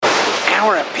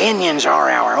Our opinions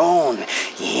are our own,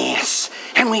 yes.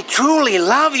 And we truly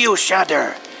love you,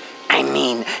 Shudder. I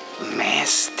mean,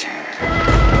 Master.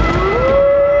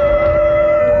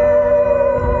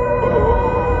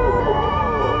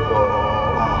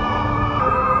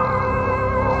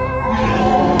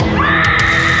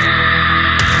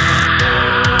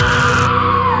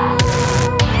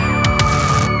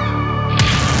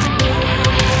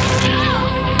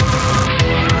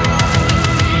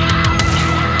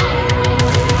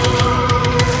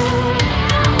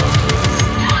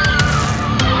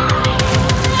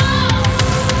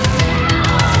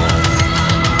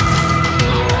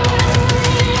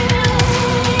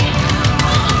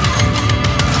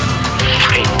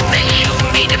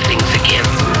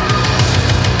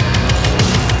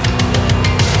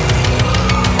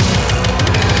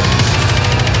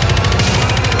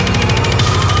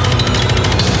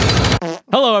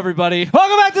 Hello, everybody.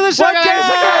 Welcome back to the show.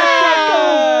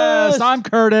 I'm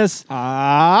Curtis.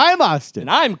 I'm Austin. And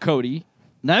I'm Cody.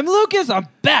 And I'm Lucas. I'm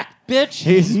back, bitch.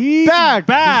 He's back.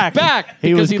 Back He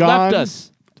because was he gone. left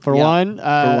us. For Yeah, one. for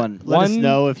one. Let us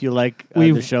know if you like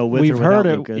the show with or without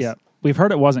Lucas. Yeah, we've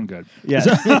heard it wasn't good. Yes.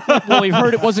 Well, we've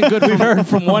heard it wasn't good. We've heard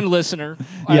from one listener,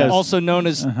 Yes. also known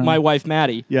as my wife,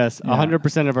 Maddie. Yes.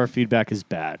 100% of our feedback is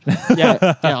bad.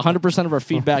 Yeah, 100% of our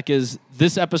feedback is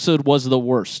this episode was the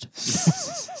worst.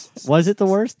 Was it the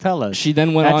worst? Tell us. She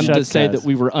then went At on to say Shudcast. that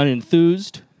we were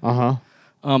unenthused. Uh-huh.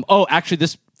 Actually,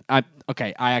 I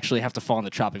actually have to fall on the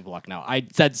chopping block now. I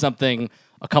said something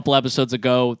a couple episodes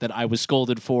ago that I was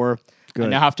scolded for. Good. I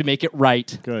now have to make it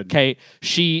right. Good. Okay.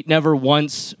 She never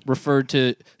once referred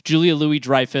to Julia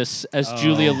Louis-Dreyfus as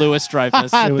Julia Louis-Dreyfus.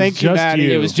 It was Thank you, just Maddie.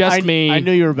 you. It was just me. I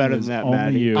knew you were better It was than that, only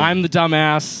Maddie. you. I'm the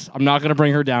dumbass. I'm not going to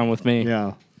bring her down with me.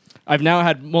 Yeah. I've now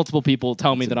had multiple people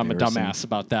tell me that I'm a embarrassing. dumbass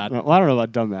about that. Well, I don't know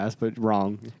about dumbass, but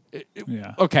wrong.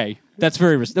 Yeah. Okay. That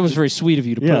was very sweet of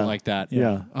you to put Yeah. it like that.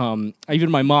 Yeah.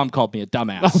 Even my mom called me a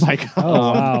dumbass. Oh, my God. Oh,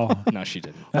 wow. No, she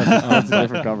didn't. That's a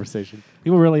different conversation.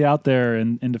 People really out there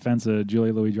in defense of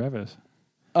Julia Louis-Dreyfus.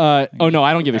 Oh no,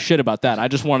 I don't give a shit about that. I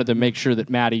just wanted to make sure that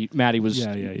Maddie was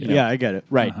Yeah. you know, Yeah, I get it.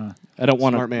 right. I don't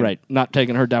want to Smart man. right, not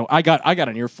taking her down. I got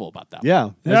an earful about that. Yeah.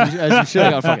 As you I should.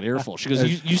 got a fucking earful. She goes,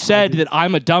 you said that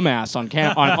I'm a dumbass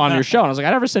on your show. And I was like,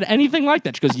 I never said anything like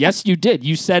that. She goes, yes, you did.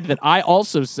 You said that I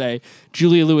also say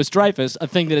Julia Louis-Dreyfus, a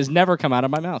thing that has never come out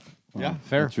of my mouth. Yeah,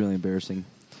 fair. That's really embarrassing.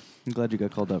 I'm glad you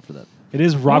got called out for that. It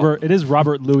is Robert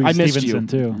Louis I missed Stevenson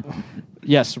too.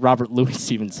 Yes, Robert Louis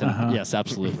Stevenson. Yes,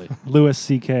 absolutely. Louis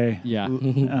C.K. Yeah.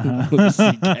 Louis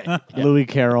C.K. Yeah. Louis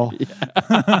Carroll.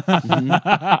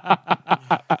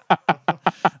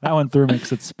 That one threw me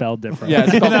because it's spelled different. Yeah,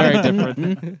 it felt very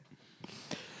different.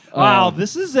 Wow,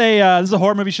 this is a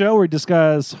horror movie show where we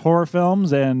discuss horror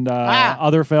films and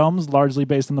other films, largely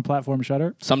based on the platform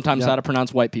Shudder. Sometimes how to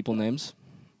pronounce white people names.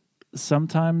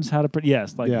 Sometimes how to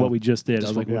like Yeah. what we just did.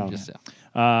 Just like Yeah. we just said.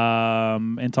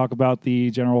 And talk about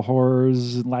the general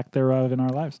horrors and lack thereof in our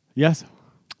lives. Yes.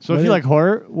 So if you like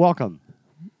horror, welcome.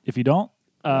 If you don't,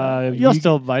 You'll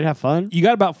still might have fun. you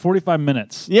got about 45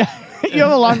 minutes. Yeah. You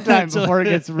have a long time before it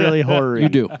gets really horror-y. You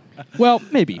do. Well,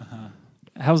 maybe.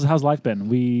 How's life been?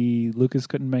 Lucas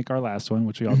couldn't make our last one,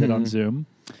 which we all did on Zoom.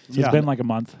 So Yeah. it's been like a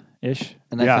month ish.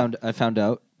 And Yeah. I found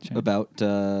out about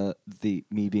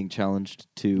me being challenged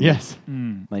to Yes.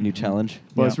 my new challenge.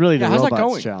 Well, it's really the Yeah, how's that robots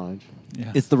going? challenge.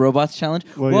 It's the robots challenge.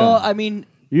 Well, Well, yeah. I mean,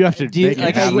 You have to Do you- make it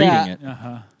like, happen. yeah. Reading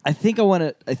it. I think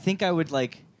I would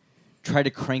like try to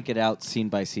crank it out scene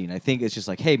by scene. I think it's just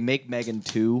like, hey, make Megan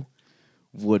 2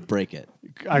 would break it.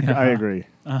 I agree.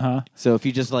 So if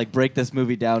you just like break this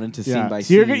movie down into scene by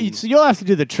So, scene, so you'll have to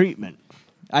do the treatment.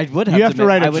 I would have You have to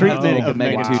write I a would have to treatment make a of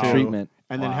Megan Megan 2 2 treatment.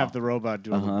 and then have the robot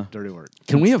do all the dirty work.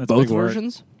 Can we have That's a both big word.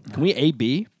 versions? Can we A,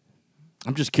 B?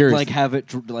 I'm just curious. Like have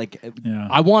it Yeah.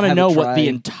 I want to have know it what the try-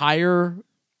 entire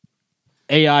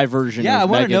AI version Yeah, I of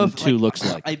want to know Megan if 2 looks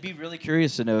like. I'd be really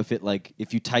curious to know if it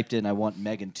if you typed in I want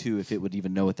Megan 2 if it would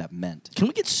even know what that meant. Can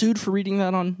we get sued for reading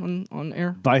that on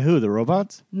air? By who? The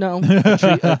robots? No.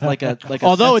 like a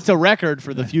Although it's a record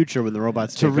for the future when the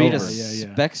robots to take read a over.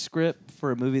 spec script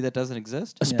for a movie that doesn't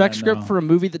exist. A spec Yeah, script no. for a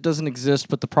movie that doesn't exist,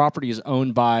 but the property is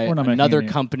owned by We're not making another any-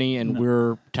 company, and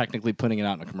we're technically putting it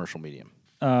out in a commercial medium.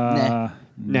 Nah,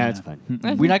 it's fine.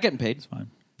 We're not getting paid. It's fine.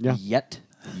 Yeah. Yet.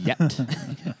 Yet.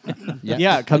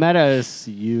 Yeah, come at us,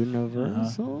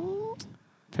 Universal.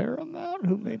 Paramount,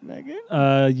 who made Megan?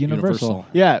 Universal.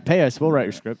 Yeah, pay us. We'll write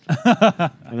your script.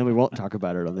 And then we won't talk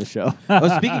about it on this show.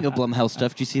 Oh, speaking of Blumhouse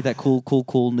stuff, did you see that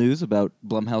cool news about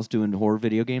Blumhouse doing horror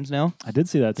video games now? I did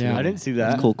see that too. Yeah. I didn't see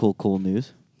that. Cool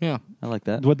news. Yeah. I like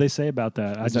that. What'd they say about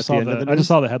that? I Is just that saw the end of the I just news?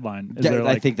 saw the headline. Is Yeah, there I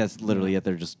like think that's literally it.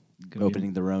 They're just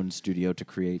opening their own studio to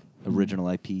create original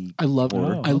IP. I love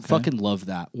Oh, I okay. fucking love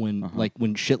that when like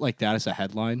when shit like that is a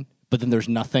headline, but then there's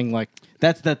nothing like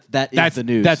That is that's the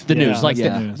news. That's the Yeah, news. Like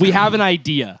that's the- the news. we have an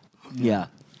idea, yeah.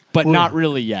 but not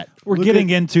really yet. We're getting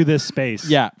into this space.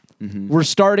 Yeah. We're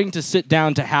starting to sit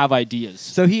down to have ideas.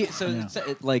 So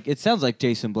it sounds like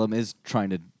Jason Blum is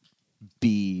trying to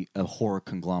be a horror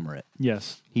conglomerate.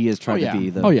 Yes. He is trying to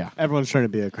be the. Oh yeah. Everyone's trying to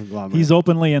be a conglomerate. He's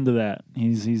openly into that.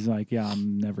 He's like, yeah,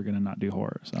 I'm never gonna not do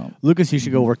horror. So Lucas, you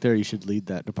should go work there. You should lead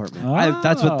that department.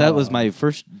 That was my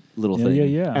first little yeah, thing.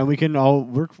 yeah. And we can all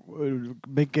work,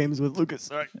 make games with Lucas.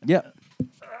 Sorry. Yeah.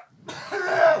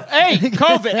 Hey,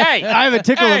 COVID. Hey, I have a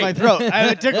tickle in Hey. my throat. I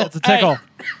have a tickle. It's a Tickle.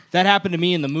 that happened to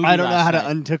me in the movie. I don't know last how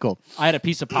to night. untickle. I had a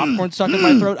piece of popcorn stuck in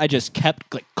my throat. I just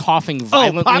kept like coughing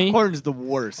violently. Oh, popcorn's the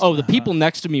worst. Oh, the people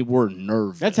next to me were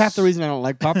nervous. That's half the reason I don't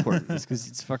like popcorn. It's because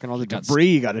it's fucking all the debris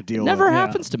you got to deal Never with.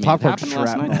 happens to me. Popcorn It happened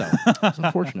last shrapnel. night though. It's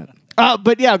unfortunate.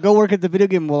 But yeah, go work at the video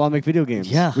game. We'll all make video games.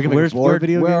 Yeah. we can make where's more where,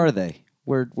 video where games. are they?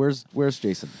 Where's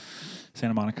Jason?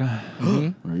 Santa Monica.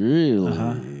 Really?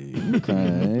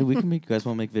 Okay. We can make. You guys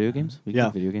want to make video games? We can Yeah.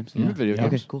 make video games. Yeah. Video Yeah.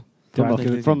 games. Okay. Cool.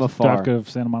 From afar. Dark of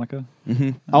Santa Monica.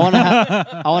 I want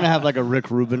to have like a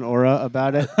Rick Rubin aura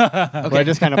about it. Where I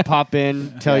just kind of pop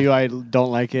in, tell you I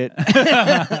don't like it,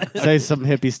 say some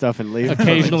hippie stuff, and leave.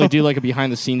 Occasionally do like a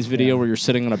behind the scenes video where you're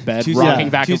sitting on a bed, rocking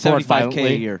back and forth $275K a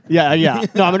violently. year. Yeah, yeah.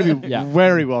 No, I'm going to be Yeah.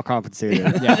 very well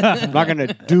compensated. Yeah. I'm not going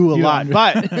to do a lot,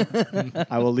 but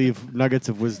I will leave nuggets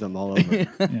of wisdom all over.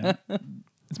 Yeah.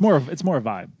 It's more a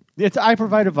vibe. I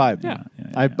provide a vibe. Yeah.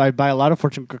 I buy a lot of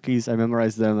fortune cookies. I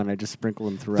memorize them, and I just sprinkle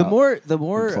them throughout. The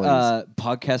more employees.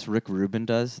 podcasts Rick Rubin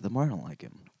does, the more I don't like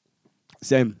him.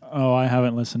 Same. Oh, I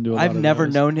haven't listened to a lot I've of never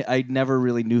those. known. I never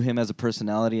really knew him as a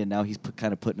personality, and now he's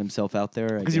kind of putting himself out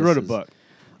there. Because he wrote a book.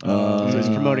 So he's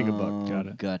promoting a book. Got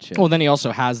it. Gotcha. Well, then he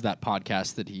also has that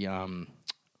podcast that he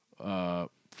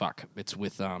it's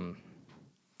with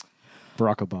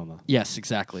Barack Obama. yes,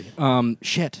 exactly.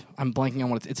 Shit, I'm blanking on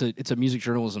what it's a music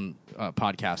journalism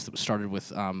podcast that was started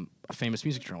with a famous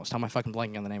music journalist. How am I fucking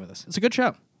blanking on the name of this? It's a good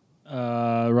show.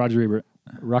 Roger Ebert.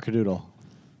 Rockadoodle.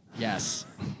 Yes,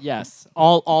 yes,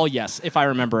 all yes. If I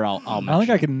remember, I'll I don't mention. think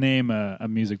I can name a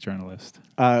music journalist.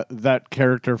 That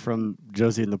character from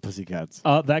Josie and the Pussycats.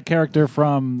 That character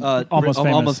from Almost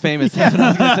Famous. Almost famous. That's what I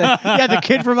was gonna say. Yeah, the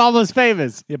kid from Almost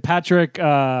Famous. Yeah, Patrick.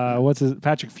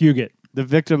 Patrick Fugit. The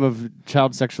victim of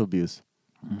child sexual abuse.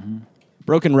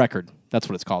 Broken Record. That's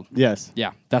what it's called. Yes.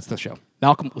 Yeah, that's the show.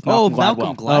 Malcolm Oh, Gladwell.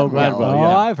 Malcolm Gladwell. Oh, Gladwell. Oh,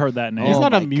 yeah. I've heard that name. He's Oh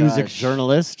not a my music gosh.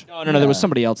 journalist. No, there was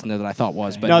somebody else in there that I thought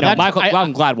was, but No, no, that's-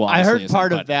 Malcolm Gladwell. I obviously heard isn't,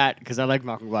 part but- of that because I like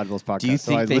Malcolm Gladwell's podcast. Do you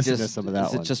so I think they listened just to some of that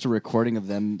is one. it just a recording of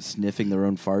them sniffing their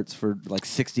own farts for like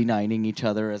 69ing each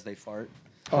other as they fart?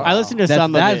 I listened to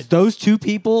some of it. Those two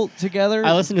people together.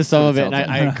 I listened to some of it, and Sounds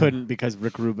I couldn't because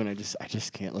Rick Rubin. I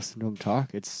just can't listen to him talk.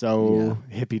 It's so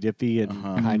hippy dippy and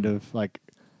kind of like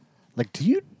do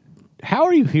you? How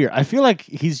are you here? I feel like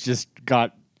he just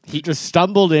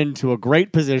stumbled into a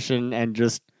great position and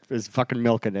just is fucking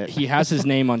milking it. He has his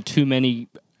name on too many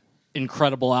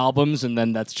incredible albums, and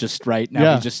then that's just right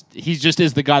now. Yeah. He just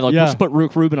is the guy. Like, Yeah. let's put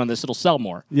Rick Rubin on this; it'll sell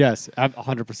more. Yes,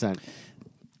 100%.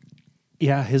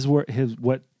 Yeah, his work,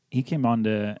 what he came on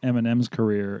to Eminem's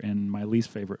career in my least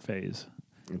favorite phase.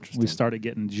 Interesting. We started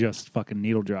getting just fucking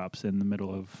needle drops in the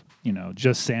middle of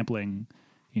just sampling,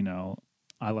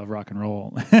 I Love Rock and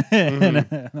Roll.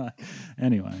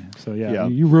 Anyway, so Yeah.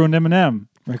 you ruined Eminem,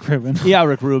 Rick Rubin. Yeah,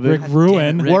 Rick Rubin. Rick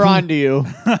Ruin. We're on to you.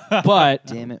 But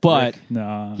Damn it, but Rick.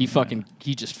 No,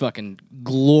 he just fucking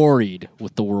gloried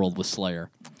with the world with Slayer.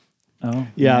 Oh,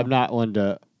 Yeah, I'm not one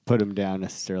to put him down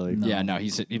necessarily. Yeah, no,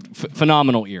 he's a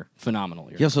phenomenal ear. Phenomenal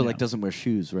ear. He also like doesn't wear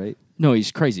shoes, right? No,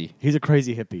 he's crazy. He's a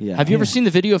crazy hippie. Yeah. Have you ever seen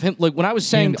the video of him? Like when I was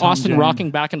saying and Tom Austin Jane.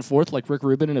 rocking back and forth like Rick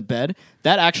Rubin in a bed,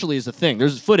 that actually is a thing.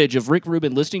 There's footage of Rick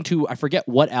Rubin listening to, I forget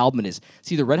what album it is.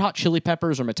 It's either Red Hot Chili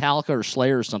Peppers or Metallica or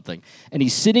Slayer or something. And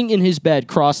he's sitting in his bed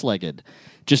cross-legged,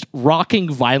 just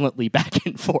rocking violently back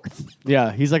and forth.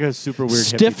 Yeah, he's like a super weird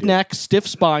Stiff hippie dude. neck, stiff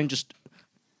spine, just,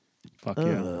 fuck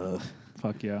yeah,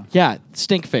 fuck yeah. yeah,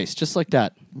 stink face, just like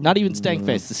that. Not even stank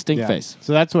face, the stink Yeah. face.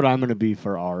 So that's what I'm going to be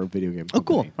for our video game. Oh,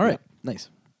 cool. company. All right, nice.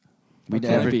 We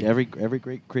Okay. every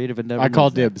great creative endeavor. I call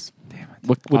needs that. dibs.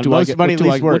 What On do I most get? money, What do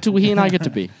I- least work. what do he and I get to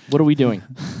be? What are we doing?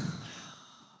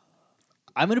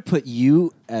 I'm gonna put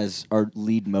you as our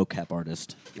lead mocap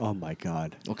artist. Oh my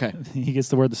god. Okay. He gets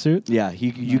to wear the suit. Yeah,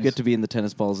 you get to be in the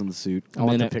tennis balls and the suit. I'm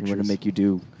in it. We're gonna make you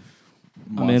do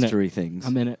I'm in it. monstery things.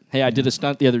 I'm in it. Hey, I did a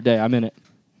stunt the other day. I'm in it.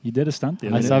 You did a stunt the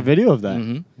I other saw a day. video of that.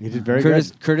 Mhm. You did very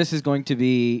Curtis good. Curtis is going to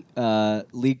be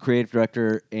lead creative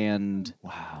director and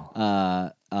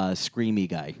screamy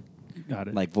guy. Got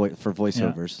it. like for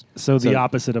voiceovers. So the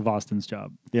opposite of Austin's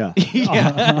job. Yeah.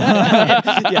 Yeah.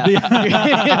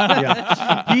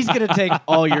 He's gonna take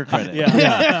all your credit.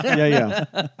 Yeah.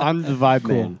 I'm the vibe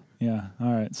man. Yeah.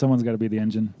 All right. Someone's got to be the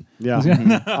engine. Yeah.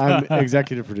 I'm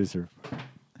executive producer.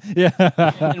 Yeah.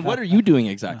 And what are you doing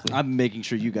exactly? I'm making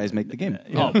sure you guys make the game.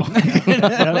 Oh,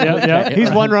 Yeah. He's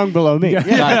one rung below me.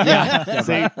 yeah.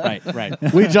 See? Right.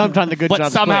 We jumped on the good But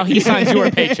jobs somehow quick. he signs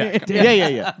your paycheck.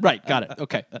 Yeah. Right, got it.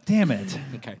 Okay. Damn it.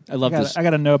 Okay. I love this. I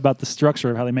got to know about the structure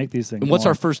of how they make these things. And what's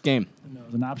more. our first game? No,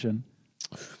 it's an option.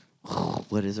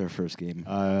 What is our first game?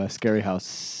 Scary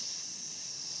House.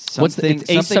 What's the- it's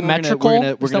asymmetrical? We're Is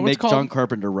that gonna what make it's called? John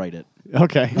Carpenter write it.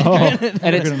 Okay. And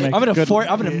it's gonna make I'm good-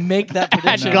 gonna make that At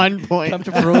prediction gunpoint. come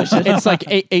to fruition. it's like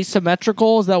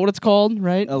asymmetrical. Is that what it's called?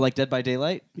 Right? Like Dead by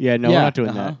Daylight. Yeah, no, Yeah. we're not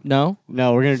doing that. No.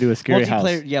 No, we're gonna do a scary house.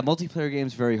 Multiplayer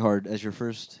game's very hard as your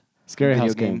first Scary video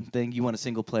house game. thing. You want a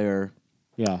single player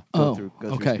Yeah. go Oh, through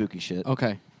okay. spooky shit.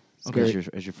 Okay. As your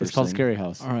first It's called thing. Scary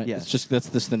House. All right. Yeah. It's just that's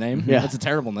this the name. Yeah. That's a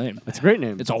terrible name. It's a great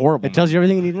name. It's a horrible. It tells you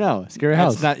everything you need to know. Scary name.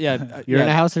 house. It's not. Yeah. You're in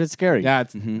a house and it's scary. Yeah.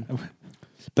 It's,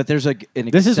 But there's like an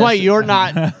This is why excessive- you're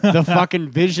not the fucking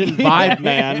Vision vibe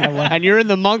man, and you're in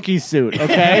the monkey suit.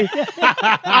 Okay,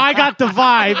 I got the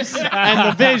vibes and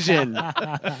the vision.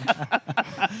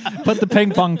 Put the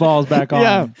ping pong balls back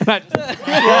on.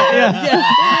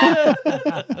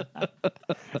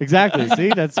 Exactly.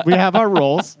 See, we have our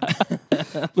roles.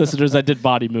 listeners, I did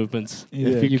body movements.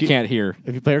 If you can't hear.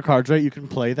 If you play your cards right, you can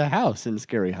play the house in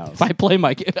Scary House. If I play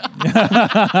my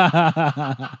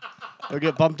Or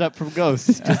get bumped up from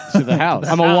ghosts to the house.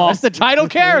 I'm a wall. That's the title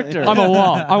character. I'm a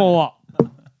wall.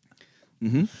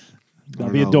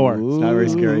 That'll be a door. It's not very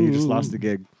scary. You just lost the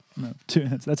gig. No,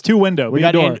 that's two window. We Be a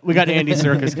got door. we got Andy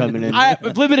Serkis coming in.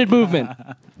 Limited movement.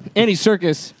 Andy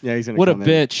Serkis. Yeah, he's gonna What a come in.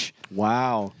 bitch.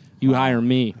 Wow. You hire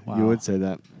me. You would say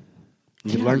that.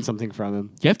 You could learn something from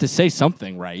him. You have to say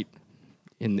something right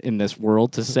in this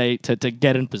world to say to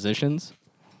get in positions.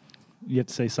 You have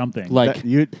to say something. Like That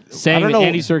you saying I don't that know,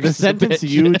 Andy Serkis the is a sentence bitch.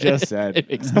 you just said It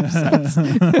makes no sense.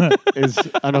 is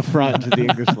an affront to the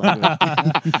English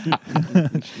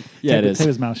language. Yeah, it Take is.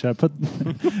 his mouth shut. But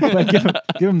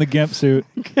give him the gimp suit.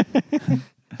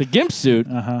 The gimp suit.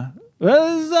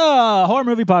 Well, this is a horror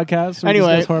movie podcast. We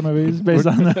Anyway. discuss horror movies based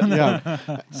on that.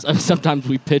 Yeah, Sometimes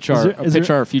we pitch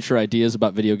our future ideas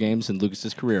about video games and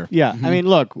Lucas's career. yeah. I mean,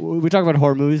 look, we talk about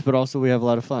horror movies, but also we have a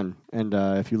lot of fun. And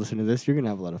if you listen to this, you're gonna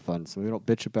have a lot of fun. So we don't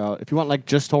bitch about. If you want like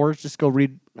just horror, just go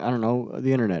read. I don't know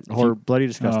the internet. Horror, bloody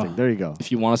disgusting. There you go.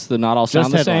 If you want us to not all Just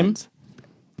sound the same, headlines.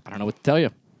 I don't know what to tell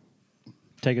you.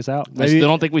 Take us out. I Maybe- still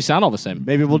don't think we sound all the same.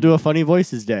 Maybe we'll do a funny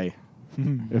voices day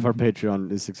if our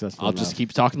Patreon is successful. I'll enough. just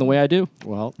keep talking the way I do.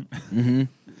 Well,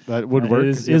 that would work.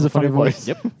 It 'cause is you a have funny voice.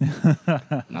 Yep.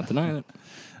 Not denying it.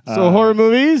 So horror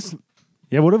movies.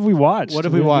 Yeah, what have we watched? What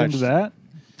have Do we get into watched? that?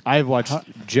 I've watched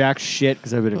jack shit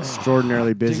because I've been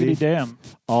extraordinarily busy. Diggity damn.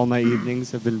 All my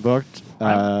evenings have been booked.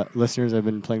 Listeners, I've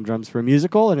been playing drums for a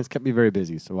musical, and it's kept me very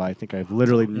busy. So I think I've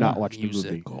literally not watched a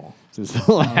movie since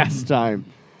the last time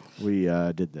we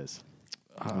did this.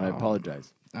 And I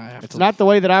apologize. It's not the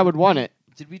way that I would want it.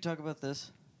 Did we talk about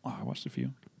this? Oh, I watched a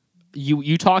few.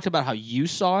 You talked about how you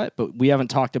saw it, but we haven't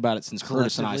talked about it since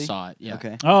Curtis and I Collectively? saw it. Yeah.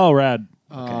 Okay. Oh, rad.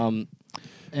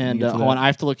 And get to hold on, that. I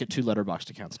have to look at 2 Letterboxd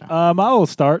accounts now. I will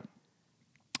start.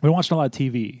 We've been watching a lot of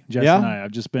TV. Jess Yeah? and I.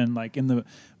 I've just been like in the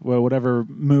whatever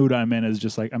mood I'm in is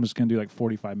just like I'm just gonna do like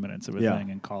 45 minutes of a Yeah.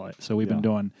 thing and call it. So we've been Yeah.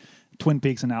 doing Twin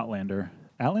Peaks and Outlander.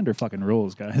 Outlander fucking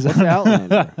rules, guys. What's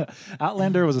Outlander?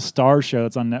 Outlander was a Star show.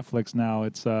 It's on Netflix now.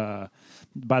 It's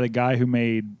by the guy who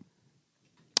made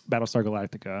Battlestar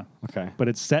Galactica, Okay. but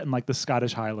it's set in like the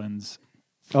Scottish Highlands.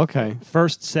 Okay.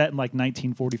 First set in like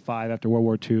 1945 after World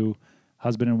War II.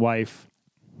 Husband and wife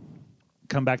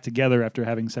come back together after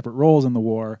having separate roles in the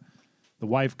war. The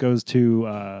wife goes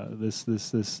to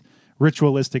this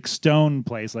ritualistic stone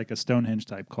place, like a Stonehenge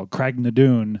type, called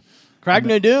Craignadoon.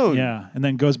 Craignadoon. Yeah, and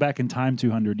then goes back in time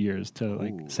 200 years to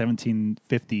like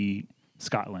 1750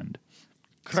 Scotland.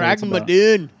 So it's about-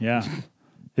 Craignadoon. Yeah,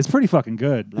 it's pretty fucking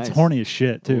good. Nice. It's horny as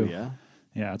shit too. Yeah.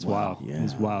 Yeah, it's wild. Yeah.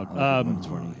 It's wild.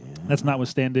 That's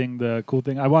notwithstanding the cool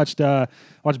thing. I watched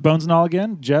Bones and All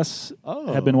again. Jess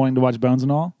Oh. had been wanting to watch Bones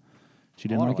and All. She I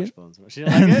didn't wanna like watch it. Bones. She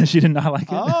didn't like it? She did not like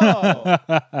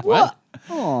it.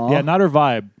 Oh. Yeah, not her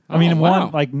vibe. I mean, wow.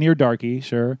 one like near darky,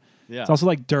 sure. Yeah. It's also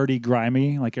like dirty,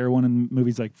 grimy. Like everyone in the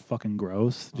movie's like fucking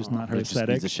gross. Just not her Like, just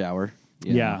aesthetic. needs a shower.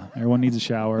 Yeah, everyone needs a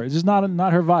shower. It's just not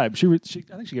her vibe. She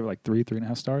I think she gave it like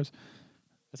 3.5 stars.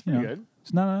 That's pretty You know. good.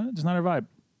 It's just not her vibe.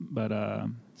 But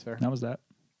fair. that was that.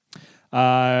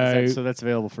 So that's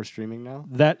available for streaming now.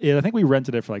 I think we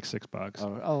rented it for like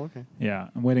 $6. Oh, okay. Yeah,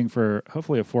 I'm waiting for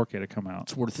hopefully a 4K to come out.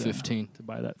 It's worth 15 to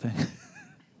buy that thing.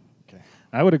 Okay.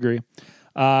 I would agree.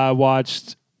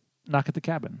 Watched Knock at the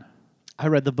Cabin. I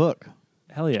read the book.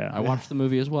 Hell yeah! I watched the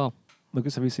movie as well.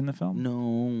 Lucas, have you seen the film?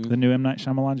 No. The new M. Night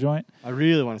Shyamalan joint. I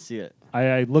really want to see it.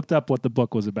 I looked up what the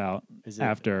book was about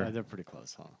after. They're pretty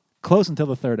close, huh? Close until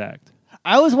the third act.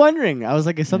 I was wondering. I was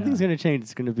like, if something's Yeah. going to change,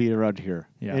 it's going to be around here.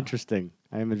 Yeah. Interesting.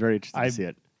 I am very interested to see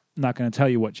it. Not going to tell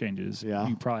you what changes. Yeah.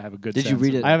 You probably have a good Did you sense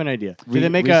read of it? I have an idea. Did Re- they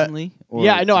make recently? Or-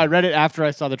 Yeah, I know. I read it after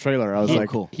I saw the trailer. I was like,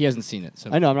 cool. He hasn't seen it, so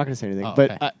I know. I'm not going to say anything. Oh,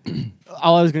 but okay.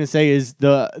 all I was going to say is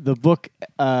the book.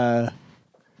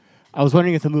 I was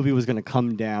wondering if the movie was going to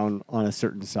come down on a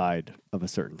certain side of a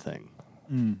certain thing.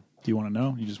 Do you want to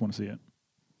know? You just want to see it?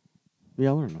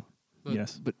 Yeah, I want to know.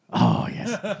 Yes. But Oh yes,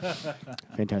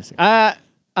 fantastic. I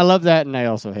love that, and I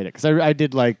also hate it because I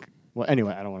did like. Well,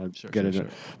 anyway, I don't want to get into it.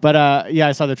 But yeah,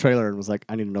 I saw the trailer and was like,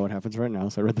 I need to know what happens right now,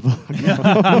 so I read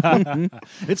the book.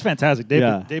 It's fantastic.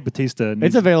 Dave Bautista.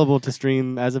 It's available to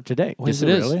stream as of today. Oh, Yes, is it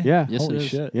is. Really? Yeah. Yes, Holy it is.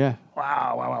 shit. Yeah.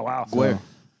 Wow. Where?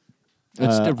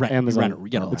 It's Amazon.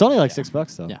 Rent it. It's only like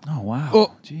 $6 though. Yeah. Oh, wow.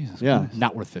 Oh. Jesus. Yeah. Christ.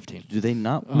 Not worth 15. Do they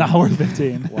not? Not worth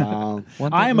 15. Wow.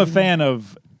 I am a fan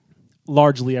of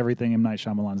largely everything M. Night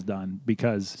Shyamalan's done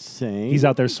because Same. he's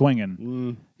out there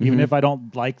swinging. Even if I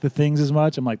don't like the things as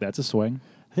much, I'm like, that's a swing.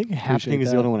 I think Happening is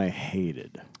that. the only one I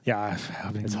hated. Yeah.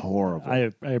 I mean, It's horrible.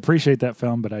 I appreciate that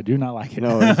film, but I do not like it.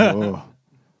 No, it's, oh.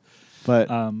 But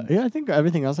Yeah, I think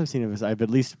everything else I've seen of his, I've at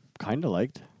least kind of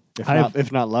liked, I've-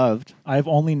 if not loved. I've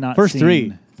only not First seen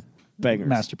three bangers,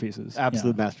 masterpieces.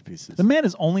 absolute Yeah. masterpieces. The man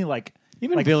is only like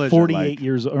Even like Village are 48 like-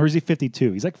 years, or is he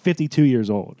 52? He's like 52 years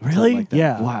old. Really? Like that.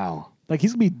 Yeah. Wow. Like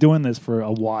he's gonna be doing this for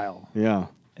a while. Yeah.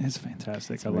 It's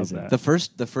fantastic. I amazing. love The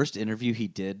that. first interview he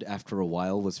did after a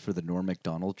while was for the Norm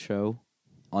Macdonald show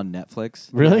on Netflix.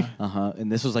 Really?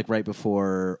 And this was like right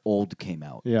before Old came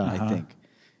out. Yeah. I think.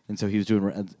 And so he was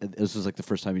doing. This was like the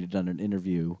first time he'd done an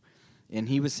interview, and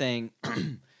he was saying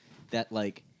that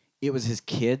like it was his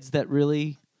kids that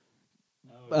really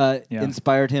Yeah.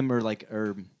 inspired him,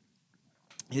 or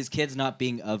his kids not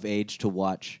being of age to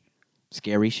watch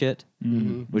scary shit,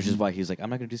 which is why he's like, I'm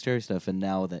not gonna do scary stuff. And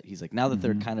now that he's like, now that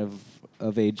they're kind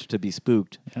of age to be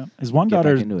spooked, Yeah. His one Get back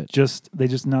daughter into it. they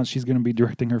just announced she's gonna be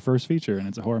directing her first feature, and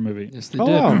it's a horror movie. Yes, they Oh,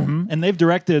 did. wow. And they've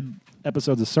directed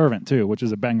episodes of Servant too, which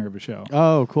is a banger of a show.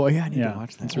 Oh, cool. Yeah, I need Yeah. to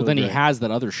watch that. It's Well, really then great. he has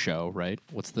that other show, right?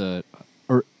 What's the,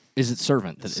 or is it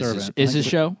Servant? That is Servant. Is his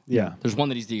show? Yeah. There's one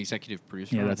that he's the executive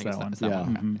producer. Yeah, on. I that's think that it's one. It's that Yeah.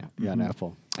 one. Yeah. Yeah, an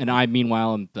apple. And I,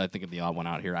 meanwhile, I think I'm the odd one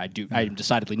out here. I am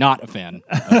decidedly not a fan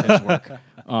of his work.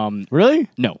 Really?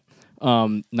 No,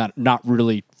 not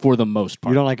really for the most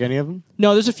part. You don't like any of them?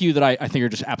 No, there's a few that I think are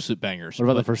just absolute bangers. What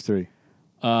about the but, first three?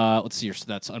 Let's see here. So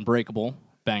that's Unbreakable,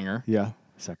 banger. Yeah.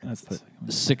 Second. That's the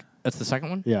second one. That's the second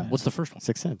one. Yeah. What's the first one?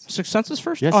 Sixth Sense. Sixth Sense is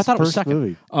first. Yes, Oh, I thought it was first second.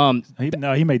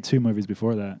 movie. He made 2 movies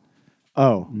before that.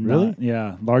 Oh, really? Not-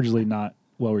 yeah, largely not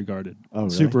well regarded. Oh, really?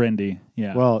 Super indie.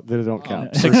 Yeah. Well, they don't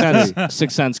count. Sixth Sense.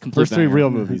 Sixth Sense. Complete. First three banger. real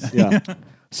movies. Yeah.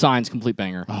 Signs. Complete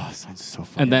banger. Oh, sounds so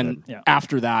funny. And then Yeah.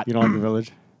 after that, You don't like The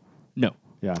Village? no.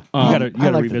 Yeah. you gotta I gotta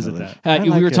like The revisit Village. that. I We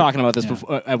like were it. talking about this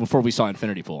Yeah. before we saw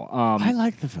Infinity Pool. I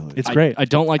like The Village. It's great. I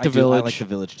don't like The I Village. like the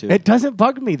Village too. It doesn't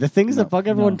bug me. The things that bug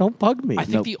everyone No. don't bug me. I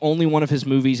think the only one of his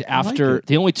movies after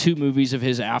the only 2 movies of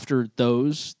his after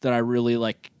those that I really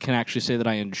like can actually say that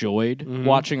I enjoyed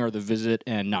watching are The Visit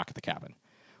and Knock at the Cabin.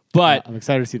 But I'm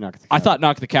excited to see Knock at the I Cabin. thought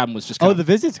Knock at the Cabin was just Oh, kind The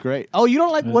Visit's great. Oh, you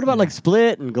don't like? What about like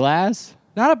Split and Glass?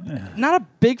 not a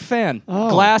big fan. Oh.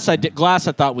 Glass I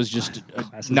thought was just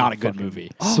Glass is not a a good fucking movie.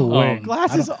 Swing.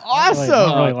 Glass I is don't- awesome. I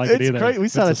don't really like it it's either. great. We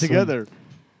saw It's that a swing. together.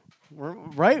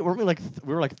 Right? Weren't we like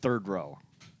we were like third row?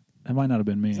 That might not have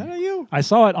been me. Is that you? I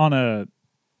saw it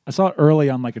early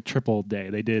on like a triple day.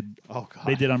 They did. Oh god.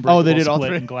 They did Unbreakable, Oh, they did all Split,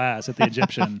 three? and Glass at the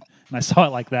Egyptian, and I saw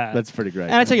it like that. That's pretty great.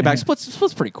 And I take it back.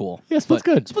 Split's pretty cool. Yeah, Split's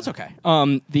but good. Split's okay.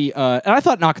 And I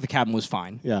thought Knock at the Cabin was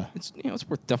fine. Yeah. It's it's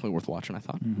definitely worth watching. I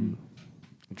thought.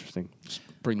 Interesting. Just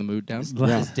bring the mood down. Is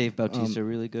Dave Bautista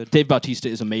really good? Dave Bautista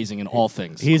is amazing in all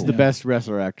things. He's the Yeah. best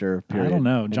wrestler actor. I Period. don't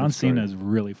know. in John the story. Cena is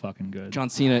really fucking good. John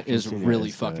Cena is Cena really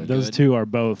is fucking good. Those good. 2 are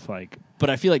both like. But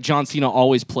I feel like John Cena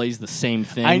always plays the same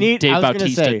thing. I Dave was gonna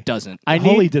Bautista say, doesn't. I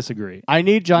wholly need disagree. I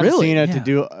need John Really? Cena to Yeah.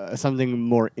 do something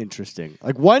more interesting.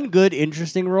 Like one good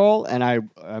interesting role, and I'm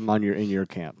in your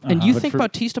camp. and you But think for-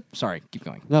 Bautista? Sorry, keep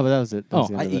going. No, but that was it. That was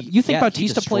Oh, the end of it. you think Yeah,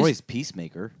 Bautista he destroys plays?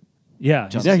 Peacemaker. Yeah.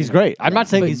 Yeah, he's great. I'm not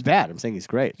saying But- he's bad. I'm saying he's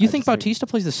great. You I think just Bautista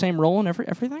plays the same role in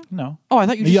everything? No. Oh, I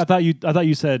thought you. Just, Yeah, I thought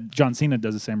you said John Cena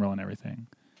does the same role in everything.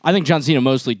 I think John Cena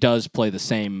mostly does play the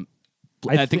same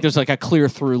I think there's like a clear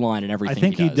through line in I everything.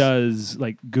 think he does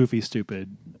like goofy,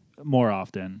 stupid more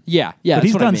often. Yeah, But that's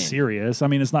he's what I done mean. serious. I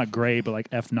mean, it's not great, but like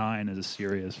F9 is a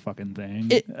serious fucking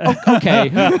thing. Okay, I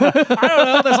don't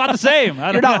know. That's not the same. I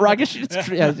don't you're know. not wrong. He's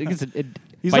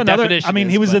He's by done other. definition I mean,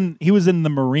 is, he was in the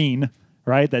Marine,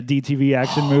 right? That DTV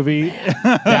action movie.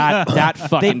 that They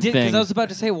fucking did thing. because I was about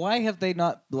to say, why have they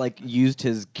not like used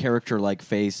his character like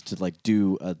face to like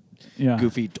do a Yeah.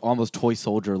 goofy, almost toy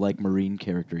soldier like Marine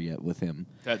character yet with him?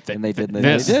 And they did.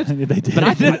 this- They did. They did. But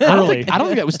I don't early.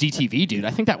 think that was DTV, dude. I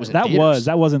think that was in That theaters.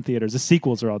 was in theaters. The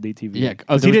sequels are all DTV. Yeah.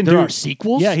 'Cause Oh, there are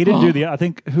sequels? Yeah, he didn't do the. I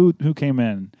think who came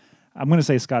in. I'm going to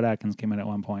say Scott Adkins came in at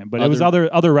one point, but it was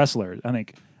other wrestlers. I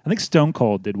think Stone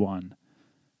Cold did one.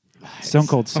 Stone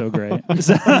Cold's so great.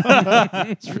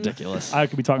 It's ridiculous. I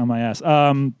could be talking on my ass.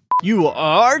 You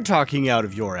are talking out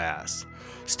of your ass.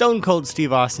 Stone Cold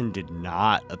Steve Austin did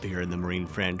not appear in the Marine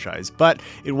franchise, but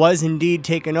it was indeed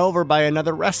taken over by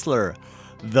another wrestler.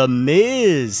 The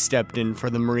Miz stepped in for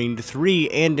the Marine 3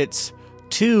 and its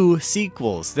 2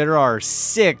 sequels. There are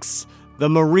 6 The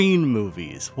Marine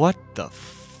movies. What the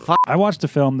fuck? I watched a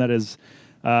film that is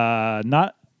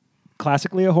not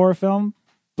classically a horror film,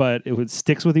 but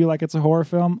sticks with you like it's a horror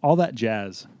film. All That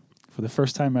Jazz, for the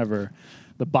first time ever.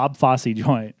 The Bob Fosse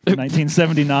joint,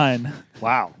 1979.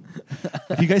 Wow.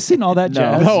 Have you guys seen All That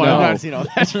Jazz? No, No. I've not seen all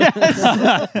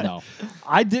that. No.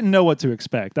 I didn't know what to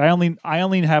expect. I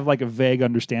only have like a vague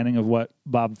understanding of what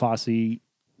Bob Fosse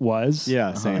was.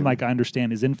 Yeah, same. And like I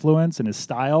understand his influence and his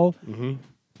style,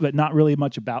 but not really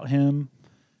much about him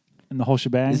and the whole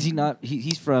shebang. Is he not?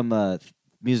 He's from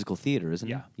musical theater, isn't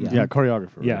he? Yeah. Yeah,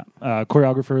 choreographer. right? Yeah,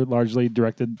 choreographer, largely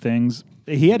directed things.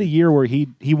 He had a year where he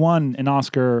won an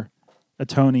Oscar, a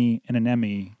Tony, and an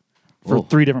Emmy for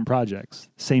 3 different projects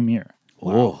same year.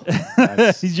 Oh,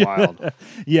 That's wild.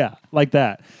 Yeah, like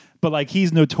that. But like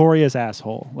he's notorious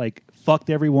asshole. Like fucked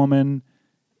every woman,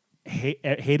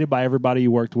 hated by everybody he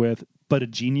worked with, but a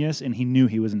genius, and he knew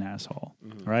he was an asshole.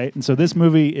 Right? And so this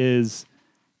movie is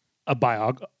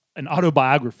an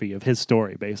autobiography of his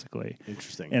story, basically.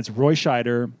 Interesting. And it's Roy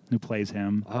Scheider who plays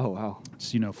him. Oh, wow.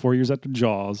 It's 4 years after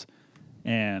Jaws,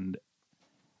 and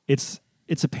it's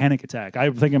a panic attack. I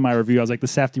think in my review, I was like, the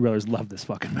Safdie brothers love this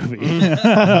fucking movie.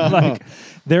 Like,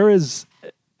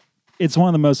 it's one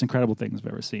of the most incredible things I've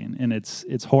ever seen, and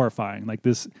it's horrifying. Like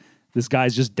this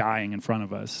guy's just dying in front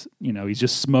of us. He's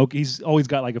just He's always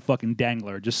got like a fucking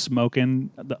dangler, just smoking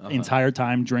the entire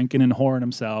time, drinking and whoring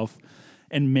himself,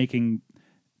 and making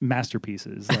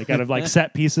masterpieces, like out of like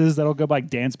set pieces that'll go by like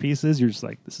dance pieces. You're just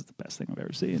like, this is the best thing I've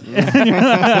ever seen.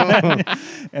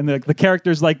 And the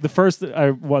characters, like the first,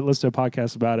 I listened to a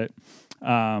podcast about it.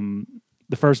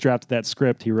 The first draft of that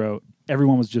script he wrote,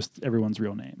 everyone was just everyone's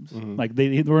real names. Like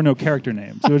there were no character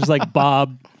names. It was just like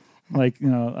Bob, like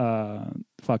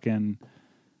fucking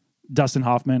Dustin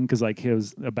Hoffman, because like it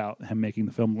was about him making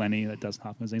the film Lenny, that Dustin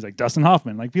Hoffman's name. He's like Dustin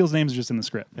Hoffman. Like people's names are just in the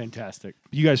script. Fantastic.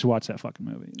 You guys should watch that fucking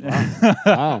movie.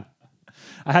 Wow.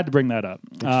 I had to bring that up.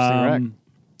 Interesting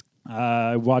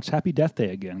I watched Happy Death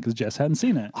Day again because Jess hadn't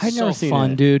seen it. I'd never seen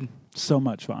fun, it. dude. So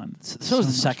much fun. So is the much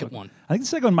second fun. one. I think the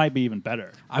second one might be even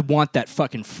better. I want that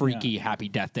fucking freaky Happy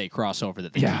Death Day crossover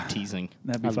that they keep teasing.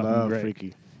 That'd be I fucking love great.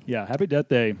 Freaky. Yeah, Happy Death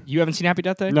Day. You haven't seen Happy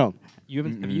Death Day? No. You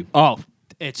haven't? Have you? Oh,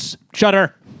 it's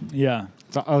Shudder. Yeah.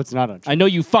 It's not on. I know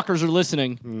you fuckers are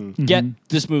listening. Get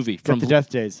this movie from Get the Death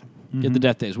Days. Get the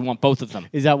Death Days. We want both of them.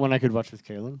 Is that one I could watch with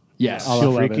Kaylin? Yes.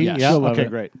 She'll love Freaky? it. Yes. Yeah. She'll love Okay, it.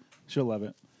 great. She'll love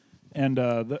it. And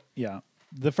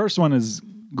the first one is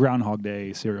Groundhog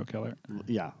Day serial killer.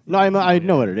 Yeah. No, I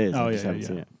know what it is. Oh, I just yeah, haven't yeah.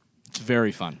 seen it. It's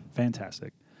very fun.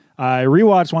 Fantastic. I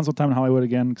rewatched Once Upon a Time in Hollywood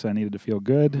again because I needed to feel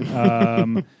good.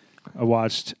 I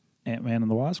watched Ant-Man and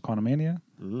the Wasp, Quantumania.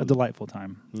 A delightful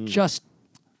time. Just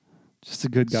Just a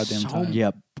good goddamn so time.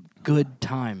 Yep. Good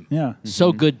time. Yeah.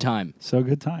 So good time. So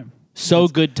good time. So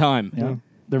good time. Yeah.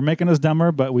 They're making us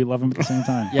dumber, but we love them at the same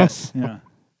time. Yes. Yeah.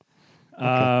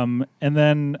 And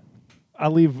then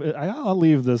I'll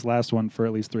leave this last one for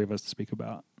at least 3 of us to speak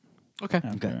about. Okay.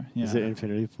 After. Yeah. Is it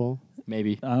Infinity Pool?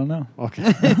 Maybe. I don't know. Okay.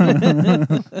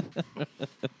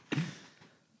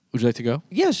 Would you like to go?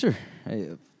 yeah, sure. I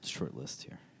have a short list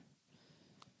here.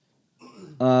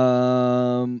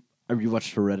 Have you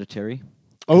watched Hereditary?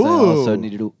 'Cause I also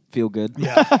needed to feel good.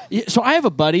 Yeah, so I have a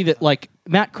buddy that, like,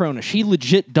 Matt Cronish, he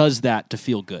legit does that to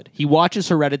feel good. He watches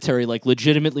Hereditary, like,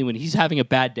 legitimately when he's having a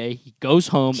bad day, he goes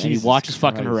home and he Jesus watches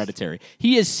fucking Christ. Hereditary.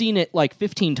 He has seen it, like,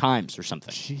 15 times or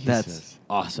something. That's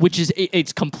awesome. Which is,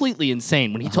 it's completely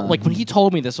insane. When he told, like, when he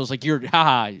told me this, I was like, you're,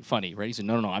 haha, funny, right? He said,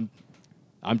 no,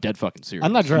 I'm dead fucking serious.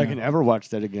 I'm not sure I can ever watch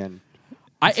that again.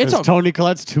 It's Because Toni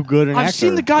Collette's too good an actor. I've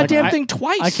seen the goddamn Like, thing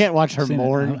twice. I can't watch her Seen it.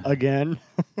 mourn again.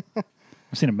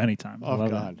 I've seen it many times. I Oh, love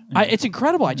God. it. It's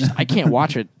incredible. I can't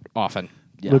watch it often.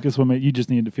 Yeah. Lucas, you just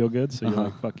need to feel good, so you're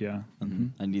like, fuck yeah.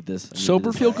 I need this. I need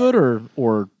Sober this. feel good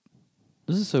or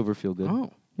This is sober feel good.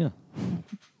 oh. Yeah.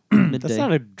 Midday. That's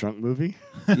not a drunk movie.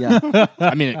 Yeah.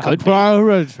 I mean, it could be.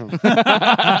 Bye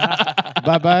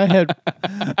bye head.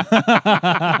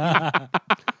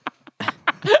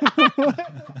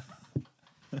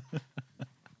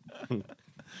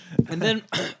 And then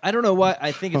I don't know why.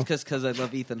 I think it's because I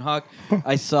love Ethan Hawke.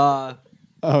 I saw.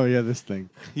 Oh yeah, this thing.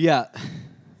 Yeah.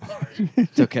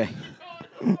 It's okay.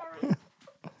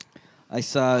 I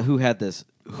saw who had this.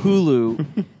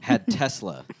 Hulu had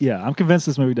Tesla. Yeah, I'm convinced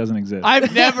this movie doesn't exist.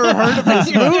 I've never heard of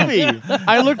this movie.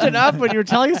 I looked it up when you were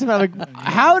telling us about it. Like,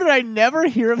 how did I never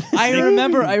hear of this I movie?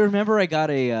 remember I got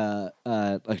a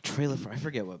trailer for, I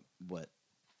forget what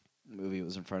movie it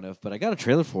was in front of, but I got a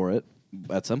trailer for it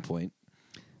at some point.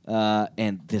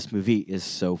 And this movie is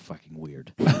so fucking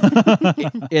weird.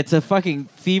 It's a fucking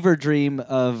fever dream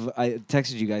of, I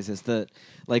texted you guys this,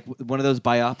 one of those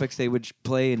biopics they would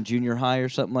play in junior high or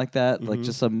something like that, like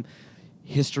just some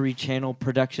History Channel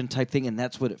production type thing, and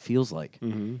that's what it feels like.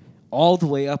 All the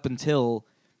way up until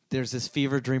there's this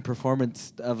fever dream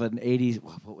performance of an 80s,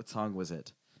 what song was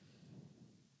it?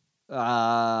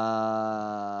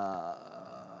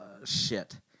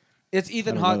 Shit. It's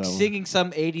Ethan I don't know Hawke that one. singing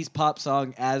some 80s pop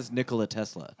song as Nikola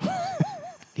Tesla.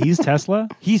 He's Tesla,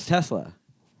 He's Tesla.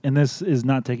 and this is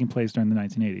not taking place during the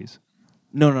 1980s.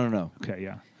 No. Okay,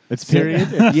 yeah. It's period.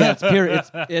 Yeah, it's period.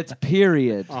 It's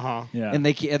period. Uh-huh. Yeah. And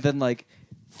then like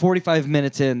 45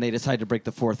 minutes in, they decide to break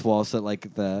the fourth wall. So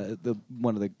like the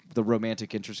one of the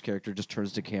romantic interest character just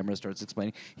turns to camera, starts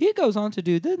explaining. He goes on to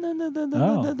do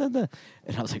and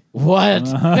I was like, what?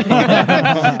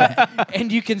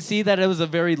 And you can see that it was a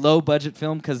very low budget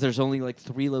film because there's only like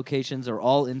 3 locations, are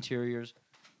all interiors.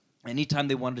 Anytime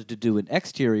they wanted to do an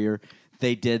exterior,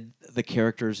 they did the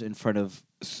characters in front of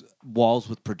walls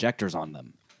with projectors on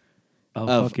them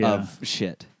fuck yeah. of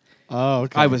shit. Oh,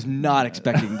 okay. I was not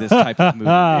expecting this type of movie.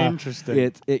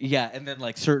 Interesting. Yeah, and then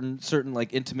like certain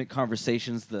like intimate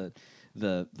conversations, the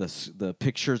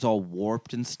pictures all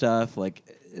warped and stuff. Like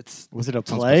it's Was it a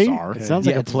play? bizarre. It sounds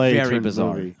Yeah, like a it's play. very turned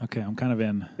bizarre. movie. Okay, I'm kind of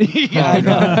in. yeah, I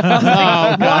know. I was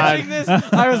like, watching this,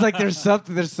 I was like,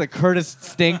 there's a Curtis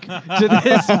stink to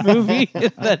this movie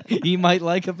that he might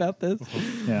like about this.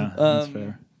 Yeah, that's Um,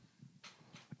 fair.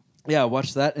 Yeah,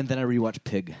 watch that, and then I rewatched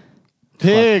Pig.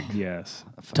 Pig. Yes.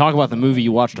 Talk about the movie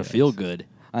you watched to feel good.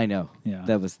 I know. Yeah.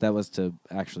 That was to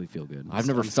actually feel good. I've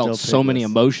never I'm still felt so many pigless.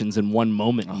 emotions in one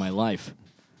moment in my life.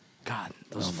 God,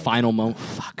 those final moments.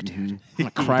 Fuck, dude. I'm gonna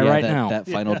cry Yeah, right that, now. That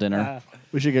final dinner.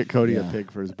 We should get Cody a Yeah.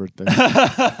 pig for his birthday.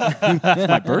 It's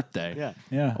my birthday. Yeah.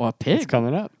 Yeah. Oh, a pig. It's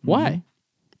coming up. Why?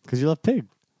 Because you love pig.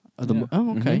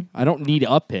 Oh, okay. I don't need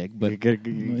a pig, but You're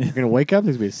going to wake up,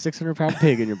 there's going to be a 600-pound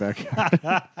pig in your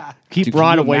backyard. Keep Dude,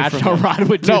 Ron can you away imagine from how him. Ron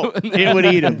would do No, it? it would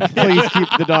eat him. Please keep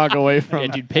the dog away from yeah,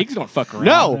 him. dude, pigs don't fuck around.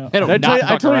 No. They don't I not fuck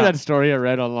told you around. that story I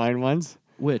read online once.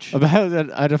 Which? About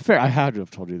at a fair. I had to have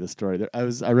told you this story. I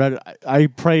read it. I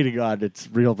pray to God it's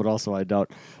real, but also I don't.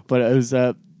 But it was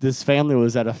this family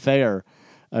was at a fair,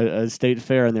 a state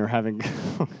fair, and they were having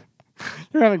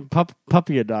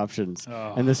puppy adoptions.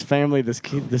 And this family, this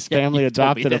family you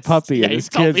told me adopted a this. puppy, Yeah, and you this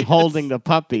told me kid's this. holding the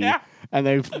puppy, and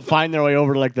they find their way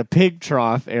over to like the pig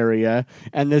trough area,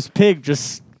 and this pig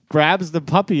just grabs the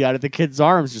puppy out of the kid's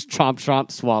arms, just chomp,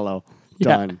 chomp, swallow,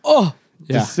 done. Oh,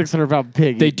 yeah. Just 600-pound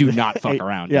pig. They do not fuck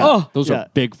around. Yeah. Oh, those Yeah. are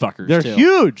big fuckers. They're too.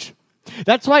 huge.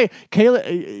 That's why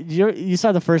Kayla. You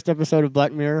saw the first episode of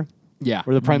Black Mirror Yeah.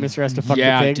 where the prime minister has to fuck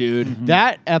Yeah, the pig. dude.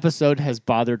 That episode has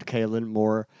bothered Kaylin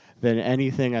more than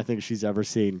anything I think she's ever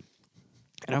seen.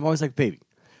 And I'm always like, baby,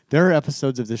 there are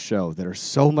episodes of this show that are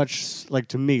so much, like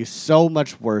to me, so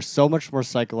much worse, so much more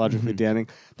psychologically damning.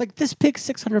 Like this pig's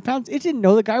 600 pounds. It didn't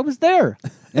know the guy was there.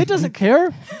 It doesn't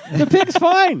care. The pig's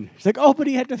fine. She's like, oh, but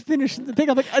he had to finish the pig.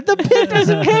 I'm like, the pig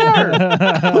doesn't care.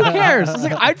 Who cares? It's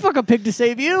like, I'd fuck a pig to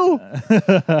save you.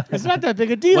 It's not that big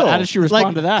a deal. Well, how does she respond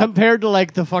Like, to that? Compared to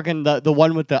like the fucking the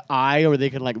one with the eye where they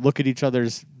can like look at each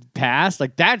other's past,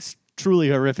 like that's truly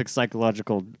horrific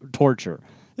psychological torture.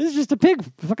 This is just a pig,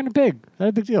 fucking a pig. Not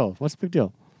a big deal. What's the big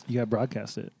deal? You got to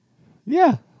broadcast it.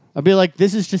 Yeah, I'd be like,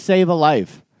 this is to save a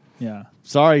life. Yeah.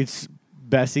 Sorry,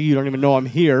 Bessie, you don't even know I'm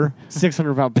here.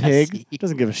 600-pound pig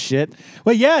doesn't give a shit.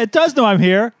 Well, yeah, it does know I'm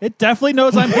here. It definitely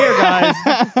knows I'm here, guys.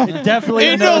 It definitely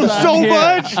It knows knows I'm so here.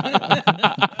 much.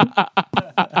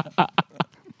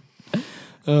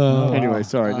 Anyway,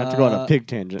 sorry, not to go on a pig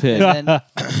tangent. And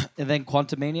then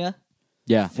Quantumania,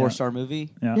 Yeah. 4-star movie,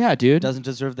 Yeah. Yeah, dude. doesn't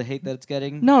deserve the hate that it's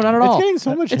getting. No, not at all. getting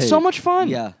so much It's hate. so much fun.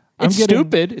 Yeah. It's I'm getting-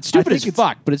 stupid. It's I stupid think as it's-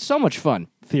 fuck, but it's so much fun.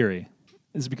 Theory.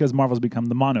 is because Marvel's become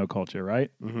the monoculture,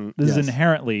 right? This is Yes.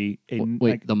 inherently a Wait,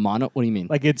 like, the mono? What do you mean?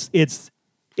 like it's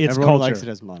Everyone culture. likes it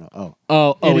as mono. Oh,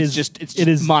 oh, it it's is- just it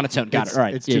is- monotone. Got it. All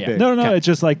right. it's yeah, too yeah. big. No, Okay. it's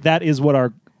just like that is what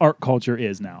our art culture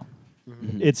is now.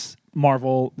 It's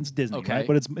Marvel, it's Disney, Okay, right?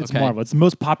 But it's okay. Marvel. It's the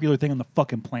most popular thing on the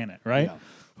fucking planet, right? Yeah.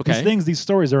 Okay. These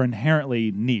stories are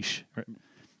inherently niche. Right?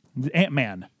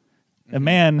 Ant-Man, a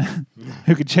man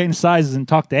who could change sizes and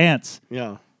talk to ants.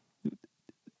 yeah.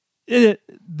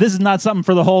 This is not something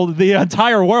for the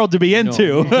entire world to be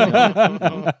into,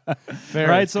 Fair.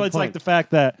 right? So Good it's like point. the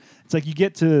fact that it's like you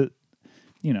get to,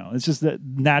 it's just that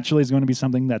naturally is going to be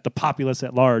something that the populace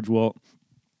at large will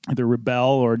either rebel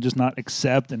or just not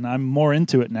accept. And I'm more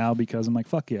into it now because I'm like,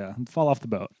 fuck yeah, fall off the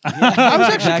boat. I was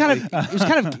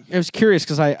actually I was curious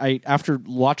because I after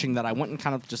watching that I went and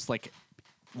kind of just like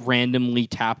randomly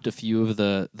tapped a few of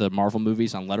the Marvel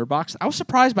movies on Letterboxd. I was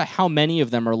surprised by how many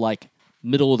of them are like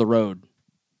middle of the road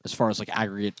as far as like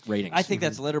aggregate ratings. I think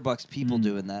that's Letterboxd people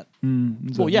doing that.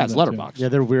 well, yeah, it's Letterboxd. Yeah,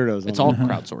 they're weirdos. It's on all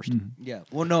that. crowdsourced. Yeah.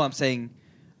 Well, no, I'm saying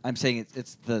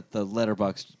it's the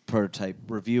Letterboxd prototype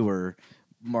reviewer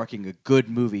marking a good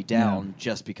movie down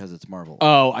just because it's Marvel.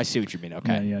 Oh, I see what you mean.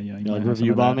 Okay, Yeah. Like You might have some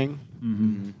review of that. bombing.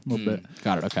 A little bit.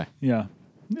 got it. Okay. Yeah.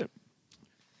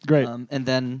 Great. And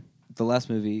then the last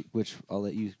movie, which I'll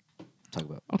let you talk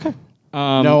about. Okay.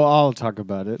 No, I'll talk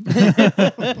about it.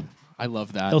 I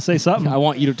love that. He'll say something. I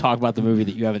want you to talk about the movie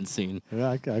that you haven't seen. Yeah,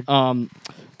 I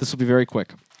This will be very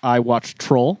quick. I watched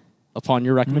Troll upon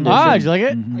your recommendation. Ah, did you like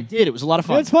it? I did. It was a lot of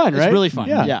fun. Yeah, it's fun, right? It's really fun.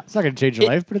 Yeah. It's not going to change your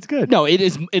It- life, but it's good. No, it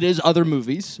is. It is other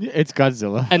movies, It's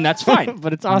Godzilla. and that's fine.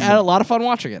 But it's I awesome. had a lot of fun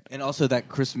watching it. And also that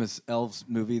Christmas Elves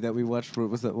movie that we watched. What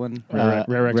was that one?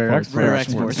 Rare Exports. Rare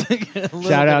Exports. Exports.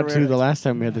 Shout out to the last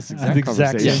time we had this exact The exact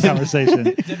conversation. same conversation.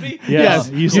 Did we? Yes,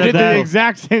 you said did that, the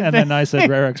exact same and thing. then I said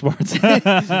Rare Exports.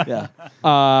 Yeah.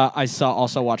 I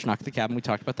also watched Knock at the Cabin. We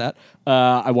talked about that.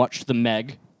 I watched The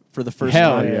Meg for the first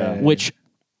Hell time, yeah. which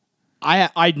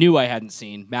I knew I hadn't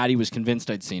seen. Maddie was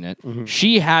convinced I'd seen it.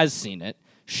 She has seen it.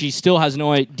 She still has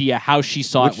no idea how she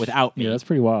saw it without me. Yeah, that's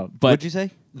pretty wild. But What'd you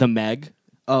say? The Meg.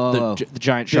 Oh. The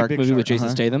giant shark big movie shark. with Jason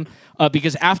Statham.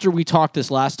 Because after we talked this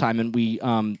last time, and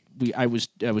I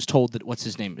was told that what's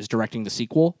his name is directing the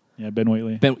sequel. Yeah, Ben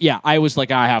Wheatley. I was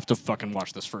like, I have to fucking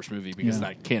watch this first movie because Yeah.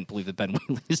 I can't believe that Ben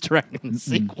Wheatley is directing the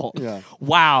sequel. Yeah.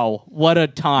 Wow, what a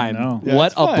time! I know. Yeah, What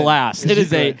it's a fun. blast!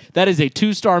 It's that is a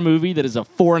 2-star movie. That is a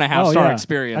 4.5-star yeah.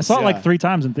 experience. I saw it Yeah. like 3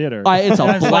 times in theater. It's a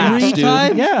blast, dude.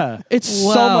 times? yeah. It's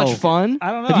so Wow. much fun.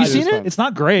 I don't know. Have you I seen just- it? It's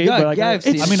not great, Yeah, but like, yeah, I've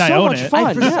seen it. I mean, I so own much it.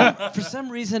 fun. For some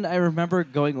reason, I remember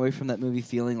going away from that movie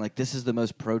feeling like this is the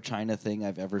most pro-China thing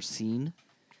I've ever seen.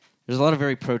 There's a lot of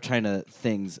very pro-China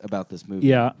things about this movie.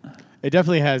 Yeah. It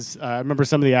definitely has. I remember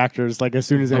some of the actors, like as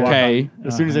soon as they Okay. walk on,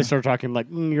 as soon as they start talking, I'm like,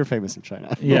 you're famous in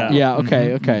China. Yeah. Yeah.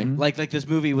 Okay. Okay. Like this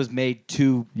movie was made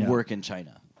to Yeah. work in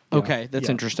China. Okay, that's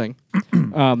Yeah. interesting.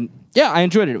 Yeah, I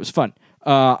enjoyed it. It was fun.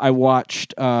 I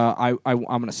watched. I'm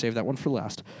gonna save that one for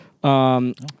last.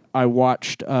 I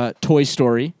watched Toy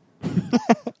Story with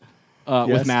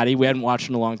Yes. Maddie. We hadn't watched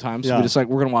in a long time, so Yeah. we decided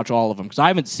we're gonna watch all of them because I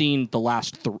haven't seen the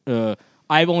last.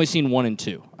 I've only seen 1 and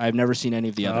 2. I've never seen any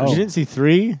of the others. You didn't see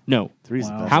 3? No. 3's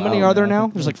the Wow. best. How many Oh, are there man, I now?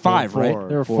 think There's like there were 5, right? four.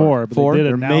 There were 4, but Four? they did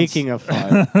They're announce. making a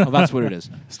 5. Oh, that's what it is.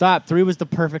 Stop. 3 was the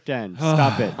perfect end.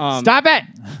 Stop it. Stop it.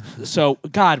 So,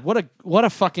 God, what a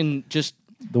fucking just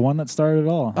the one that started it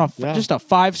all. Yeah. just a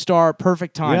 5-star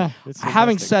perfect time. Yeah, it's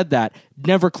Having fantastic. said that,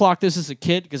 never clocked this as a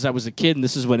kid because I was a kid and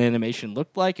this is what animation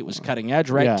looked like. It was cutting edge,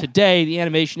 right? Yeah. Today, the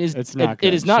animation is It's not it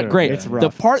good. is not Sure, great. yeah. It's The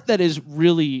rough. part that is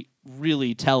really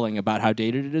telling about how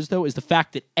dated it is though is the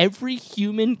fact that every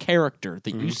human character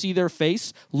that Mm-hmm. you see their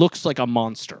face looks like a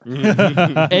monster.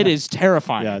 It is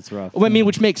terrifying. Yeah, it's rough. Well, I mean,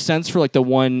 which makes sense for like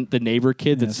the neighbor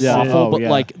kid that's Yeah, awful, Sid. Oh, but yeah.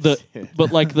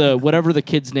 like the whatever the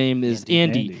kid's name is,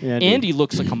 Andy. Andy. Andy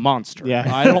looks like a monster. Yeah.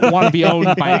 I don't want to be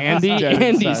owned by Andy. dead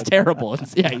Andy's inside. terrible.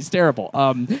 He's terrible.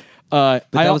 But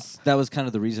I that was kind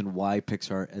of the reason why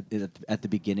Pixar at the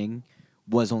beginning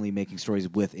was only making stories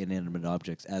with inanimate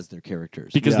objects as their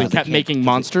characters because they Yeah. kept making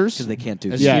monsters because they can't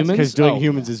do as Yeah, humans? because doing Oh.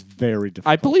 humans is very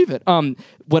difficult. I believe it.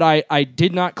 What I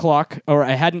did not clock, or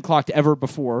I hadn't clocked ever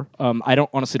before. I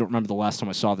honestly don't remember the last time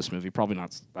I saw this movie. Probably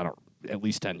not. I don't. At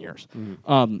least 10 years.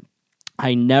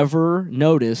 I never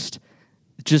noticed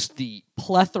just the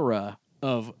plethora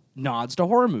of nods to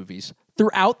horror movies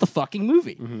throughout the fucking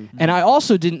movie, and I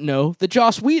also didn't know that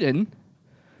Joss Whedon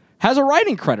has a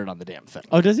writing credit on the damn thing.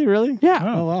 Oh, does he really? Yeah.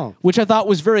 Oh, wow. Which I thought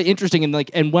was very interesting,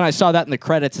 and when I saw that in the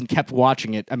credits and kept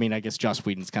watching it, I mean, I guess Joss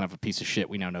Whedon's kind of a piece of shit.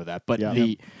 We now know that, but Yeah.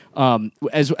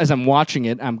 as I'm watching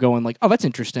it, I'm going like, oh, that's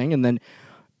interesting, and then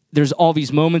there's all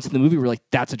these moments in the movie where like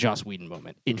that's a Joss Whedon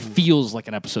moment. It feels like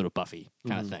an episode of Buffy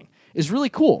kind of thing. It's really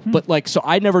cool. But like, so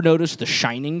I never noticed the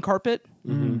shining carpet.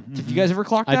 Did you guys ever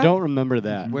clock that? I don't remember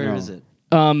that. Where no. is it?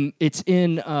 It's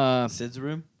in Sid's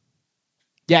room.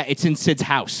 yeah, it's in Sid's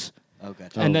house. Oh,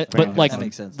 gotcha. And Oh, that, but fair. like That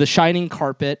makes sense. the shining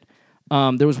carpet.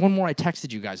 There was one more I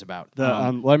texted you guys about. The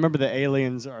well, I remember the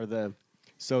aliens are the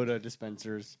soda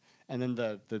dispensers, and then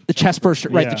the the chest burster,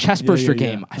 right? The Yeah. chest Yeah, burster yeah,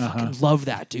 yeah. game. I fucking love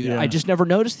that, dude. Yeah. I just never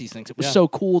noticed these things. It was Yeah. so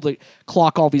cool to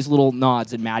clock all these little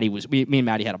nods. And Maddie was, me and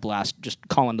Maddie had a blast just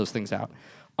calling those things out.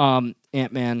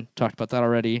 Ant-Man, talked about that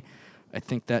already. I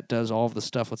think that does all of the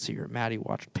stuff. Let's see here. Maddie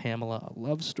watched Pamela, A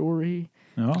Love Story.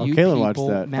 Oh, You Kayla watched people,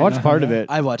 that. I Maddie- watched part of it.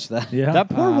 I watched that. yeah. That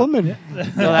poor woman. No,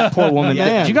 that poor woman.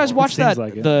 Man. Did you guys watch It seems that?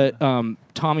 like it. The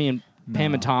Tommy and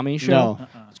Pam and Tommy show? No.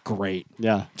 It's great.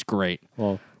 Yeah. It's great.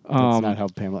 Well, that's not how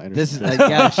Pamela Anderson. This is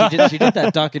yeah. She did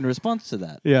that doc in response to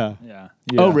that. yeah. Yeah.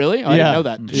 Oh, really? I Yeah. didn't know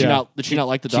that. Did she Yeah. not? Did she not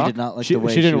like the She doc? did not like She, the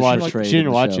way she didn't was watch. portrayed She in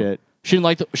didn't the watch show. it. She didn't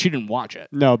like the. She didn't watch it.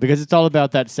 No, because it's all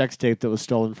about that sex tape that was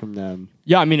stolen from them.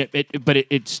 Yeah, I mean,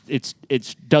 it's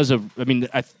does a. I mean,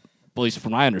 at least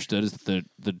from what I understood, is that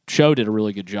the show did a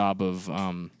really good job of,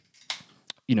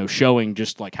 showing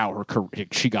just like how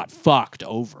she got fucked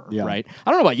over. Yeah. Right.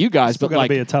 I don't know about you guys, Still but gotta like,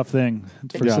 be a tough thing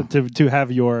for Yeah. to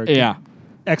have your yeah,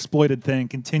 exploited thing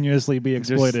continuously be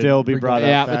Just exploited. still be brought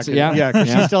Yeah, up it's- back. yeah. Yeah, 'cause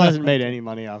Yeah. she still hasn't made any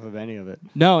money off of any of it.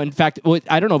 no. In fact,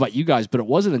 I don't know about you guys, but it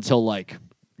wasn't until like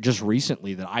just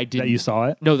recently that I didn't. that you saw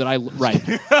it. No, that I right.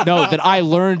 No, that I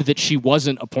learned that she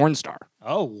wasn't a porn star.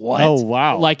 Oh, what? Oh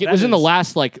wow! Like it That was in the is-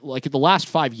 last like the last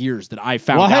 5 years that I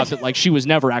found What? out that like she was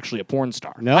never actually a porn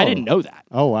star. No. I didn't know that.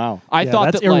 oh wow! I Yeah, thought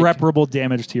that's that like, irreparable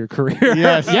damage to your career.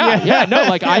 Yes. yeah, no,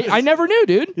 like I never knew,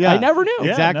 dude. Yeah. I never knew.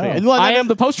 Yeah, Exactly. no. And well, I that am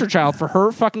the poster child for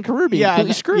her fucking career being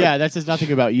completely screwed. Yeah, that says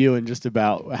nothing about you and just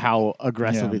about how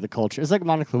aggressively Yeah. the culture. It's like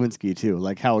Monica Lewinsky too,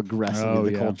 like how aggressively Oh,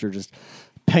 the yeah. culture just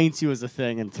paints you as a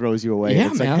thing and throws you away.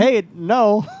 Yeah, it's man. like, hey,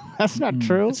 no, that's not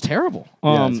true. It's terrible.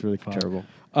 yeah, it's really terrible.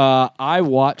 I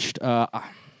watched.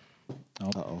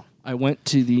 Uh-oh. I went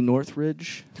to the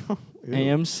Northridge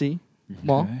AMC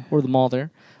mall, or the mall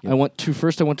there. I went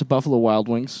to Buffalo Wild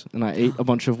Wings, and I ate a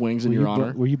bunch of wings in your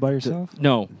honor. Were you by yourself?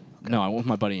 No, I went with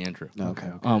my buddy Andrew.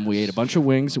 Okay. We ate a bunch of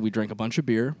wings and we drank a bunch of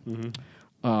beer.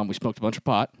 We smoked a bunch of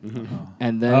pot,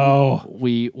 and then Oh.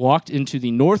 we walked into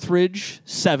the Northridge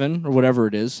 7 or whatever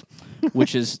it is,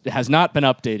 which has not been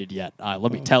updated yet.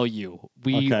 Let me tell you,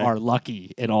 we Okay. are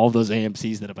lucky in all of those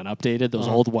AMCs that have been updated. Those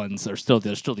old ones are still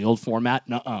the old format.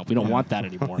 Nuh-uh, we don't want that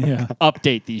anymore. Yeah.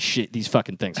 Update these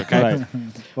fucking things, okay? Right.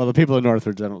 Well, the people in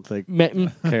Northridge, I don't think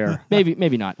care.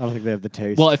 Maybe not. I don't think they have the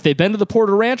taste. Well, if they've been to the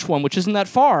Porter Ranch one, which isn't that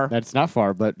far, that's not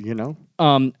far, but you know.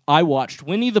 I watched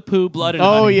Winnie the Pooh, Blood and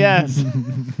Oh Honey. yes.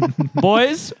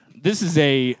 Boys, this is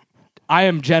I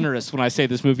am generous when I say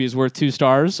this movie is worth 2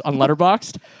 stars on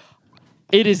Letterboxd.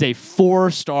 It is a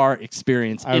 4-star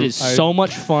experience. It is so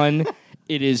much fun.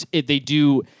 It is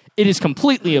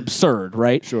completely absurd,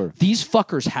 right? Sure. These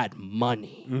fuckers had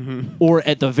money. Or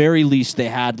at the very least they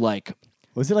had like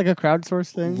Was it like a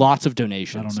crowdsourced thing? lots of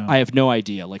donations. I don't know. I have no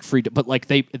idea. Like but like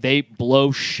they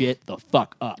blow shit the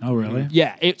fuck up. Oh, really?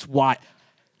 Yeah, it's why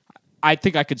I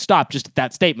think I could stop just at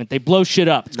that statement. They blow shit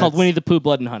up. It's called Winnie the Pooh,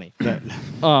 Blood and Honey.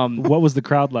 What was the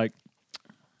crowd like?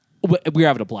 We were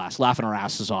having a blast, laughing our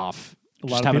asses off, lot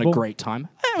just of having a people? great time.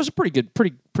 It was a pretty good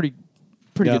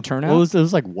Yeah. good turnout. Well, it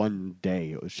was like one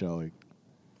day it was showing.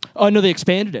 Oh no, they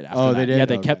expanded it. After Oh, that. they did? Yeah,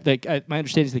 they Okay. kept. My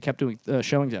understanding is they kept doing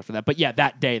showings after that. But yeah,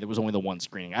 that day there was only the one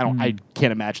screening. I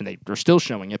can't imagine they're still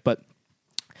showing it, but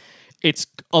it's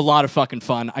a lot of fucking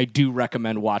fun. I do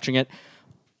recommend watching it,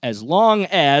 as long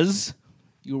as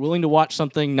you're willing to watch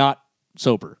something not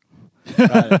sober,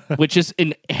 which is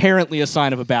inherently a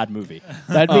sign of a bad movie.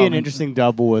 That'd be an interesting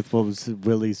double with what was it,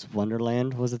 Willy's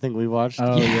Wonderland was the thing we watched.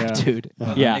 Oh, yeah. dude.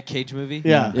 Yeah. Nick Cage movie.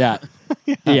 yeah.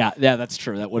 Yeah, that's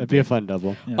true. That would That'd be a fun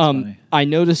double. Yeah, it's funny. I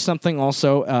noticed something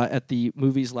also at the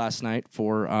movies last night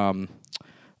for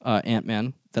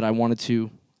Ant-Man that I wanted to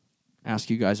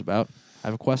ask you guys about. I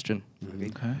have a question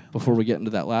Okay. before we get into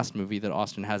that last movie that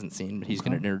Austin hasn't seen, but he's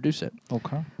going to introduce it.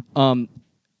 Okay.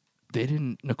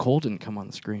 Nicole didn't come on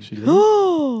the screen. Thank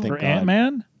For God.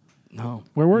 Ant-Man? No.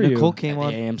 Where were Nicole you? came At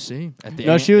on. the AMC. At the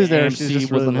No, she was there. AMC She was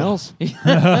just really Woodland low. Hills.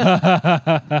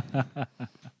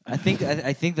 I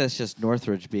think that's just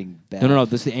Northridge being bad. No.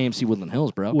 This is the AMC Woodland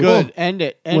Hills, bro. Good. End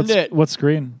it. End it. What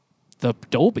screen? The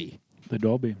Dolby. The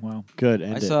Dolby. Wow. Good.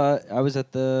 End it. I was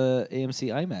at the AMC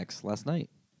IMAX last night.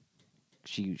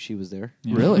 She was there.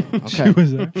 Yeah. Really? Okay. She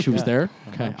was there. She was there.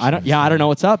 Okay. I don't know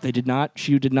what's up.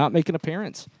 She did not make an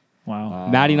appearance. Wow.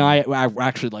 Maddie and I were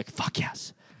actually like, fuck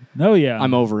yes. No, yeah.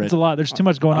 I'm over It's it. a lot. There's too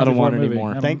much going on. I don't before want a any movie.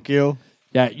 more. Thank you.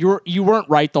 Yeah, you weren't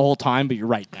right the whole time, but you're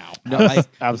right now. No,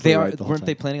 Absolutely they right the whole weren't time.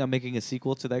 they planning on making a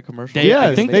sequel to that commercial? They- I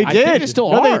Yes, think- they I did. think they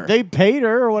still No, are. They paid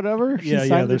her or whatever. She Yeah,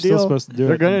 signed they're the still deal. supposed to do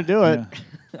They're it. gonna do it.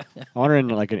 Yeah. I want her in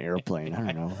like an airplane.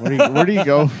 I don't know. Where do you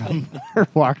go from her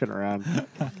walking around?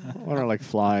 I want her like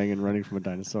flying and running from a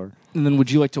dinosaur. And then, would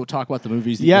you like to talk about the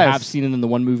movies that Yes. you have seen, and then the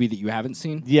one movie that you haven't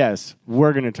seen? Yes,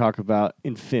 we're gonna talk about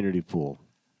Infinity Pool.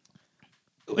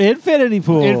 Infinity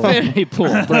Pool. Infinity Pool.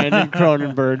 Brandon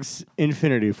Cronenberg's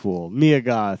Infinity Pool. Mia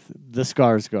Goth, The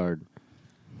Skarsgård.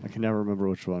 I can never remember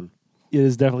which one. It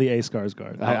is definitely a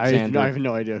Skarsgård. Alexander. I have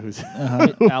no idea who's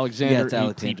Alexander. Yeah, it's he-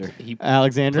 Alexander. He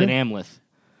Alexander. played Amleth.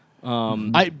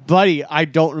 I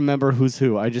don't remember who's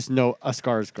who. I just know a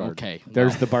Skarsgård. Okay.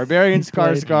 There's the Barbarian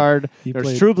Skarsgård. he There's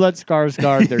played- True Blood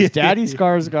Skarsgård. There's Daddy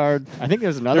Skarsgård. I think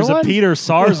there's another There's one. a Peter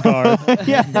Sarsgaard.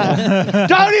 Yeah.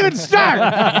 Don't even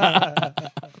start.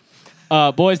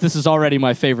 Boys, this is already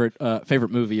my favorite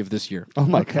movie of this year. Oh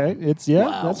my Okay, god. it's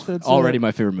that's Already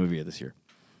my favorite movie of this year.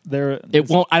 There, It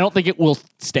won't. I don't think it will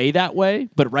stay that way,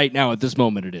 but right now, at this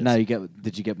moment, it is. Now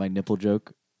did you get my nipple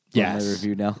joke? From Yes. my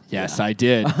review now. Yes, I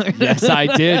did. Yes, I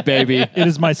did, baby. It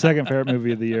is my second favorite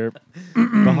movie of the year.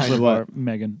 Behind So what? far,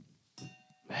 Megan.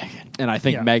 And I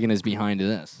think Yeah. Megan is behind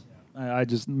this. I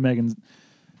just Megan's.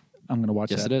 I'm gonna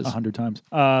watch Yes, that it is. 100 times.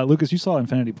 Lucas, you saw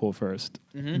Infinity Pool 1st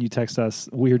and you text us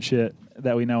weird shit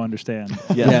that we now understand.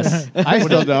 Yes. I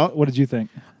still don't. What did you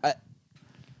think?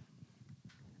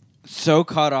 So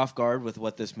caught off guard with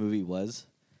what this movie was,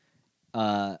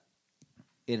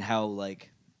 in how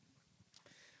like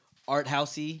art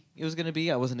housey it was going to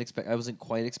be. I wasn't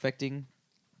quite expecting.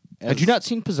 Had you not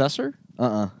seen Possessor?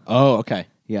 Oh, okay.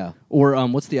 Yeah. Or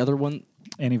what's the other one?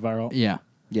 Antiviral. Yeah.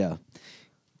 Yeah.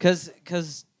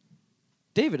 Because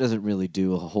David doesn't really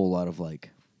do a whole lot of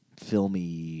like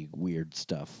filmy weird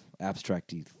stuff,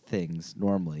 abstracty things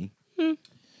normally.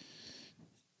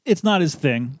 It's not his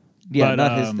thing. Yeah, but,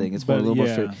 not his thing. It's more a little more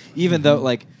straight. Even though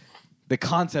like the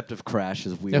concept of Crash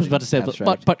is weird. I was about to say,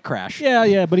 abstract. but Crash.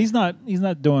 Yeah, but he's not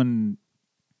doing.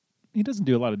 He doesn't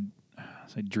do a lot of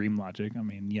say dream logic. I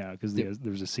mean, yeah, because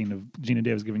there's a scene of Gina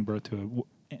Davis giving birth to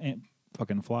a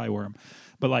fucking fly worm,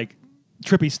 but like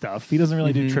trippy stuff. He doesn't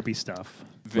really do trippy stuff.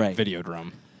 Right.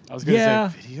 Videodrome. I was gonna Yeah.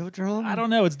 say Videodrome. I don't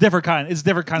know. It's different kind. It's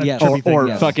different kind Yeah. of trippy thing. Or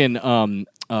yes. fucking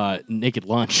Naked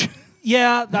Lunch.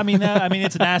 Yeah, I mean,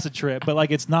 it's an acid trip, but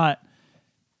like, it's not.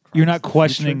 You're not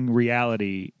questioning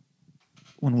reality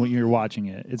when you're watching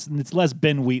it. It's less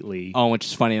Ben Wheatley. Oh, which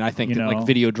is funny, and I think You that like know.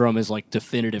 Videodrome is like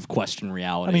definitive question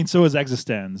reality. I mean, so is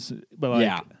Existenz, but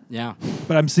like, yeah.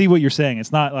 But I'm see what you're saying.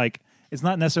 It's not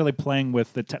necessarily playing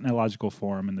with the technological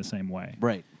form in the same way.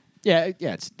 Right. Yeah.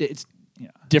 It's Yeah.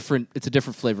 different. It's a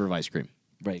different flavor of ice cream.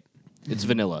 Right. It's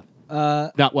vanilla.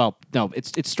 No,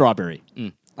 it's strawberry.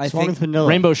 I What's wrong with think vanilla?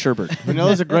 Rainbow sherbet.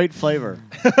 Vanilla's a great flavor.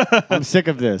 I'm sick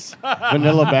of this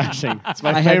vanilla bashing. It's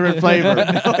my favorite flavor.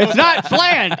 It's not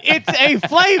bland. It's a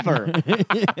flavor.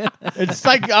 It's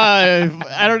like I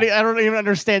don't even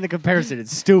understand the comparison.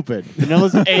 It's stupid.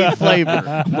 Vanilla's a flavor.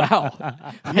 Wow.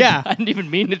 Yeah. I didn't even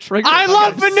mean to trigger. I it.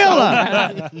 love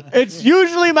vanilla. It's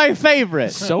usually my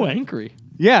favorite. So angry.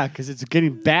 Yeah, because it's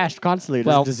getting bashed constantly. It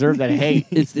doesn't Well- deserve that hate.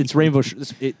 It's rainbow.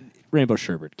 Rainbow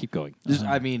sherbet. Keep going.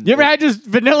 I mean, You ever had just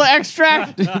vanilla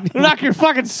extract? Knock your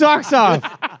fucking socks off.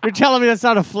 You're telling me that's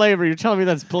not a flavor. You're telling me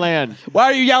that's bland. Why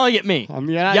are you yelling at me? I'm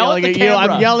not Yell yelling at at the you.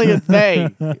 camera. I'm yelling at they.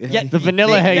 Yeah, the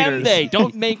vanilla make them haters. they.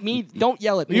 Don't make me. Don't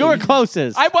yell at me. You were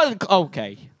closest. I wasn't.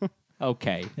 Okay.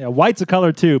 Okay. Yeah, white's a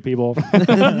color too, people.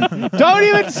 Don't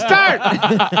even start.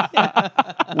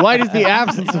 White is the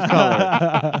absence of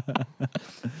color.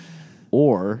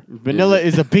 Or Vanilla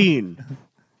is a bean.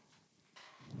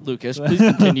 Lucas, please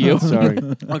continue. Sorry,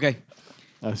 okay.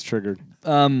 I was triggered.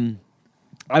 I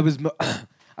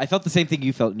felt the same thing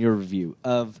you felt in your review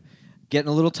of getting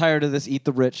a little tired of this eat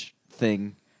the rich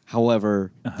thing.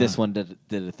 However, this one did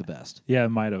it the best. Yeah, it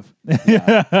might have.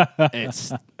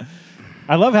 It's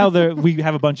I love how we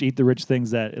have a bunch of eat the rich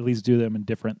things that at least do them in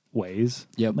different ways.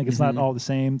 Yep. Like it's not all the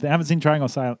same. I haven't seen Triangle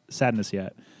Sadness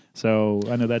yet, so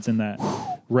I know that's in that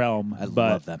realm. I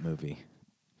but love that movie.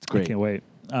 It's I great. can't wait.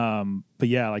 But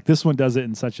yeah, like this one does it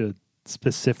in such a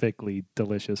specifically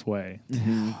delicious way.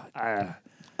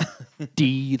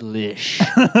 delish.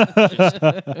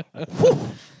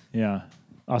 Yeah.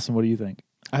 Austin, what do you think?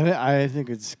 I think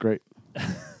it's great.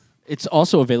 It's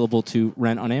also available to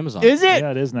rent on Amazon. Is it?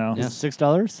 Yeah, it is now. Yeah.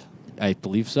 $6? I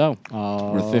believe so.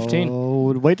 Worth 15.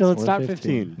 Oh, wait till it's Worth not 15.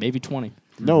 15. Maybe 20.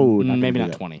 No, not Maybe gonna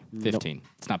not do that. 20. 15.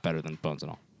 It's not better than Bones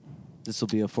and All. This will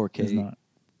be a 4K. It's not.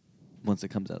 Once it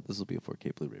comes out, this will be a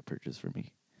 4K Blu-ray purchase for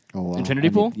me. Oh, wow. Infinity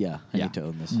Pool? I need to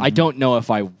own this. I don't know if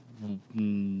I don't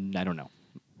know.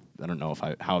 I don't know if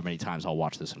how many times I'll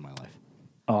watch this in my life,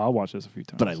 Oh, I'll watch this a few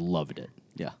times. but I loved it.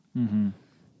 Yeah.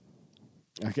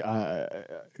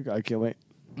 I can't wait.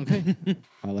 Okay.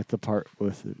 I like the part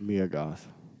with Mia Goth.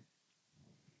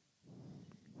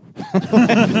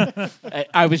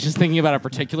 I was just thinking about a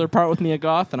particular part with Mia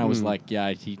Goth, and I was like,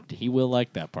 yeah, he will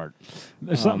like that part.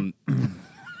 There's something.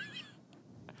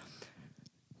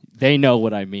 They know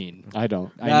what I mean. I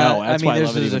don't. I know. That's why I there's,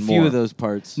 love it there's even a few more. of those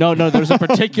parts. No, there's a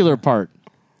particular part.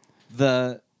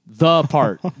 The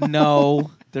Part.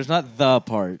 no, there's not the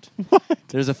part.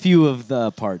 There's a few of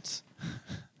the parts.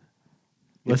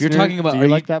 If you're Listener, talking about, do are you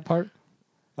like that part?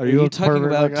 Are you a talking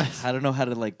pervert about? like us? I don't know how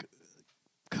to like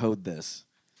code this.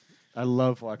 I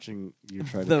love watching you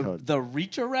try to code. The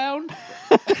reach around.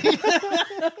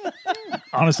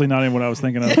 Honestly, not even what I was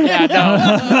thinking of. Yeah, no.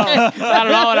 I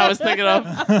don't know what I was thinking of.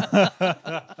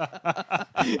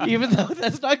 Even though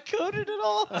that's not coded at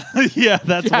all. Yeah,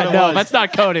 that's Yeah, what it no, was. that's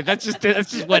not coded. That's just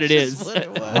what it is.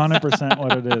 100%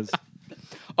 what it is.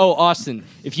 Oh, Austin,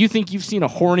 if you think you've seen a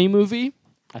horny movie,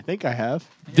 I think I have.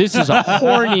 this is a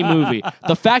horny movie.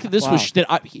 The fact that this Wow. was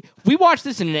we watched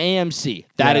this in an AMC.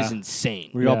 That Yeah. is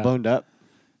insane. Were you all Yeah. boned up?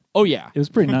 Oh yeah. It was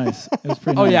pretty nice. It was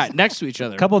pretty Oh nice. yeah, next to each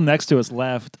other. A couple next to us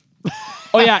left.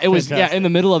 Oh yeah, it was in the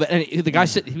middle of it, and the guy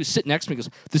he was sitting next to me. Goes,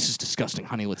 "This is disgusting,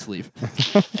 honey. Let's leave."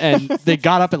 And they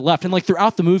got up and left. And like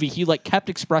throughout the movie, he like kept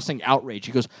expressing outrage.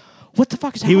 He goes, "What the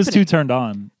fuck is happening?" He was too turned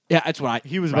on. Yeah, that's what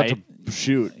He was right? about to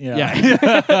shoot. Yeah.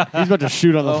 Yeah. He's about to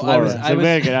shoot on the floor. I was- So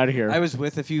man, get out of here. I was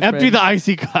with a few. Empty friends. the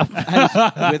icy cup.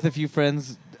 I was with a few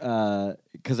friends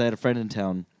because I had a friend in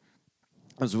town.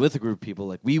 I was with a group of people.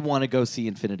 Like, we want to go see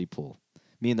Infinity Pool.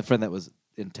 Me and the friend that was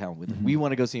in town with me. We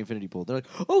want to go see Infinity Pool. They're like,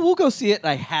 oh, we'll go see it. And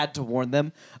I had to warn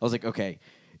them. I was like, okay,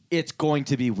 it's going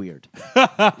to be weird.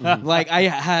 Like, I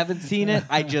haven't seen it.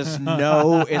 I just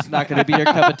know it's not going to be your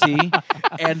cup of tea.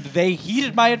 And they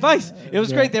heeded my advice. It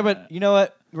was great. They went, you know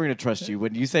what? We're going to trust you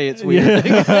when you say it's weird.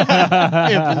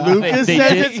 If Lucas They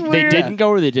says did- it's They weird. didn't go,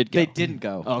 or they did go. They didn't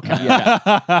go. Okay.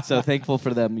 Yeah. So thankful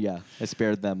for them. Yeah, I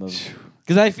spared them of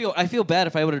because I feel bad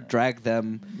if I would have dragged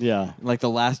them. Yeah. Like the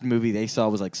last movie they saw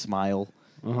was like Smile.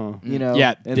 Uh-huh. You know.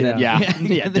 Yeah, And di- then- yeah, and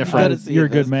yeah, then different. gotta see You're a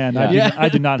it. good man. Yeah. I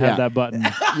do not have Yeah. that button.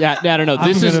 Yeah, I don't know. I'm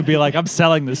This going is to be like, I'm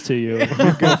selling this to you. You're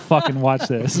going to fucking watch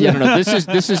this. yeah, no.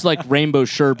 This is like rainbow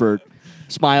sherbet.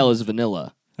 Smile is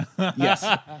vanilla. Yes.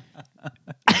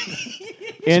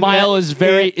 Smile is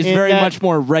very in very that- much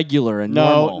more regular and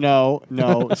normal. No.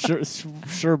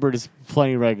 Sherbert is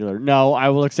plenty regular. No, I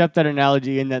will accept that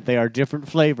analogy in that they are different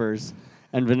flavors,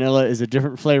 and vanilla is a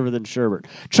different flavor than sherbet.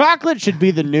 Chocolate should be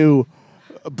the new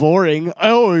boring.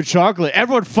 Oh, chocolate.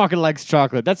 Everyone fucking likes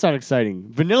chocolate. That's not exciting.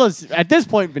 Vanilla's at this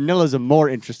point. Vanilla's a more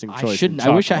interesting choice. I shouldn't. than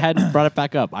I wish I chocolate. hadn't brought it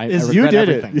back up. I Is- regret you did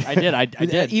it. everything. I did. I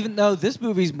did. Even though this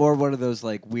movie's more one of those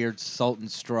like weird salt and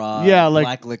straw, Yeah, like-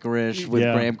 black licorice with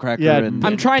Yeah. graham cracker. Yeah, and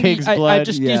I'm trying Pig's to. I blood.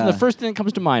 just Yeah. using the first thing that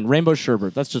comes to mind. Rainbow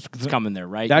sherbet. That's just what's coming there,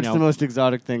 right? That's You the know? most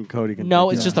exotic thing Cody can. No,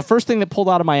 think it's of. just the first thing that pulled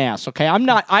out of my ass. Okay, I'm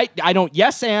not. I don't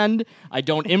yes and I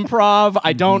don't improv.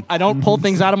 I don't pull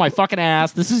things out of my fucking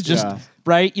ass. This is just. Yeah.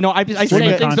 Right, you know, I say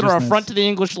Stream of things that are consciousness. affront to the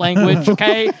English language.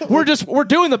 Okay, we're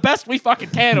doing the best we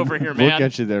fucking can over here, We'll man.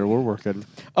 get you there. We're working.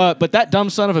 But that dumb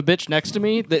son of a bitch next to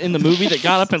me that in the movie that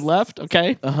got up and left.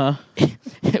 Okay.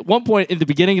 At one point in the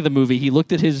beginning of the movie, he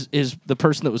looked at the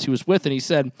person that he was with, and he's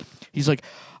like,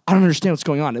 I don't understand what's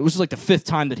going on. It was like the fifth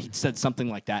time that he'd said something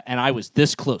like that, and I was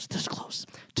this close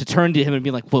to turn to him and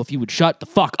be like, well, if you would shut the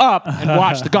fuck up and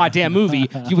watch the goddamn movie,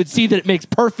 you would see that it makes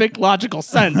perfect logical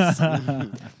sense.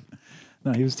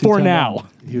 No, he was too For turned now. on.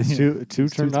 He was too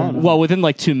turned turned on. on. Well, within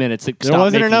like 2 minutes, it There stopped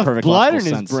wasn't making enough perfect blood in logical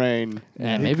his sense. brain.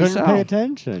 Yeah, he maybe couldn't so. pay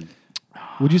attention.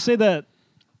 Would you say that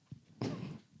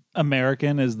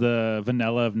American is the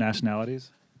vanilla of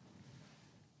nationalities?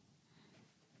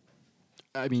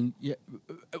 I mean, yeah,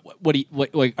 what do you,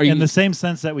 what, like, are you? In the same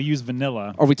sense that we use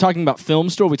vanilla. Are we talking about film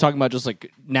store? Or are we talking about just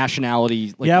like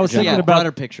nationality? Like, Yeah, I was general? thinking yeah, about-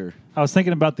 broader picture. I was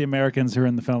thinking about the Americans who are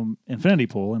in the film Infinity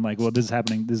Pool, and like, well, this is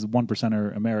happening. This is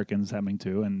 1%er Americans happening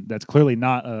too, and that's clearly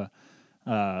not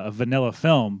a vanilla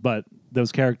film. But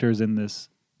those characters in this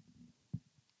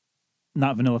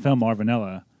not vanilla film are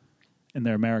vanilla, and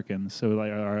they're Americans. So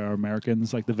like, are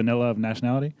Americans like the vanilla of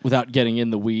nationality? without getting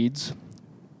in the weeds,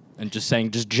 and just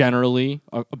saying just generally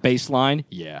a baseline.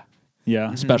 Yeah, Yeah,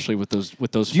 especially with those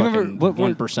Do you remember fucking what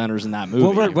were- 1%ers in that movie.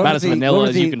 what were About as the- vanilla what were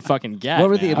as you the- can fucking get. What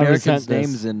were the man. Americans' resent this.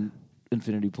 names in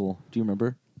Infinity Pool? Do you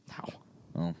remember? How?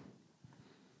 Oh,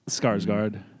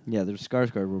 Skarsgård. yeah. There's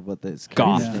Skarsgård were what the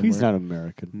Goth. character's name He's were. not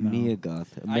American. Mia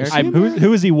Goth. I'm-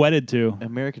 Who is he wedded to?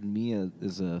 American Mia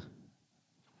is a.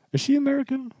 Is she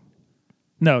American?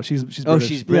 No, she's British. Oh,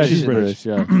 she's Yeah, British. she's British.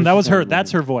 Yeah, That was her. That's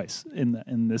her voice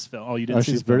in this film. Oh, you didn't Oh,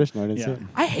 see she's the film. British? No, I didn't see Yeah. it.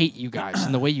 I hate you guys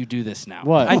and the way you do this now.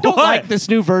 What? I don't What? like this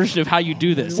new version of how you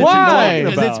do this. It's Why? annoying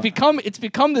because About? it's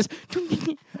become this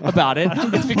about it.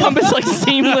 It's become this like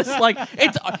seamless like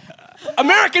it's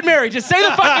American Mary. Just say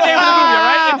the fucking name of the movie, all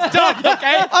right? It's done,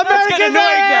 okay? It's getting annoying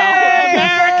now.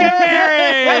 American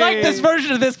Mary. I like this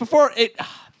version of this before it.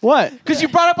 What? Because you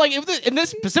brought up like in this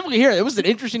specifically here, it was an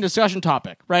interesting discussion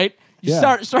topic, right? You Yeah.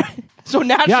 start so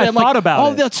naturally. Yeah, I I'm like, thought about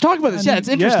oh, it. let's talk about this. And Yeah, then- it's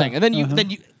interesting. yeah, And then you uh-huh. then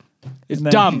you. It's And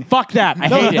then- dumb. Fuck that. I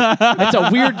hate it. It's a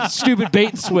weird, stupid bait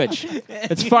and switch.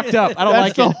 It's fucked up. I don't That's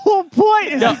like the it. whole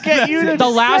point. Is to get you to The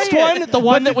last say one, it. the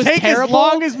one But that was to take terrible, as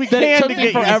long as we that it can took to me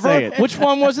get you to forever. say it. Which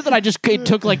one was it that it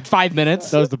took like 5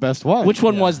 minutes? That was the best one. Which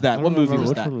one was that? I What don't movie remember. was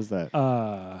Which that? one was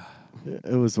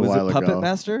that? It was a Was while it Puppet ago.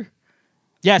 Master?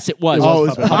 Yes, it was. Oh, it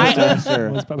was Puppet Puppet Master. Master.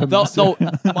 It was Puppet The, Master.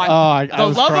 I the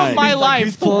was love crying. of my He's like,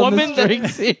 life, the woman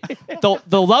that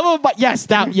the love of my yes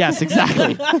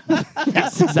exactly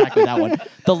yes exactly that one.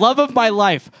 The love of my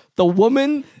life, the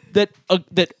woman that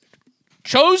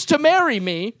chose to marry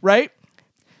me, right?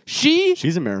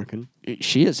 She's American.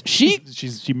 She is she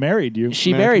She married you.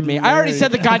 She married me. I already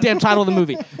said the goddamn title of the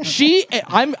movie.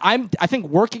 I think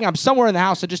working. I'm somewhere in the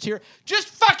house. I just hear, just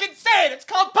fucking say it. It's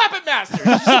called Puppet Master.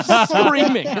 She's just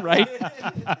screaming, right?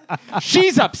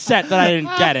 She's upset that I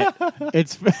didn't get it.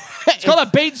 It's It's called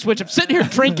a bait and switch. I'm sitting here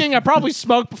drinking. I probably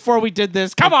smoked before we did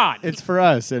this. Come on. it's for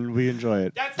us, and we enjoy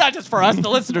it. That's not just for us. The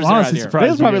listeners I'm are out honestly here. surprised.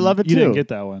 They'll you probably didn't- love it You didn't too. get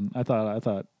that one. I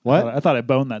thought. What? I thought I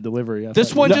boned that delivery. I This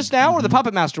thought- one just now or the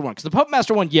Puppet Master one? Because the Puppet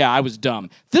Master one, yeah, I was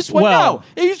dumb. This one, Well- no.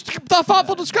 It was the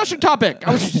thoughtful discussion topic.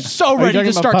 I was so ready talking to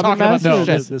about start Puppet talking about Master? No, this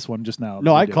this, shit. this one just now.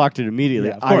 No, you I did. clocked it immediately.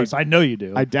 Yeah, of course, I know you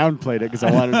do. I downplayed it because I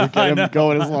wanted to get him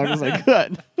going as long as I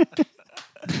could.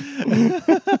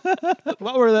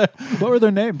 What were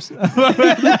their names? Who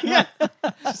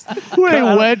they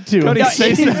went to? Cody,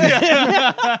 say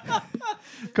some.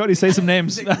 Cody, say some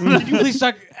names. Can you please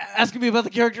start asking me about the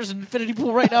characters in Infinity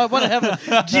Pool right now? I want to have a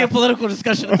geopolitical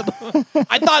discussion at the moment.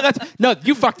 I thought that's no.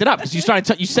 You fucked it up because you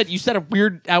started. You said a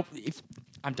weird.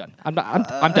 I'm done. I'm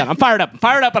done. I'm fired up. I'm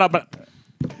fired up. And I'm.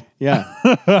 Yeah.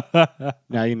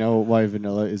 Now you know why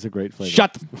vanilla is a great flavor.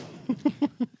 Shut.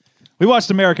 We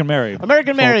watched American Mary.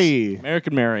 American Mary.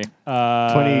 American Mary.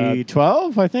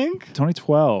 2012, I think.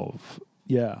 2012.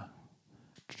 Yeah.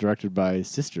 Directed by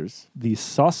sisters. The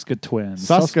Soska twins.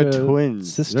 Soska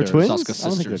twins. Sisters. They're twins? Soska I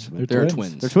don't think sisters. they're They're twins.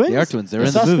 twins. They're twins? They are twins. They're The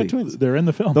in the Soska movie. twins. They're in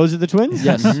the film. Those are the twins?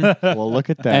 Yes. Well, look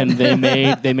at that. And they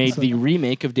made the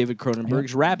remake of David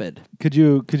Cronenberg's Rabid. Could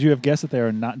you have guessed that they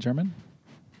are not German?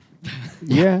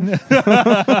 yeah.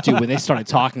 Dude, when they started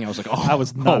talking, I was like, oh, I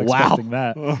was not wow. expecting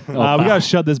that. We gotta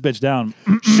shut this bitch down.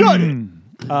 Shut it.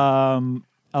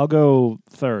 I'll go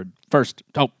third. First.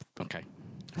 Oh, okay.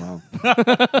 Wow.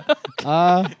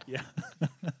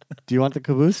 Do you want the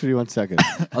caboose or do you want second?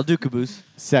 I'll do Caboose.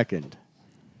 Second.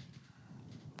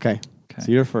 Okay.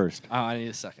 So you're first. Oh, I need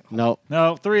a second. No.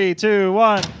 No, 3, 2,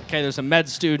 1. Okay, there's a med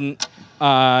student.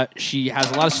 She has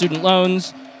a lot of student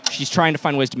loans. She's trying to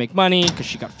find ways to make money because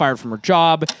she got fired from her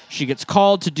job. She gets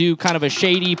called to do kind of a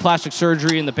shady plastic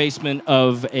surgery in the basement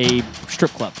of a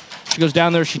strip club. She goes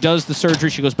down there. She does the surgery.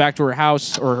 She goes back to her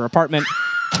house or her apartment.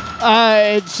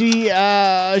 She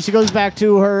goes back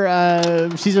to her.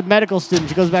 She's a medical student.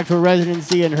 She goes back to her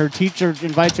residency, and her teacher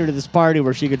invites her to this party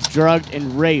where she gets drugged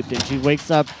and raped. And she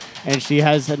wakes up, and she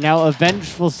has now a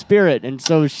vengeful spirit. And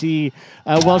so she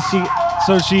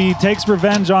takes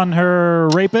revenge on her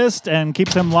rapist and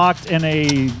keeps him locked in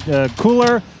a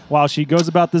cooler while she goes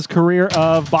about this career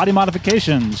of body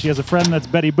modifications. She has a friend that's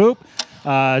Betty Boop.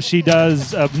 She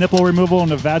does a nipple removal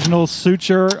and a vaginal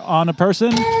suture on a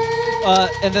person.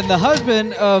 And then the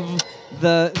husband of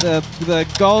the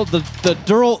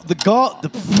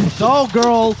doll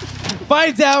girl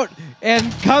finds out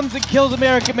and comes and kills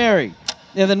American Mary.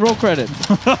 And then roll credits.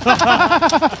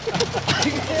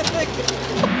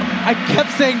 I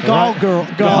kept saying Gall girl.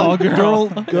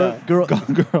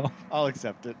 I'll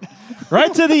accept it.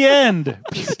 Right to the end.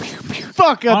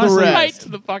 Fuck up the Honestly, rest. Right to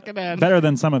the fucking end. Better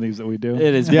than some of these that we do.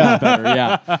 It is Yeah. much better,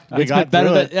 yeah. We It's got been better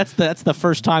through than, it. that's the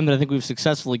first time that I think we've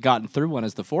successfully gotten through one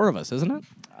as the four of us, isn't it?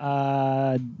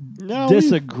 No,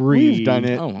 Disagree. We've done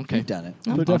it. Oh, okay. You've done it.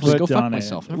 I'll We've just definitely go fuck done it.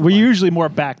 myself. Never We're mind. usually more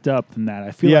backed up than that.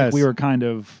 I feel like Yes. we were kind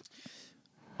of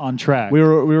on track. We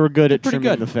were good at Pretty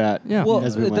trimming good. the fat. Yeah. Well,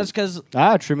 as we went. that's because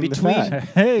trimming between- the fat.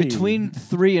 Hey. between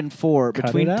 3 and 4, Cut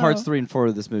between it parts out. 3 and 4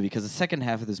 of this movie, because the second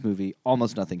half of this movie,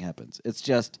 almost nothing happens. It's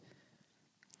just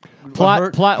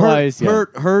Plot-wise, yeah.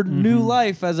 her new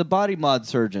life as a body mod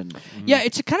surgeon. Yeah,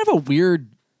 it's a kind of a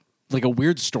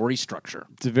weird story structure.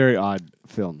 It's a very odd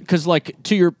film. Because like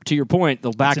to your point,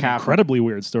 the back It's an half incredibly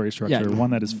weird story structure, Yeah. one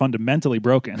that is fundamentally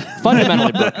broken.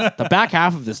 fundamentally broken. The back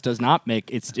half of this does not make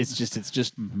it's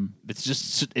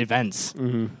just events,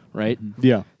 right?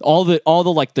 Yeah. All the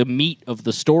like the meat of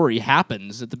the story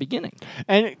happens at the beginning.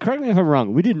 And correct me if I'm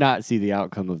wrong, we did not see the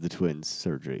outcome of the twins'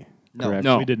 surgery. No. correct?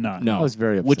 No, We did not. No, I was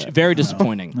very which upset. very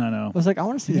disappointing. I know. I was like, I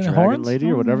want to see the You got dragon horns?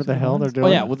 lady or whatever the hell they're Horns? doing. Oh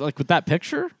yeah, with that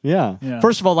picture. Yeah. Yeah.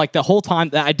 First of all, like the whole time,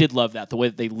 I did love that the way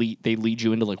that they lead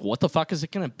you into like what the fuck is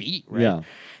it gonna be, right? Yeah. And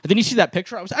then you see that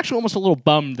picture. I was actually almost a little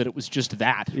bummed that it was just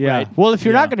that. Yeah. Right? Well, if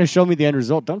you're Yeah. not going to show me the end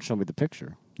result, don't show me the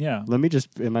picture. Yeah. Let me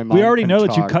just in my mind. We already know that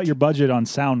you concoct- cut your budget on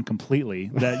sound completely.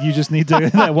 That you just need to.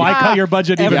 Why cut your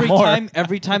budget even more?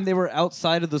 Every time they were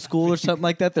outside of the school or something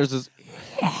like that, there's this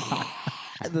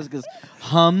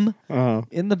hum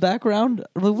in the background.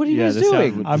 Like, what are you Yeah, guys the sound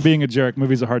doing? would- I'm being a jerk.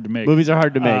 Movies are hard to make. Movies are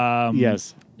hard to make.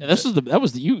 Yes. Yes. Yeah,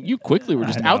 you quickly were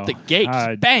just I know. out the gate, just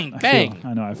I- bang I bang. Feel,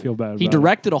 I know. I feel bad. He about it.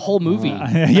 directed a whole movie.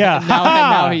 Yeah. and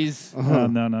now he's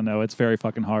No. It's very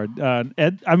fucking hard.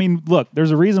 Ed, I mean, look.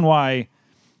 There's a reason why.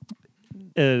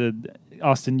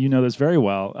 Austin, you know this very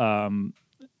well.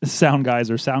 Sound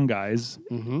guys are sound guys,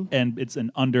 and it's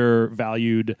an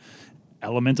undervalued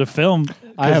element of film.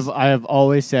 I have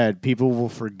always said people will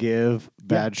forgive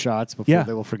bad shots before Yeah.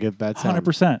 they will forgive bad sound.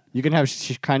 100%. You can have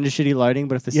kind of shitty lighting,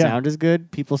 but if the Yeah. sound is good,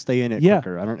 people stay in it Yeah.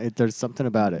 quicker. There's something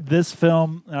about it. This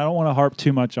film, and I don't want to harp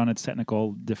too much on its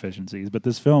technical deficiencies, but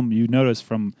this film, you notice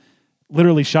from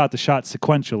literally shot to shot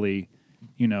sequentially,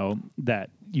 you know, that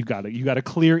you got to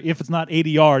clear. If it's not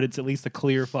ADR, it's at least a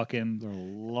clear fucking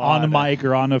on the mic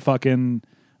or on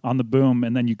the boom,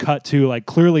 and then you cut to like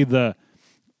clearly the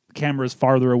camera is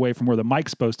farther away from where the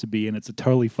mic's supposed to be, and it's a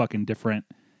totally fucking different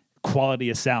quality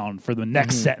of sound for the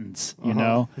next sentence, you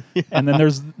know. And then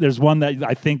there's one that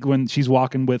I think when she's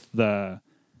walking with the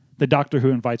doctor who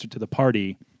invites her to the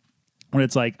party, when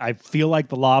it's like I feel like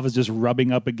the lava is just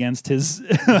rubbing up against his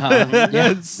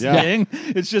his thing.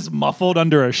 It's just muffled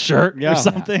under a shirt or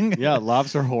something. Yeah,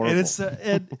 lobs are horrible. And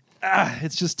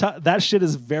it's just tough. That shit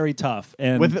is very tough.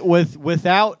 And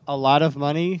Without a lot of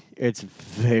money, it's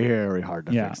very hard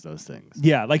to Yeah. fix those things.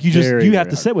 yeah, like you Very, have very to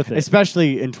hard. sit with it.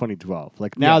 Especially in 2012.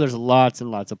 Like now Yeah. there's lots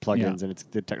and lots of plugins Yeah. and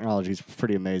the technology is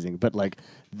pretty amazing. But like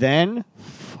then,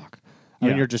 fuck. I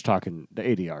mean, Yeah. you're just talking the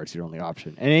ADR is your only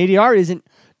option. And ADR isn't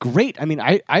great. I mean,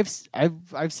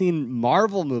 I've seen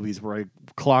Marvel movies where I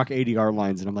clock ADR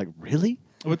lines and I'm like, really?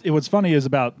 What's funny is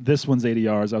about this one's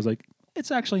ADRs. I was like, it's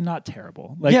actually not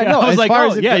terrible. Like, Yeah, no, I was as like, far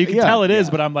oh, as it yeah, go- you can yeah, tell it is,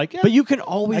 yeah. but I'm like, yeah. But you can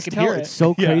always can tell. hear It's it.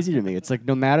 so Yeah. crazy to me. It's like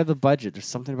no matter the budget, there's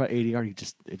something about ADR you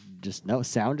just know.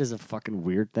 Sound is a fucking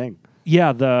weird thing.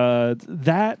 yeah,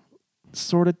 that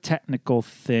sort of technical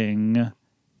thing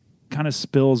kind of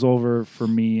spills over for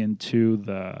me into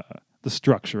the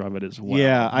structure of it as well.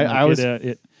 Yeah, I was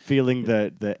it feeling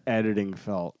that the editing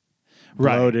felt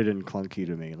Right. bloated and clunky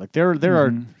to me. Like there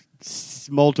are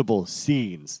multiple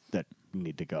scenes that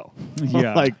need to go.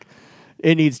 Yeah. like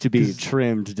it needs to be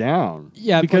trimmed down.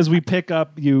 yeah because we pick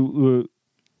up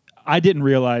I didn't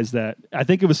realize that. I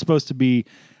think it was supposed to be.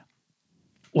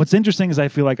 What's interesting is I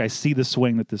feel like I see the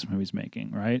swing that this movie's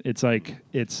making. Right? It's like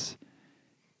it's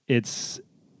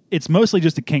mostly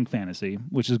just a kink fantasy,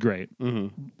 which is great.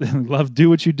 Love, do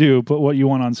what you do, put what you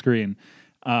want on screen.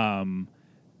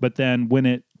 But then when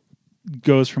it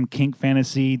goes from kink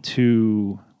fantasy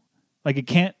to like it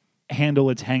can't handle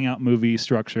its hangout movie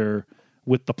structure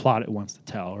with the plot it wants to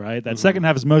tell, right? That second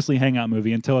half is mostly hangout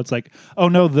movie until it's like, oh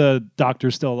no, the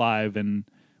doctor's still alive and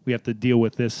we have to deal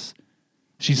with this.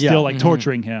 She's Yeah. still like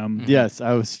torturing him. Yes,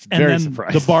 I was And very then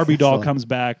surprised. the Barbie doll So, comes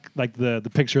back, like the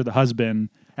picture of the husband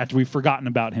after we've forgotten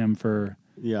about him for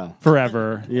Yeah.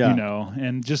 forever, Yeah. you know,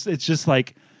 and it's just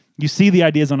like you see the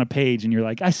ideas on a page and you're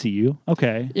like, I see you.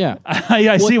 Okay. Yeah.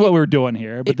 I see what we're doing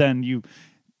here. But then you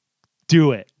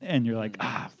do it and you're like,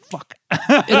 fuck.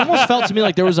 it almost felt to me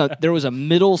like there was a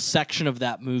middle section of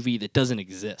that movie that doesn't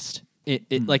exist.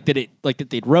 Like that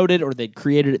they'd wrote it or they'd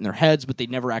created it in their heads, but they'd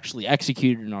never actually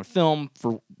executed it on film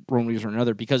for one reason or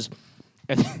another. Because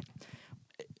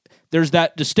there's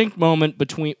that distinct moment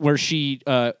between where she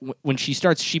when she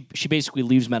starts she basically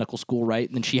leaves medical school, right,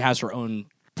 and then she has her own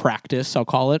practice, I'll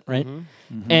call it, right,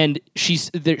 and she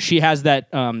has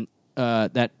that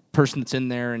that person that's in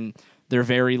there and they're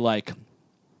very like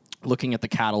looking at the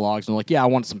catalogs and like, yeah, I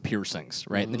want some piercings,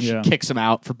 right? And then Yeah. she kicks him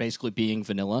out for basically being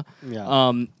vanilla.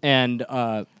 Yeah. And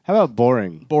How about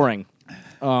boring? boring.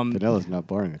 Vanilla's not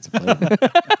boring. It's a flavor.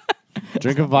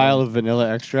 Drink a vial of vanilla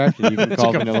extract and you can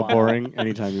call vanilla boring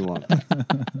anytime you want.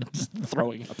 Just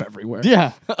throwing up everywhere.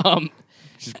 Yeah.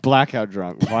 Just blackout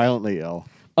drunk, violently ill.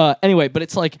 Anyway, but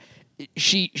it's like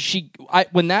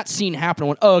when that scene happened, I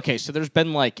went, oh, okay, so there's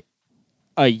been like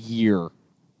a year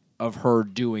of her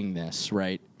doing this,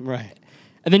 right? Right.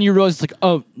 And then you realize it's like,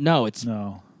 oh no, it's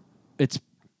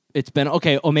been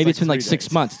okay. Oh, maybe it's been like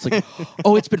 6 months. It's like,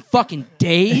 oh, it's been fucking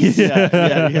days.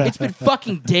 Yeah. It's been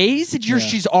fucking days. And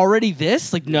she's already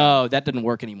this. Like, no, that didn't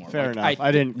work anymore. Fair Like, enough.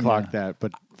 I didn't clock that,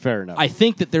 but fair enough. I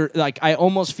think that I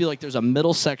almost feel like there's a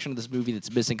middle section of this movie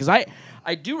that's missing because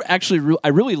I do actually I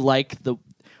really like the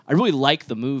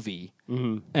movie.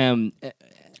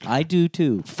 I do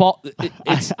too.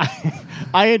 It's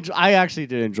I actually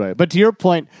did enjoy it. But to your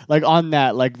point, like on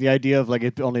that, like the idea of like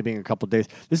it only being a couple days,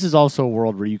 this is also a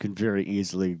world where you can very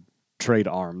easily trade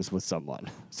arms with someone.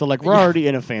 So like we're already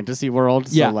in a fantasy world.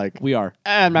 So like we are.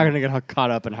 I'm not gonna get caught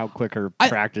up in how quick her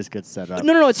practice gets set up.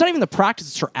 No. It's not even the practice.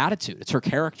 It's her attitude. It's her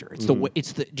character. It's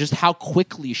the just how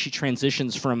quickly she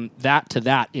transitions from that to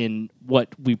that in what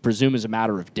we presume is a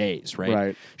matter of days.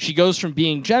 Right. She goes from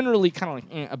being generally kind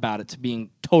of like about it to being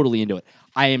totally into it.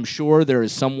 I am sure there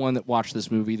is someone that watched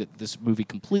this movie that this movie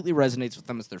completely resonates with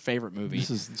them as their favorite movie. This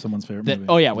is someone's favorite movie.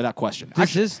 Oh yeah, without question.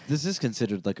 This is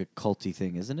considered like a culty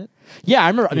thing, isn't it? Yeah, I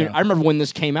remember. I mean, I remember when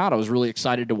this came out. I was really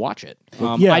excited to watch it.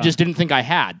 Yeah. I just didn't think I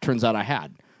had. Turns out I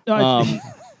had.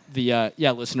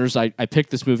 Listeners, I picked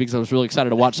this movie because I was really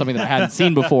excited to watch something that I hadn't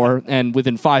seen before. And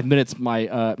within 5 minutes,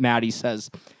 my Maddie says,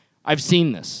 "I've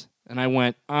seen this." And I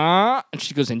went, and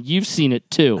she goes, "And you've seen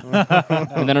it too."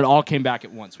 And then it all came back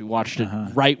at once. We watched it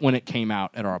right when it came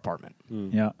out at our apartment.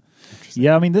 Yeah.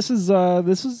 Yeah, I mean, this is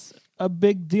a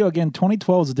big deal. Again,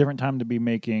 2012 is a different time to be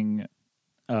making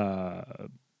an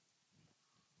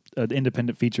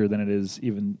independent feature than it is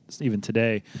even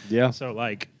today. Yeah. So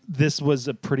like this was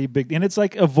a pretty big, and it's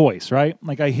like a voice, right?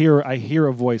 Like I hear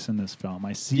a voice in this film.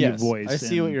 I see a voice. I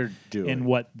see what you're doing. And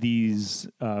what these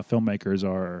filmmakers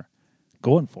are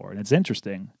going for, and it's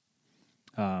interesting.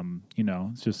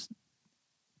 It's just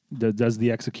does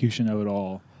the execution of it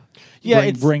all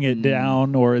bring it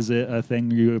down, or is it a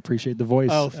thing you appreciate the voice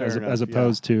as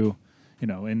opposed to,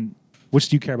 and which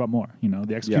do you care about more?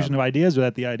 The execution of ideas, or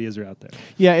that the ideas are out there?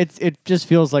 Yeah, it just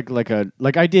feels like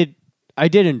I did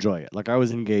enjoy it. Like I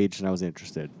was engaged and I was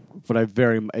interested, but it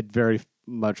very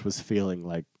much was feeling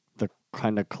like the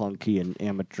kind of clunky and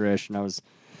amateurish, and I was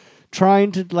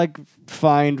trying to like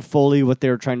find fully what they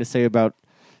were trying to say about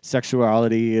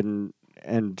sexuality and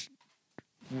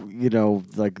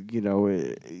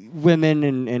women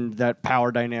and that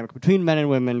power dynamic between men and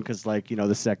women, because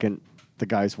the second the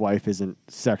guy's wife isn't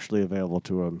sexually available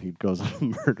to him, he goes on a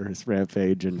murderous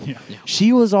rampage, and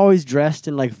she was always dressed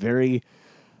in like very,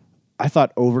 I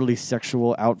thought, overly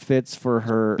sexual outfits for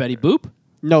her. Betty Boop?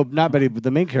 No, not Betty Boop, the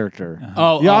main character.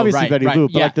 Obviously Betty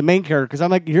Boop, but yeah. like the main character, because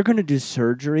I'm like, you're going to do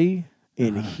surgery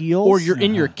in heels? Or you're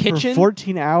in your kitchen? For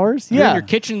 14 hours? You're in your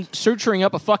kitchen suturing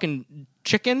up a fucking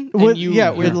chicken?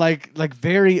 With like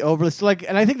very overly, so like,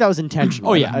 and I think that was intentional.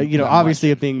 Oh, yeah.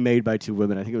 Obviously it being made by two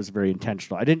women, I think it was very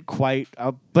intentional. I didn't quite,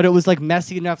 but it was like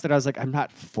messy enough that I was like, I'm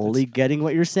not fully getting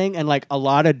what you're saying, and like a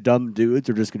lot of dumb dudes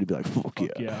are just going to be like, fuck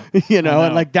yeah. And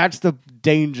like that's the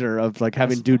danger of like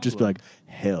having dudes just be like,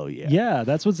 hell yeah. Yeah,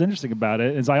 that's what's interesting about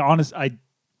it. Is I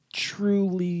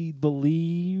truly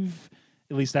believe,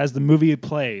 at least as the movie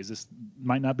plays, this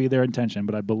might not be their intention,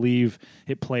 but I believe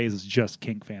it plays as just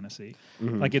kink fantasy.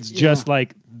 Mm-hmm. Like it's just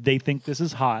like they think this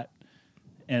is hot,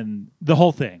 and the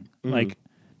whole thing. Mm-hmm. Like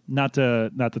not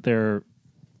that they're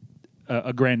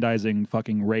aggrandizing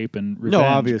fucking rape and revenge, no,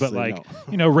 obviously, but like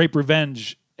rape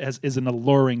revenge is an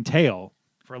alluring tale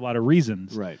for a lot of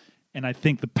reasons, right? And I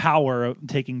think the power of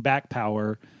taking back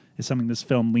power is something this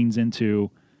film leans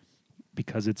into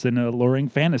because it's an alluring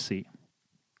fantasy.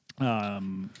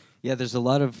 There's a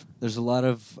lot of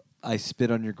I spit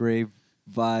on your grave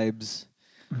vibes.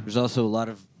 There's also a lot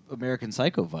of American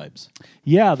Psycho vibes.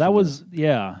 Yeah, that was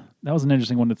an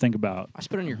interesting one to think about. I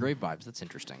spit on your grave vibes. That's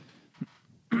interesting.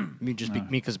 I mean, just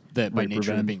because by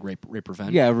nature of being rape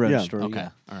revenge. Yeah, revenge story. Okay,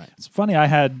 yeah. All right. It's funny. I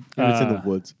had and it's in the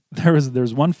woods.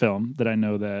 There's one film that I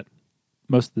know that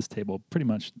most of this table pretty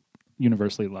much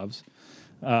universally loves.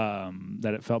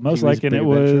 That it felt most like, and it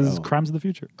was Crimes of the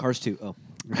Future. Cars 2. Oh.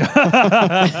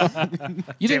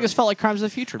 You think this felt like Crimes of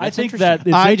the Future? That's I think that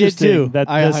it's I did too. That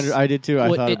I did too. I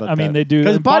thought about that. I mean, they do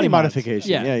because body mods.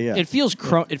 modification. Yeah. It feels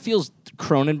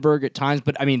Cronenberg at times,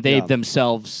 but I mean, they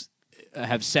themselves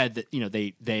have said that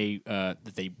they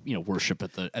worship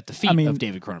at the feet of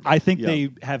David Cronenberg. I think they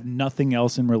have nothing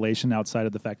else in relation outside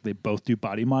of the fact they both do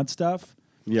body mod stuff.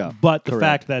 Yeah, but the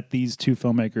fact that these two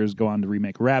filmmakers go on to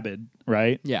remake Rabid,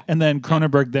 right? Yeah, and then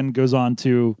Cronenberg then goes on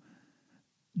to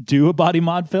do a body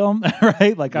mod film,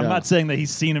 right? Like, I'm Yeah. not saying that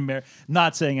he's seen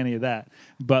not saying any of that,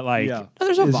 but like, Yeah.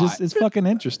 There's a it's vibe. it's fucking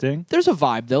interesting. There's a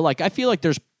vibe though. Like I feel like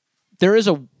there is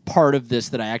a part of this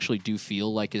that I actually do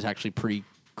feel like is actually pretty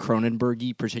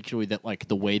Cronenberg-y, particularly that like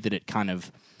the way that it kind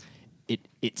of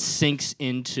it sinks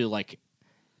into like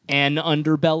an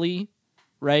underbelly,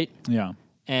 right? Yeah.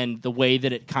 And the way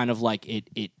that it kind of like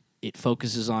it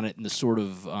focuses on it in the sort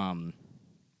of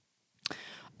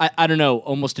I don't know,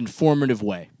 almost informative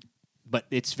way, but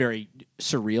it's very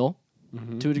surreal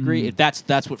to a degree.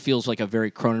 That's what feels like a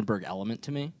very Cronenberg element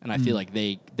to me, and I feel like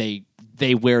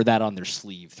they wear that on their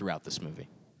sleeve throughout this movie.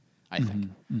 I think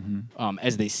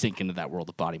as they sink into that world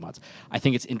of body mods. I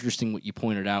think it's interesting what you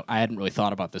pointed out. I hadn't really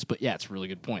thought about this, but yeah, it's a really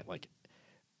good point. Like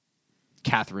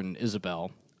Catherine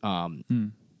Isabel,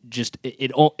 just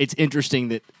it's interesting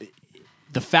that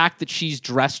the fact that she's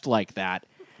dressed like that.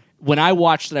 When I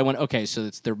watched it, I went, okay,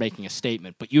 so they're making a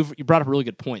statement. But you brought up a really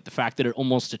good point. The fact that it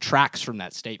almost detracts from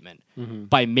that statement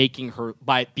by making her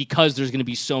because there's going to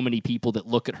be so many people that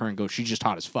look at her and go, she's just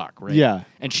hot as fuck, right? Yeah.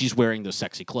 And she's wearing those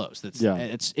sexy clothes. Yeah.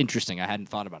 It's interesting. I hadn't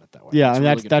thought about it that way. Yeah, It's and a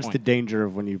really that's good the point. danger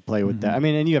of when you play with that. I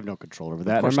mean, and you have no control over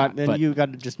that. course not, and but- you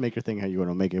got to just make your thing how you want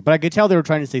to make it. But I could tell they were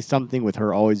trying to say something with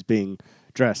her always being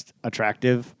dressed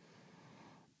attractive,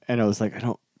 and I was like, I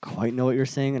don't quite know what you're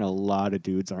saying, and a lot of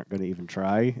dudes aren't going to even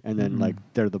try, and then like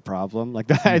they're the problem. Like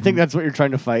I think that's what you're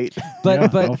trying to fight. But Yeah,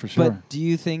 but oh, for sure. but do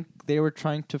you think they were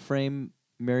trying to frame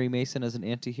Mary Mason as an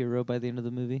anti-hero by the end of the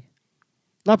movie?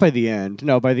 Not by the end.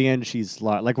 No, by the end she's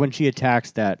like when she attacks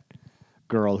that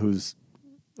girl who's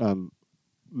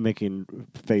making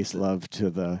face love to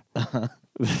the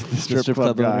strip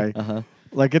club guy. Uh-huh.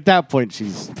 Like at that point,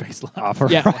 she's off her.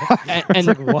 Yeah, and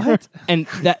What? And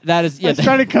that is I yeah. was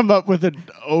trying to come up with an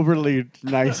overly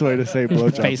nice way to say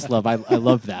blowjob. Face love. I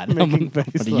love that. I'm Making going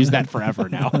face to love. use that forever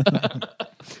now.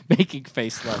 Making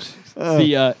face love.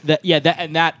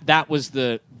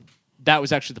 That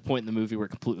was actually the point in the movie where it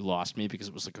completely lost me because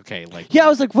it was like, okay, like Yeah, I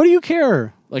was like, what do you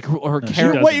care? like her she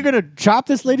character. What, you're going to chop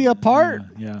this lady apart?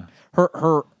 Yeah.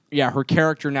 her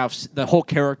character now, the whole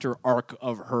character arc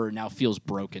of her now feels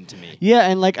broken to me. Yeah,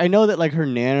 and like I know that like her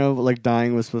nana like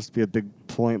dying was supposed to be a big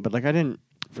point, but like I didn't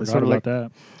Forgot sort of about like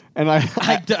that. and I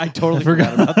I totally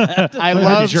forgot about that. I Her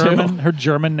love German, her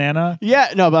German nana.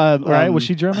 Yeah, no, but Right? Was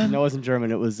she German? No, it wasn't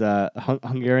German. It was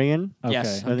Hungarian. Okay. Yes, I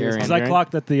think it's Hungarian. Because I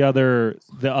clocked that the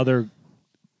other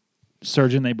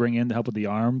surgeon they bring in to help with the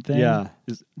arm thing Yeah.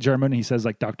 is German. He says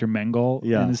like Dr. Mengele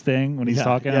Yeah. in his thing when he's Yeah,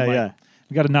 talking. yeah, I'm like, yeah.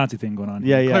 we got a Nazi thing going on.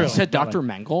 Yeah, here, yeah. clearly. You said But, Dr.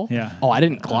 like, Mengele? Yeah. Oh, I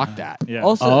didn't clock that. Yeah.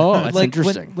 Also, Oh, that's like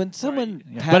interesting. When someone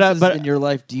Yeah. passes But- in your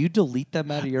life, do you delete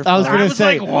them out of your I was phone? gonna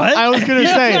say like, what? I was gonna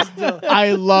say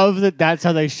I love that. That's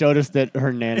how they showed us that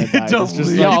her nana died. It's just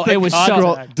Delete like, No, it was so.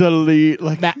 scroll, delete.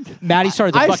 Like Maddie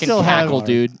started the I fucking still have- cackle,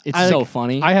 dude. It's I, so like,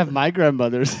 funny. I have my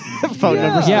grandmother's phone Yeah.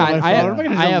 number. yeah, on my I phone. I'm not have,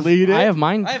 gonna I have, delete it. I have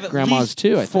mine I have at grandma's least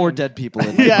too. I 4 think. dead people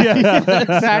in yeah,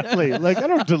 exactly. Like I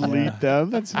don't delete them.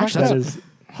 That's Actually, That is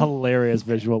hilarious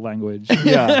visual language.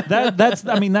 yeah. that's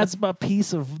a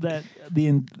piece of that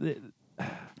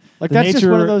Like The that's just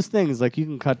one nature- of those things. Like you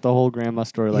can cut the whole grandma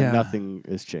story. Like Yeah. nothing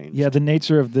has changed. yeah, the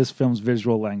nature of this film's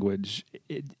visual language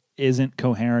it isn't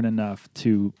coherent enough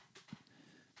to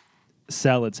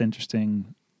sell its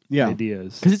interesting yeah.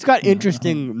 ideas. Because it's got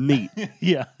interesting meat.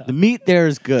 Yeah. The meat there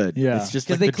is good. Yeah. It's just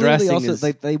Because like they the clearly dressing also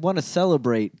is. they want to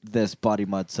celebrate this body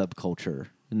mod subculture,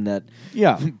 and that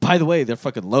yeah. by the way, they're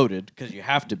fucking loaded because you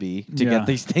have to be to Yeah. get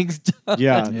these things done.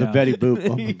 Yeah, the Yeah. Betty Boop.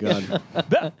 Oh my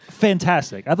god.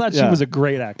 Fantastic. I thought she Yeah. was a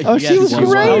great actor. Oh, Yes, she was she was.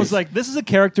 great. I was like, this is a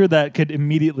character that could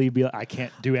immediately be like, I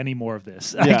can't do any more of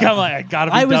this. Yeah. I'm like, I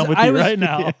gotta be done with you right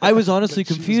now. I was honestly But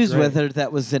she was confused great. whether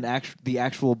that was the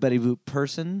actual Betty Boop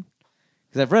person,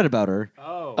 because I've read about her.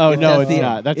 Oh If no, that's it's the-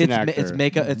 not. That's an it's actor. It's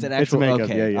makeup. It's an It's actual. makeup,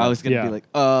 Okay, yeah, yeah. I was gonna Yeah. be like,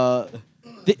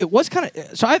 It was kind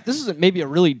of. So this is maybe a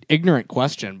really ignorant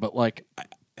question, but like,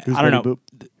 Who's I don't Betty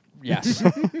know. Yes,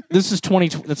 this is 20.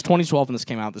 That's 2012 when this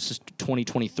came out. This is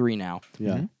 2023 now. Boop?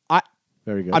 Yeah. I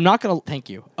Very good. I'm not gonna. Thank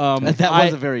you. That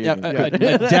was a very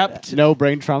adept. no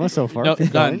brain trauma so far. No,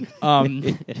 Keep done.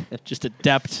 going. Just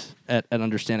adept at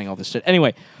understanding all this shit.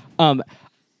 Anyway,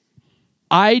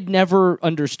 I never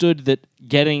understood that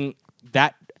getting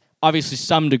that. Obviously,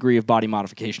 some degree of body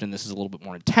modification in this is a little bit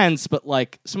more intense, but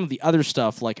like some of the other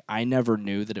stuff, like I never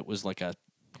knew that it was like a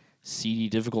seedy,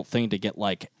 difficult thing to get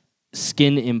like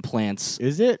skin implants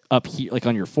Is it? up here, like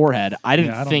on your forehead. I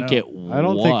didn't Yeah, I don't think know. it was. I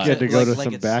don't think you had to go Like- to like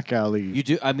some it's- back alley. You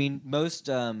do. I mean, most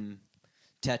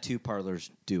tattoo parlors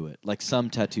do it. Like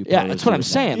some tattoo. Yeah, parlors that's what do I'm it.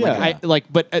 saying. Yeah.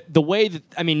 But the way that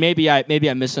I mean, maybe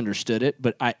I misunderstood it,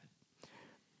 but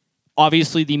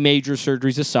obviously, the major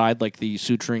surgeries aside, like the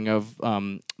suturing of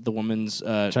the woman's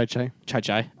Chai Chai.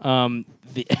 chai,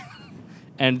 the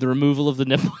and the removal of the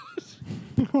nipples.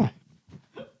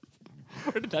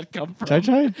 Where did that come from? Chai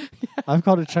Chai? I've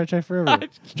called it Chai Chai forever.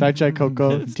 Chai Chai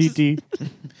Coco, TT.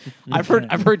 I've heard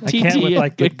I TT can't with,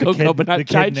 like, and Coco, but not the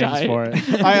Chai kid names Chai. for it.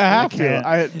 I have to.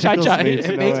 can't. Chai Chai.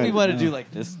 It makes me want to do like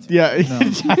this. Yeah.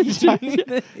 Chai Chai.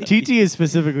 TT is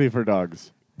specifically for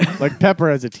dogs. Like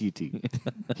Pepper has a TT.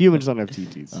 Humans don't have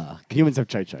TTs. Humans have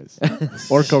Chai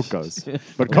Chais. Or Cocos.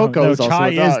 But Coco No, is also chai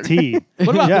a dog. is tea.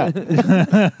 What about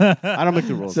Yeah. I don't make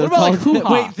the rules. what about like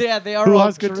hoo-ha? Wait, yeah, they are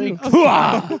Hoo-ha's all good too.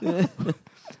 drinks.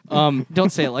 Don't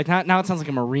say it like now. It sounds like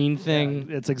a marine thing.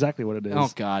 It's exactly what it is. Oh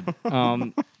God.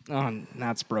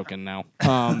 That's broken now.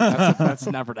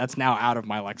 That's now out of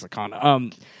my lexicon.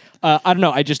 I don't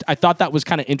know. I thought that was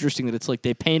kind of interesting that it's like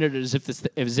they painted it as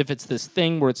if it's this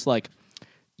thing where it's like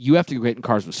you have to get in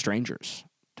cars with strangers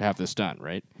to have this done,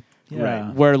 right? Yeah.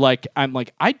 Right. Where like I'm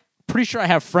pretty sure I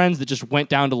have friends that just went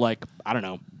down to like I don't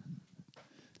know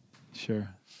Sure.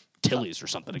 Tilly's or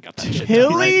something and got that shit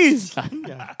done, right? Tilly's!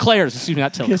 Claire's, excuse me,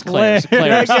 not Tilly's. Claire.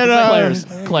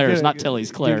 Claire's, not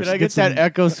Tilly's. Claire's. Can I get that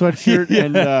Echo sweatshirt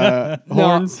and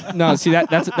horns? No, see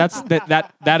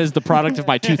that is the product of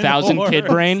my 2000 kid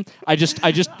brain. I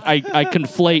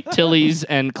conflate Tilly's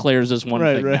and Claire's as one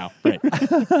Right, thing right. now.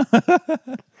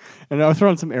 Right. And I'll throw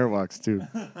in some Airwalks too.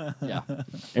 Yeah.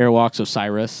 Airwalks,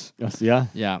 Osiris. Yes, yeah.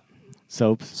 Yeah.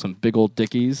 Soaps. Some big old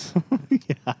Dickies.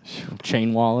 Yeah.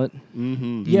 Chain wallet.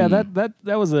 Yeah, that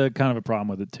was a kind of a problem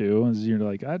with it too. Is you're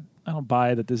like, I don't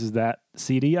buy that this is that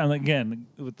seedy. I'm like, again,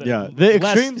 with the, Yeah. The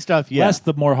extreme stuff, yeah. less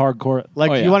the more hardcore.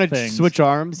 Like Oh, yeah. you want to Things. switch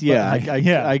arms? Yeah. But,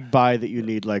 yeah. I buy that you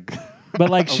need like But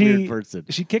like a weird she person.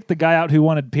 kicked the guy out who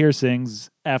wanted piercings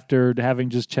after having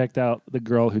just checked out the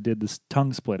girl who did this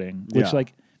tongue splitting, which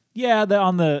Yeah.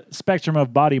 on the spectrum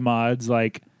of body mods,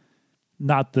 like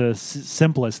not the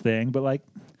simplest thing, but like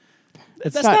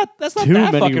that's not too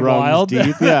that many fucking rungs wild.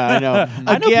 deep. Yeah, I know.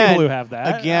 I know people who have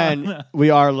that. Again, we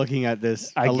are looking at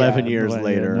this I 11 get it. years Yeah,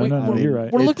 later. no, I mean, you're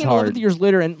right. We're it's looking at hard. 11 years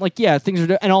later, and like, yeah, things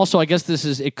are. And also, I guess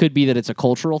it could be that it's a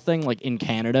cultural thing. Like in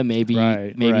Canada, maybe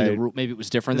Right, maybe right. maybe it was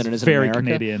different than it is very in America.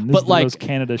 Canadian. This But is like, those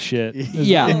Canada shit.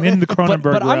 yeah, in the Cronenberg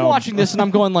But I'm realm. watching this and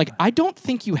I'm going like, I don't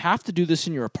think you have to do this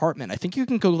in your apartment. I think you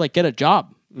can go like get a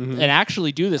job and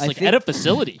actually do this I like think- at a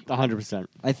facility. 100%.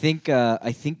 I think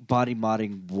body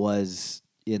modding was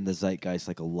in the zeitgeist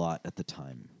like a lot at the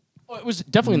time. Well, it was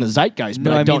definitely in the zeitgeist.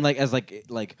 No, but I don't. mean like as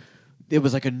like it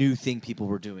was like a new thing people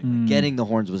were doing. Like, getting the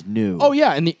horns was new. Oh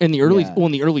yeah, in the early Yeah.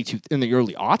 in the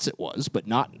early aughts it was, but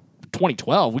not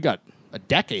 2012. We got a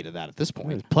decade of that at this point.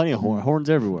 There's plenty of horns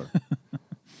everywhere.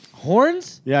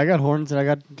 horns? Yeah, I got horns and I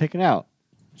got taken out.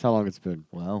 That's how long it's been.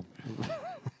 Wow.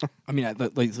 I mean,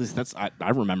 at least that's I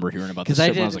remember hearing about this Because I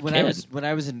shit when I was a did kid. when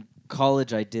I was in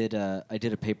college, I did a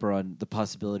paper on the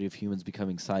possibility of humans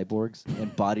becoming cyborgs,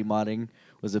 and body modding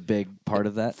was a big part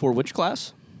of that. For which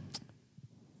class?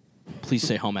 Please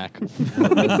say home ec.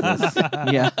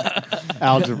 Yeah,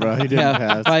 Algebra. He didn't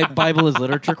pass. Bible is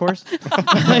literature course.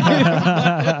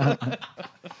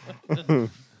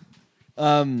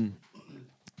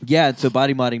 Yeah, and so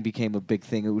body modding became a big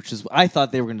thing, which is I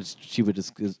thought they were going to. She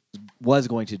was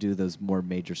going to do those more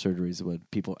major surgeries when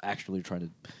people actually try to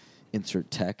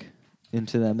insert tech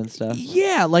into them and stuff.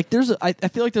 Yeah, like I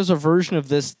feel like there's a version of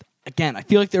this. Again, I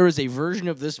feel like there is a version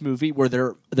of this movie where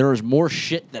there is more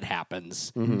shit that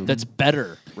happens that's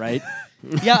better, right?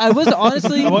 Yeah, I was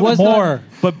honestly I want was more,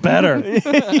 but better.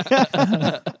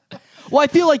 Well, I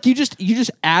feel like you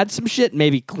just add some shit, and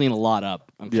maybe clean a lot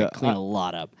up. Yeah, Clean a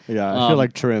lot up. Yeah, I feel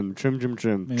like trim. Trim, You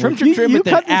trim, you but then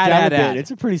cut this down a bit. add. It's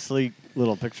a pretty sleek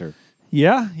little picture.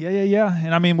 Yeah.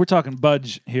 And I mean, we're talking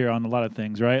budge here on a lot of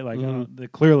things, right?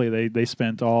 Like, clearly they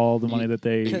spent all the money that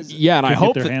they. Yeah, and I could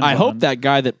hope get their that, hands I hope on. that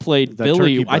guy that played That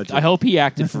Billy. turkey budget. I hope he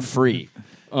acted for free.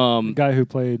 The guy who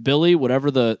played. Billy, whatever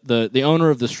the owner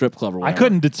of the strip club or I whatever.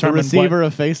 couldn't The determine receiver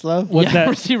of face love. what Yeah, that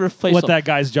receiver face what off. that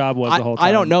guy's job was the whole time.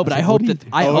 I don't know, but was I like, hope what do that you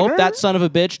I Owner? hope that son of a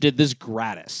bitch did this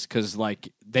gratis because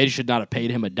like they should not have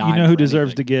paid him a dime. You know who for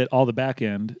deserves to anything. get all the back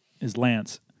end is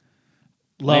Lance.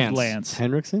 Love Lance.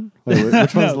 Henriksen? Wait, which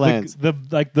one's No, Lance?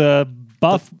 the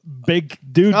buff big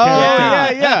dude Oh,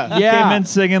 character. yeah. Yeah. Came in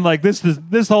singing like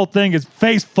this whole thing is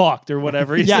face fucked or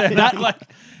whatever. He Yeah, said.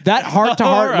 that heart to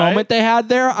heart All right. moment they had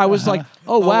there, I was like,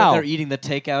 Oh when wow. they're eating the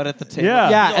takeout at the table. Yeah.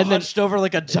 Yeah, He's all and then- hunched over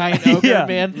like a giant ogre, Yeah.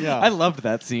 man. Yeah. I loved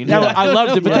that scene. Yeah, I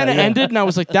loved it, but then it Yeah. ended, and I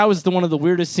was like, "That was one of the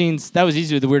weirdest scenes. That was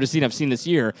easily the weirdest scene I've seen this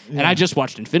year." And I just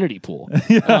watched Infinity Pool.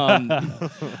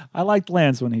 I liked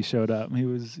Lance when he showed up. He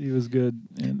was good.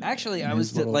 Actually, I in was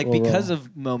his little- like, little because role.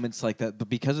 of moments like that, but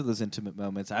because of those intimate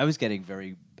moments, I was getting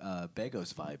very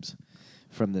Begos vibes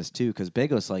from this too. Because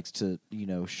Begos likes to,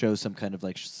 show some kind of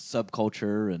like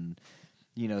subculture and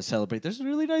celebrate. There's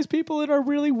really nice people that are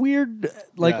really weird.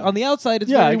 Like Yeah. on the outside,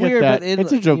 it's Yeah, very I get weird. that. But in,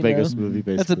 It's a Joe you know, Begos movie,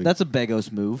 basically. That's a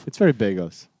Begos move. It's very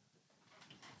Begos.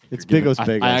 It's Begos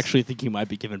Begos. I actually think you might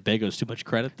be giving Begos too much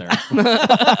credit there.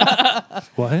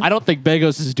 What? I don't think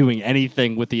Begos is doing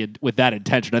anything with that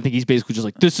intention. I think he's basically just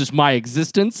like, "This is my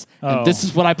existence, Oh. and this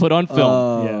is what I put on film."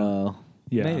 Oh,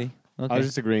 Yeah. maybe. Okay. I was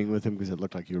just agreeing with him because it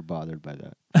looked like you were bothered by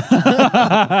that.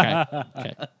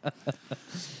 Okay.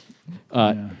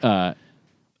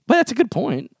 But that's a good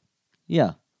point.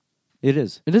 Yeah, it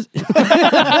is. It is.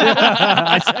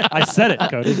 I said it,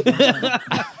 Cody.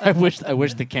 I wish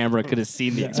the camera could have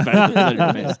seen the expression on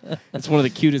your face. It's one of the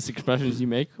cutest expressions you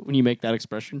make when you make that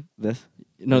expression. This?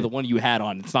 No, the one you had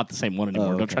on. It's not the same one anymore.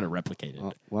 Oh, Don't okay. try to replicate it.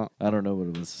 Oh, well, I don't know what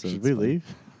it was. So should it's we fine.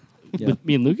 leave? Yeah. With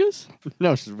me and Lucas?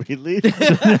 No, should we leave?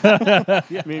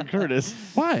 Me and Curtis.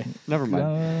 Why? Never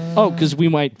mind. Oh, because we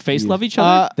might face love each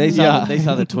other. They saw yeah. they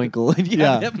saw the twinkle. And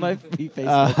Yeah. it might be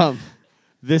face.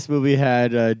 This movie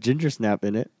had Ginger Snap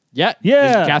in it. Yeah,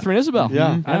 Yeah. it's Catherine Isabel.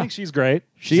 Yeah. I think she's great.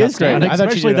 She is great. I think I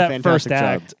thought she especially did a that first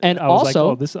fantastic act. And I was also-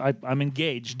 like, oh, this I'm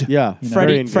engaged. Yeah. You know?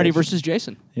 very Freddy engaged. versus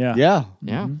Jason. Yeah. Yeah.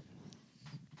 Yeah,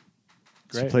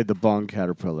 She Great. played the Bong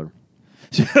Caterpillar.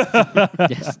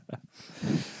 yes.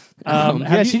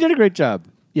 Yeah, she did a great job.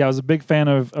 Yeah, I was a big fan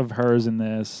of hers in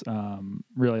this.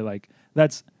 Really, like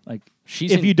that's like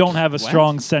She's if in you don't have a what?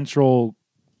 strong central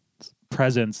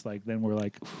presence, like then we're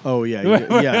like, Oh yeah, yeah,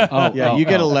 Oh, yeah. oh, You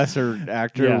get a oh. lesser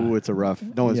actor. Yeah. Ooh, it's a rough.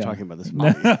 No one's Yeah. talking about this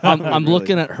movie. I'm Really.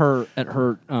 looking at her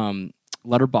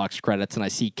Letterboxd credits, and I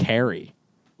see Carrie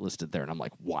listed there, and I'm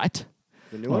like, what?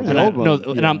 The new one or And, the I, old one?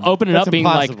 no, and I'm opening it That's up, being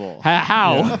impossible. like,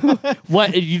 how?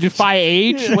 What? You defy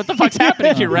age? What the fuck's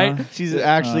happening here, right? She's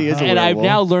actually is a And I've werewolf.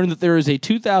 now learned that there is a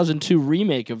 2002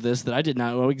 remake of this that I did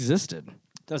not know existed.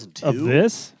 doesn't of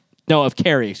this. No, of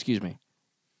Carrie, excuse me.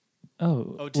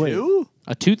 Oh, Oh, wait. two?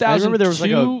 A 2002 remember there was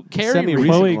like a Carrie semi-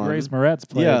 remake. Chloe recent one. Grace Moretz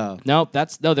played. Yeah. No,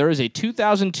 there is a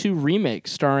 2002 remake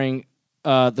starring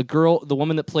the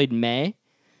woman that played May,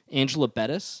 Angela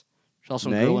Bettis. She's also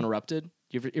in May? Girl Interrupted.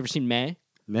 You ever seen May?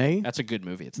 May? That's a good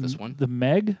movie. It's this one. The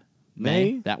Meg.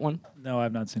 May? That one. No,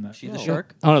 I've not seen that. She the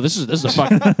shark. Oh no, this is a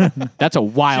fucking. That's a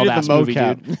wild did the ass movie,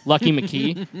 mocap. dude. Lucky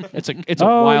McKee. It's a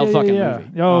Oh, wild yeah, fucking yeah.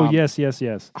 movie. Oh,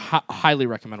 yes. Highly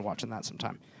recommend watching that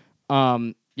sometime.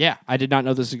 Yeah, I did not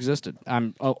know this existed.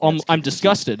 I'm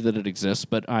disgusted that it exists,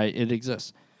 but it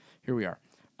exists. Here we are.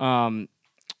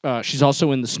 She's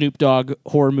also in the Snoop Dogg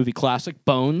horror movie classic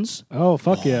Bones. Oh,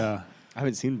 fuck yeah. I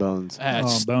haven't seen Bones.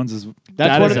 Oh, Bones is.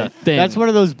 That one is of, a thing. That's one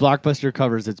of those blockbuster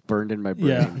covers that's burned in my brain.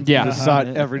 Yeah. Yeah. I just saw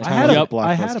it every I time. had, it was a, a blockbuster.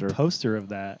 I had a poster of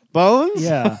that. Bones?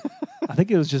 Yeah. I think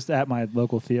it was just at my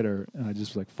local theater, and I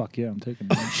just was like, fuck yeah, I'm taking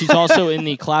it. She's also in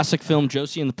the classic film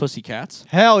Josie and the Pussycats.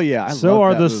 Hell yeah. I So love are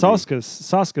that the movie.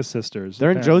 Saska sisters.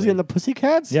 They're in apparently. Josie and the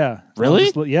Pussycats? Yeah.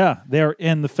 Really? Yeah, they're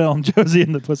in the film Josie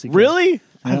and the Pussycats. Really?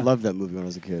 I loved that movie when I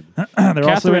was a kid. They're also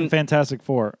Catherine- in Fantastic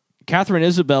Four. Catherine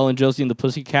Isabel in Josie and the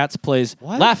Pussycats plays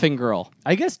What? Laughing Girl.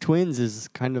 I guess Twins is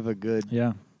kind of a good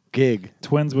Yeah. gig.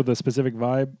 Twins with a specific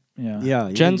vibe. Yeah. Yeah.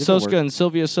 you Jen can get to Soska work. and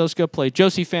Sylvia Soska play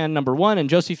Josie fan number 1 and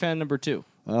Josie fan number 2.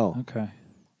 Oh, Okay.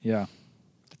 Yeah.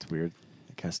 that's weird.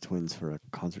 I cast twins for a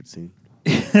concert scene.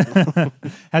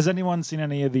 Has anyone seen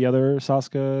any of the other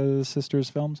Saska sisters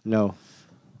films? No.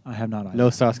 I have not. Either. No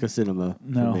Saska Cinema for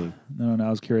No. me. No. I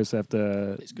was curious if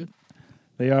It's good.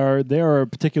 they are a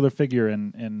particular figure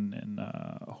in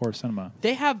horror cinema.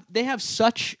 They have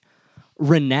such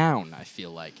renown, I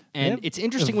feel like. And have it's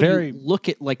interesting a when very- you look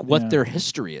at like what Yeah. their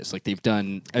history is. Like they've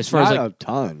done as far Not as like a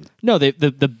ton. no,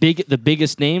 the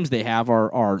biggest names they have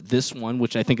are this one,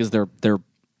 which I think is their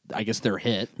I guess their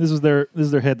hit. This is their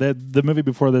hit. The movie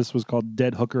before this was called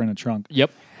Dead Hooker in a Trunk. Yep.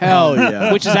 Hell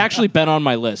yeah. Which has actually been on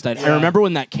my list. I remember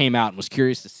when that came out and was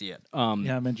curious to see it.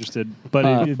 Yeah, I'm interested. But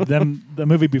the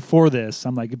movie before this,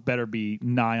 I'm like, it better be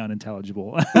nigh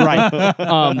unintelligible. Right.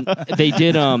 They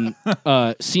did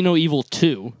See No Evil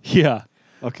 2. Yeah.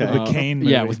 Okay. The Kane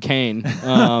Yeah, movie. with Kane.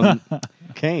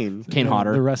 Kane. Kane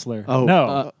Hodder. The wrestler.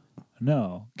 Oh.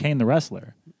 No. Kane the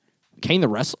wrestler. Kane the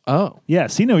wrestler. Oh. Yeah,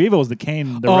 See No Evil is the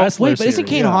Kane the Oh, wrestler wait, but isn't series.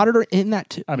 Kane Yeah. Hodder in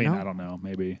that too? I mean, No? I don't know.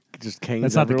 Maybe. just canes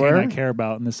That's not the everywhere. cane I care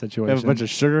about in this They situation. have a bunch of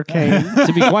sugar cane.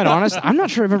 To be quite honest, I'm not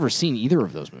sure I've ever seen either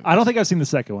of those movies. I don't think I've seen the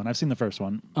second one. I've seen the first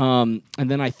one. And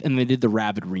then and they did the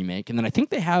Rabid remake, and then I think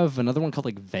they have another one called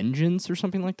like Vengeance or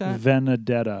something like that.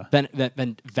 Vendetta. Vendetta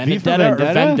or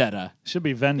Vendetta? Vendetta? Should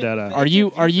be Vendetta. Are you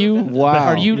Wow.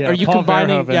 Are you Yeah, are you Paul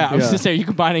combining? Verhoeven. Yeah, I was Yeah. gonna say, are you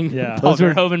combining Yeah. Paul Those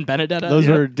were- Verhoeven and Benedetta? Those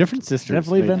were different sisters.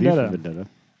 Definitely made V for Vendetta. Vendetta.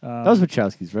 That was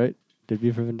Wachowski's, right? Did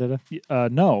V for Vendetta?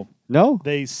 No. No.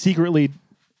 They secretly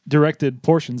directed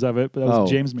portions of it, but that was Oh.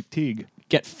 James McTeague.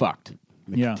 Get fucked.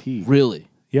 Yeah. T. Really?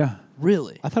 Yeah.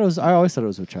 Really? I always thought it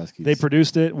was Wachowski's. They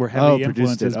produced it, were heavy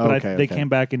produced influences, it. but Okay, they okay. came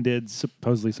back and did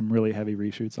supposedly some really heavy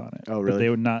reshoots on it. Oh, But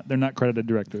really? they're not credited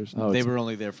directors. Oh, They it's- were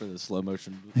only there for the slow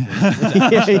motion.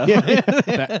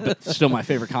 But still my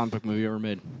favorite comic book movie ever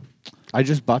made. I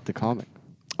just bought the comic.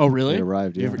 Oh, really? It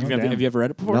arrived, yeah. Have you, Oh, ever, damn. have you ever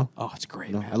read it before? No. Oh, it's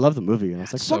great. No, man. I love the movie, and I was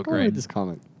like, It's so "Fuck, I read great. this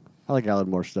comic." I like Alan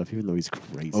Moore stuff, even though he's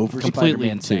crazy. Over Completely Spider-Man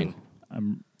insane. 2.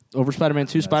 I'm Over Spider-Man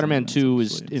 2. Spider-Man that's 2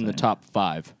 is absolutely in the insane. top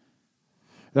 5.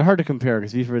 They're hard to compare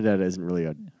because V for Vendetta isn't really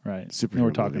a. right. Superhero You know what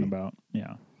we're talking movie. about.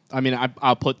 Yeah. I mean,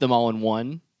 I'll put them all in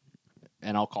one,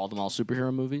 and I'll call them all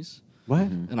superhero movies. What?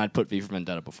 And I'd put V for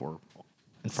Vendetta before. In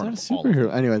It's front not a of all of them.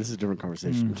 superhero. Anyway, this is a different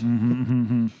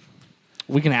conversation.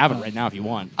 We can have it right now if you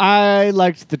want. I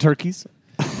liked the turkeys.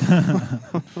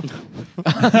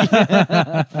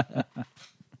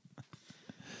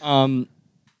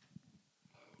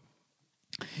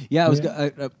 Yeah, I was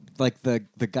like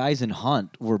the guys in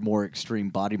Hunt were more extreme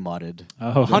body modded.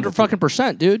 Oh,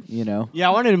 100% dude. You know. Yeah,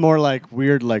 I wanted more like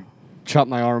weird, like chop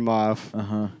my arm off,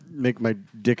 Uh-huh. make my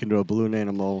dick into a balloon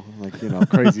animal, like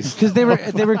crazy stuff. Because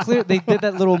they were clear. They did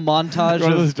that little montage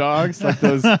One of of those dogs, like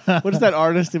those. What is that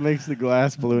artist who makes the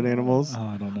glass balloon animals? Oh,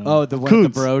 I don't know. oh the one Kuntz.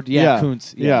 at the Broad. Yeah,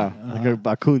 Kuntz. Yeah, like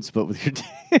a Kuntz, but with your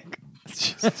dick.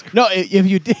 No,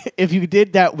 if you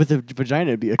did that with a vagina,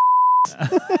 it'd be a.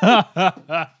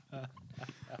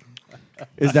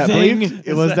 Is that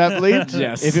bleeped? Was that bleeped?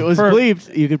 Yes. If it was For-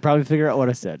 bleeped, you could probably figure out what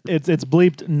I said. It's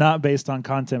bleeped not based on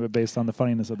content, but based on the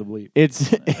funniness of the bleep.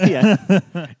 It's yeah.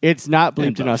 It's not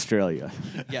bleeped in both. Australia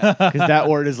Yeah. because that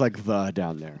word is like the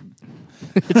down there.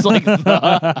 It's like,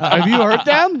 Have you heard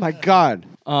them? My God.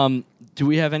 do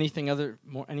we have anything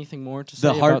more to say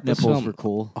The heart about this nipples film? were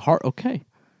cool. Heart, okay.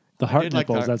 The heart did like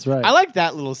nipples, that. that's right. I like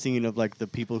that little scene of like the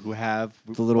people who have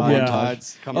The little body montage.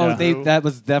 pods coming Oh, through. that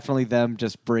was definitely them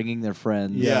just bringing their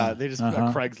friends. Yeah, they just a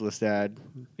Uh-huh. Craigslist ad.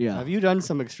 Yeah. Have you done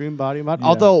some extreme body mod? Yeah.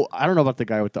 Although I don't know about the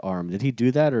guy with the arm. Did he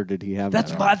do that or did he have? That's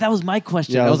that my, arm? that was my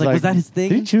question. Yeah, I was like, was that his Did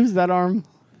he thing? choose that arm?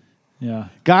 yeah.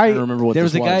 Guy, I don't remember what There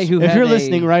this was a guy who if had you're a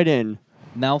listening, right in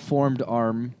malformed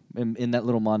arm in that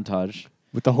little montage.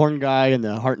 with the horn guy and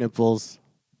the heart nipples.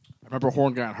 I remember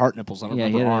horn guy and heart nipples. I don't Yeah,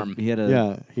 he remember had, arm. he had a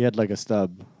Yeah, he had like a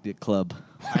stub. club.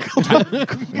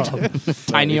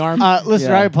 Tiny arm.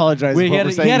 Listener, Yeah. I apologize. Well, if he what had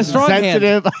we're a- he had a saying is strong hand.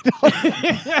 sensitive.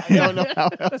 I don't know how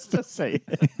else to say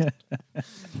it.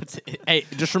 Hey,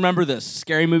 just remember this: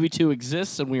 Scary Movie 2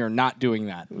 exists, and we are not doing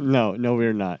that. No,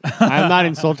 we're not. I'm not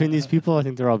insulting these people. I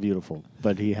think they're all beautiful.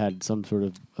 But he had some sort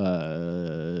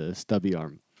of stubby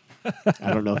arm.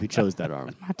 I don't know if he chose that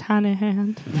arm. My tiny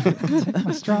hand.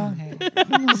 Strong hand.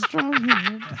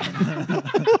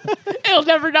 It'll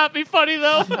never not be funny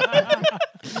though.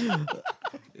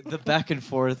 The back and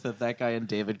forth of that guy and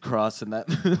David Cross in that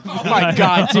movie. Oh my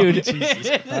god, dude!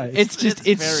 It's just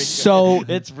it's very good. so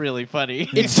It's really funny.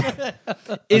 it's it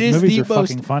Those is movies the are most.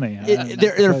 fucking funny.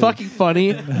 They're fucking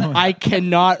funny. I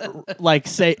cannot like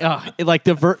say like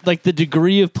the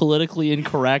degree of politically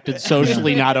incorrect and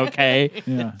socially not okay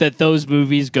Yeah. that those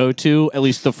movies go to. At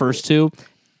least the first two.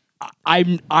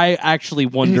 I actually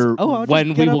wonder I'll just when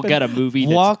we get will up get a and movie.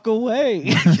 That's, Walk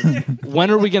away.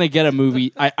 when are we gonna get a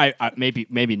movie? I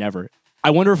maybe never. I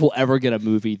wonder if we'll ever get a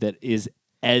movie that is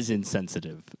as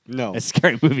insensitive No. as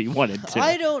Scary Movie 1 and 2.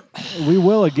 I don't. We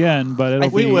will again, but it'll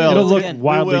We be will. it'll look Again. We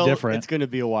wildly We will. different. It's going to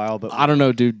be a while, but I don't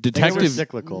know, dude. they were Detective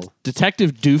cyclical.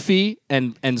 Doofy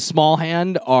and Small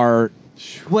Hand are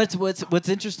What's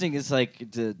interesting is like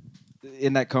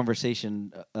in that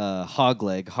conversation,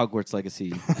 Hogwarts Legacy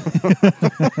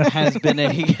has been a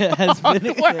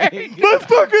My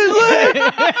fucking leg!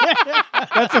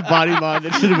 That's a body mod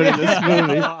that should have been in this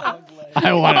movie.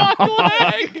 I want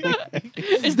to.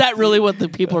 Is that really what the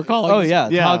people are calling? Oh this? yeah,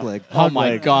 it's Yeah. Hogleg. Oh my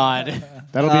leg. god.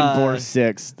 That'll be in Boar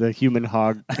 6, the human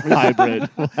hog hybrid.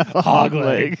 Hog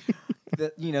leg.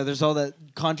 There's all that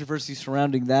controversy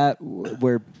surrounding that,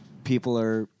 where people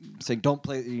are saying don't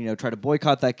play, try to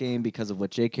boycott that game because of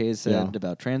what JK has said Yeah.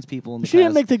 about trans people in the She didn't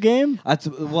past. make the game.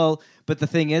 But the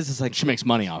thing is like She makes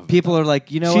money off of it. people are like,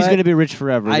 She's what? going to be rich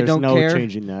forever. I There's don't no care.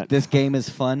 changing that. This game is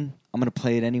fun. I'm going to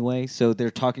play it anyway. So they're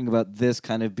talking about this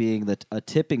kind of being a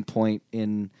tipping point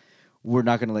in we're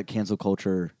not going to let cancel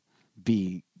culture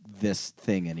be this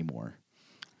thing anymore.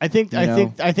 I think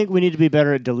we need to be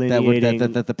better at delineating.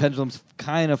 That the pendulum's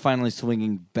kind of finally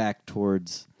swinging back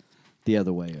towards the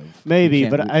other way of maybe,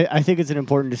 but I think it's an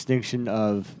important distinction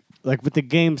of like with the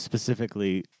game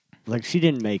specifically. Like she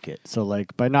didn't make it, so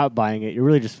like by not buying it, you're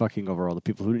really just fucking over all the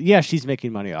people who. Yeah, she's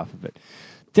making money off of it.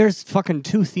 There's fucking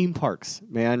 2 theme parks,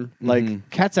 man. Like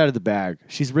cat's out of the bag.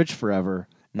 She's rich forever.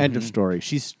 End of story.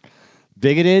 She's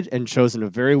bigoted and chosen a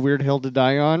very weird hill to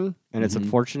die on, and it's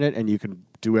unfortunate. And you can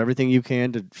do everything you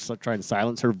can to try and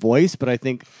silence her voice, but I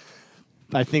think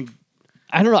I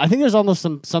don't know. I think there's almost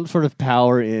some sort of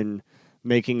power in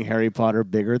making Harry Potter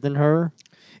bigger than her.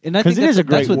 And I think it is a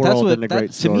great world and a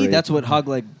great story. To me, that's what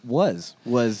Hogleg was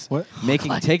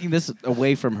taking this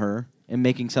away from her and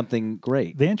making something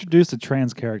great. They introduced a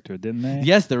trans character, didn't they?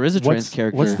 Yes, there is a trans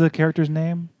character. What's the character's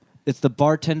name? It's the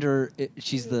bartender.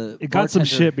 She's the. It got some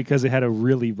shit because it had a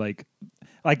really like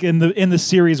in the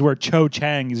series where Cho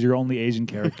Chang is your only Asian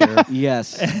character.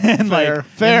 Yes, and fair.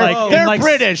 They're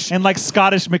British, and like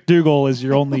Scottish McDougal is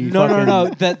your only. No.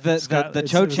 The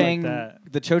Cho it's Chang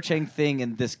like the Cho Chang thing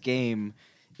in this game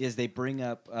is they bring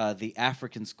up the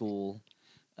African school,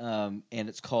 and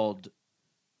it's called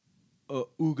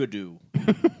Oogado.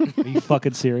 Are you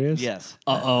fucking serious? Yes.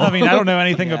 I mean, I don't know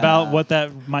anything about what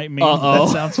that might mean. That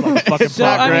sounds like fucking So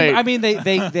great. I mean, they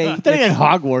Thinking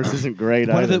Hogwarts isn't great.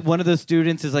 one of the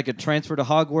students is like a transfer to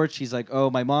Hogwarts. She's like,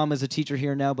 oh, my mom is a teacher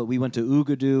here now, but we went to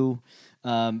Oogado.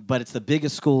 But it's the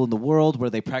biggest school in the world where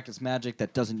they practice magic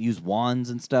that doesn't use wands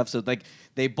and stuff. So like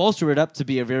they bolster it up to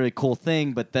be a very cool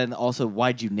thing, but then also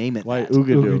why'd you name it Why that?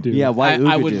 Oogado? Yeah, why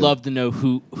I would Oogado? love to know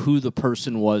who the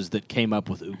person was that came up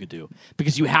with Oogado,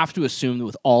 because you have to assume that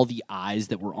with all the eyes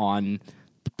that were on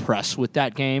the press with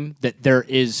that game, that there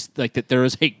is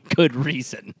a good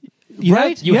reason.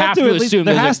 Right? You have to at least- assume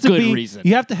there there's has a to good be, reason.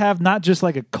 You have to have not just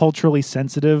like a culturally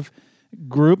sensitive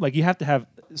group. Like you have to have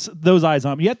those eyes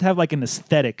on. You have to have like an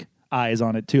aesthetic eyes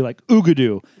on it too. Like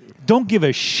Oogado. Don't give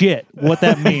a shit what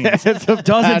that means.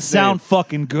 Doesn't sound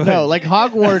fucking good. No, like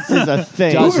Hogwarts is a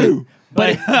thing. Doesn't.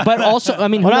 But also, I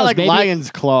mean, who Well, not knows? like maybe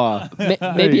Lion's Claw.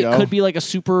 maybe you it go. could be like a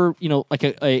super, like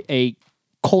a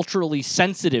culturally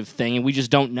sensitive thing, and we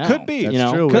just don't know. Could be. You That's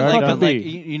know? true. Could Right like on.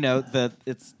 be.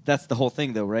 That's the whole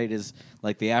thing though, right? Is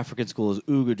like the African school is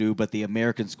Oogado, but the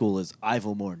American school is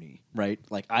Ivomorny, right?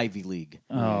 Like Ivy League.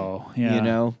 Oh, yeah. You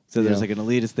know? So there's Yeah. like an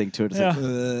elitist thing to it. It's Yeah.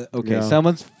 like, okay, Yeah.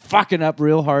 someone's fucking up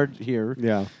real hard here.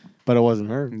 Yeah, but it wasn't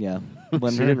her. Yeah. She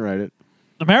didn't write it.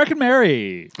 American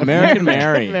Mary. American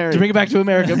Mary. To bring it back to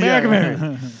America. American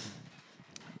Mary.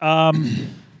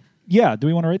 Yeah. Do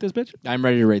we want to rate this bitch? I'm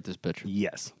ready to rate this bitch.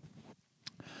 Yes.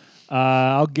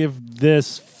 I'll give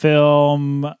this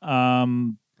film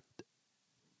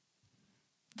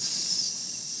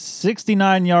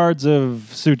 69 yards of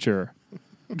suture.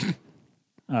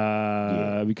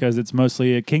 Because it's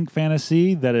mostly a kink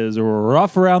fantasy that is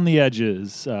rough around the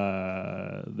edges.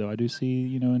 Though I do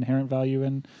see, inherent value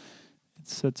in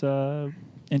it's a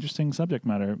interesting subject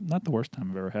matter. Not the worst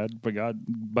time I've ever had,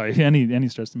 by any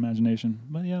stretch of the imagination.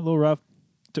 But yeah, a little rough.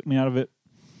 Took me out of it.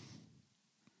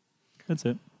 That's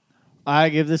it. I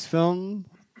give this film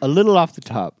a little off the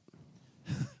top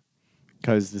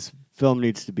because this film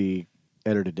needs to be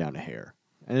edited down a hair,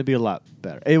 and it'd be a lot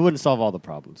better. It wouldn't solve all the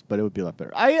problems, but it would be a lot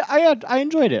better. I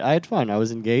enjoyed it. I had fun. I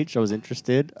was engaged. I was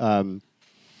interested.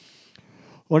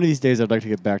 One of these days, I'd like to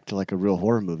get back to like a real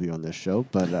horror movie on this show,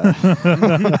 but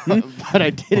but I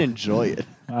did enjoy it.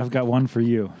 I've got one for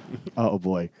you. Oh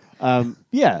boy,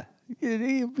 yeah,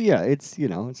 it's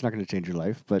it's not going to change your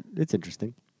life, but it's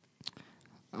interesting.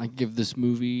 I give this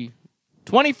movie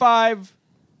 25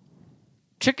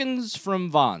 chickens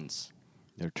from Vaughn's.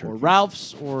 They're Or turkeys.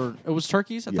 Ralph's, or it was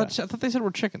turkeys? I Yeah. thought they said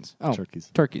were chickens. Oh, Turkeys.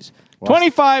 Turkeys.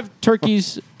 25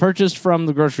 turkeys purchased from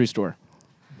the grocery store.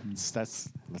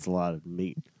 That's a lot of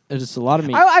meat. It is a lot of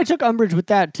meat. I took umbrage with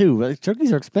that too. Like,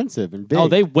 turkeys are expensive and big. Oh,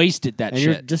 they wasted that and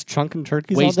you're shit. just chunking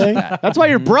turkeys Wasted all day. that. That's why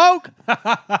you're broke.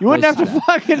 You wouldn't have to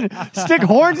fucking stick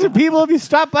horns in people if you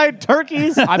stop by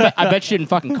turkeys. I bet you didn't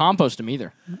fucking compost them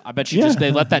either. I bet you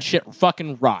they let that shit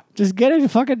fucking rot. Just get a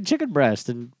fucking chicken breast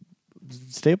and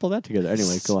staple that together.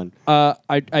 Anyway, go on.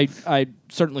 I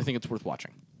certainly think it's worth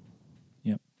watching.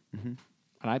 Yep. And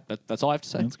that's all I have to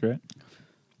say. That's great.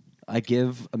 I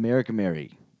give American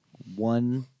Mary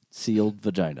one sealed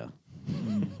vagina.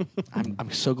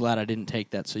 I'm so glad I didn't take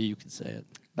that so you could say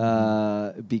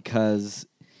it. Because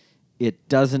It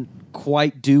doesn't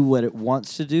quite do what it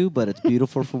wants to do, but it's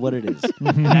beautiful for what it is.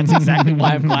 That's exactly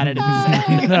why I'm glad I didn't say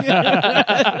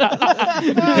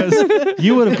it. Because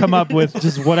you would have come up with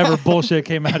just whatever bullshit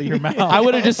came out of your mouth. I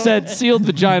would have just said sealed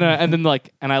vagina and then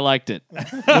and I liked it.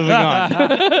 Moving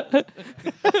on.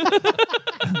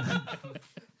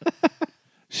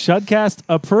 Shudcast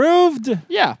approved?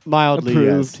 Yeah. Mildly,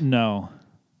 Approved. yes. No.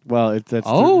 Well,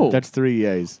 Oh. that's 3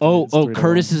 yays. Oh, It's 3 to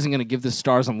Curtis 1. isn't going to give the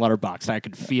stars on Letterboxd. I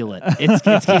could feel it.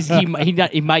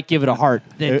 He might give it a heart.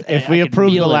 If I we can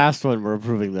approve the feel it. last one, we're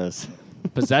approving this.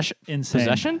 Possession. Insane.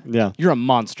 Possession? Yeah. You're a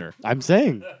monster. I'm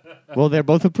saying. Well, they're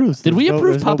both approved. Did we There's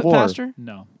approve there's no Puppet war. Master?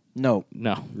 No. No.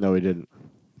 No. No, we didn't.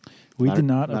 We did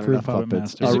not enough approve Puppet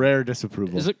puppets. Master. A rare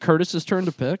disapproval. Is it Curtis's turn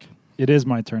to pick? It is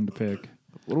my turn to pick.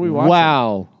 What are we watching?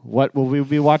 Wow. What will we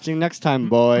be watching next time,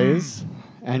 boys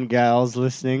and gals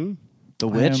listening? The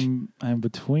Witch? I am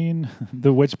between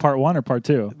The Witch Part 1 or Part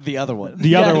 2? The other one.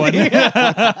 The other one.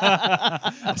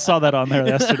 I saw that on there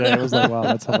yesterday. I was like, wow,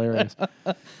 that's hilarious.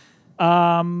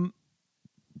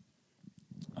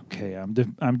 Okay,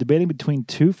 I'm debating between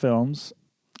 2 films.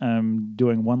 I'm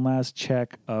doing one last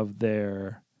check of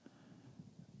their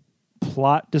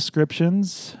plot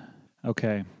descriptions.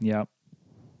 Okay, yep.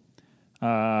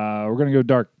 We're gonna go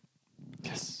dark.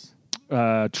 Yes.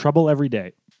 Trouble Every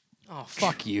Day. Oh,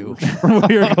 fuck you.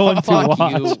 We're going to Fuck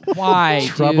watch. you. Why,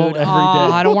 Trouble dude? Every Oh,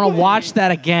 Day. I don't want to watch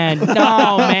that again.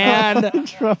 No, man.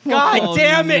 God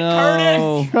damn it,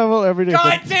 Curtis. Trouble every day.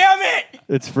 God damn it.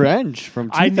 It's French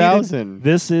from I 2000. needed,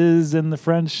 this is in the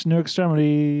French New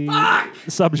Extremity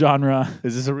subgenre.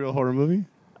 Is this a real horror movie?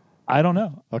 I don't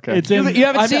know. Okay. It's in, You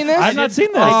haven't seen this? I've not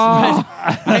seen this.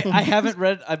 I haven't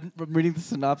read. I'm reading the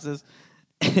synopsis.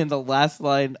 In the last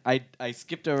line, I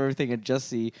skipped over everything and just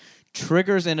see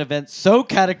triggers an event so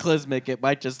cataclysmic it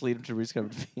might just lead him to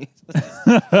rediscovered peace.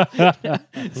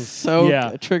 So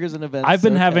Yeah. triggers an event. I've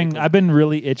so been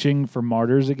really itching for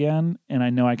Martyrs again, and I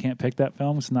know I can't pick that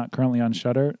film. It's not currently on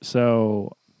Shudder,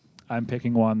 so I'm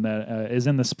picking one that is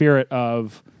in the spirit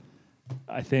of,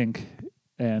 I think,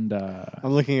 and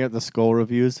I'm looking at the skull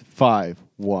reviews. 5,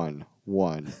 1,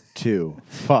 1, 2,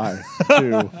 5,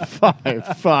 2,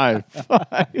 5, 5,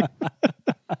 5.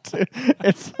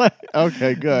 It's like,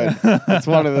 okay, good. It's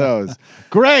one of those.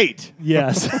 Great.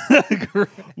 yes.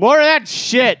 More of that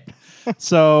shit.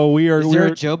 So we are. Is there we're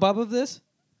a Joe Bob of this?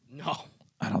 No.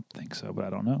 I don't think so, but I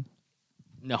don't know.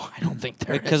 No, I don't think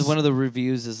there is. Because one of the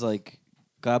reviews is like,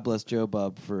 "God bless Joe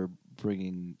Bob for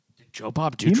bringing." Joe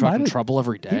Bob do He truck might and have- trouble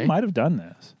every day. He might have done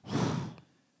this.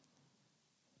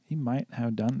 He might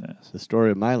have done this. The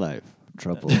story of my life.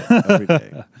 Trouble every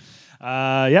day.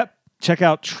 Yep. Check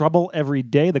out Trouble Every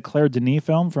Day, the Claire Denis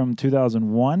film from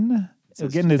 2001.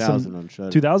 Says Getting into 2000 on Shudder.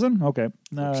 2000? Okay.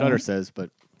 Shudder says, but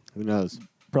who knows?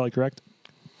 Probably correct.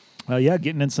 Yeah,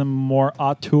 getting in some more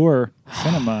auteur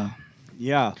cinema.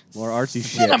 Yeah, more artsy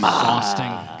shit.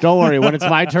 Exhausting. Don't worry. When it's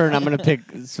my turn, I'm going to pick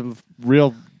some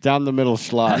real down the middle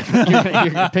schlock. You're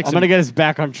gonna pick I'm going to get us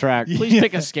back on track. Please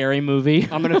pick a scary movie.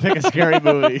 I'm going to pick a scary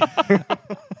movie.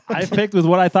 I picked with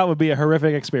what I thought would be a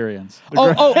horrific experience.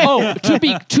 Oh!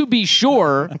 To be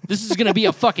sure, this is gonna be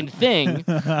a fucking thing.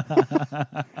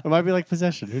 It might be like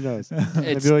Possession. Who knows? Maybe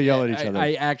It's- we'll yell at each other.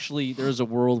 I actually, there's a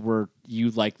world where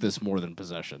you like this more than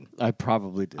Possession. I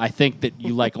probably did. I think that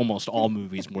you like almost all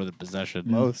movies more than Possession.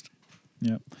 Most.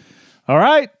 Yeah. All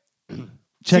right.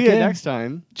 Check See you in next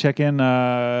time. Check in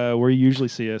where you usually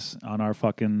see us on our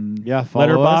fucking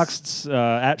Follow us.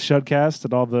 Letterboxd, at Shudcast,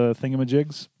 at all the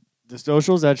thingamajigs. The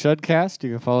socials at Shudcast.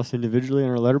 You can follow us individually on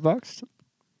our Letterboxd.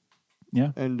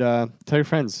 Yeah. And tell your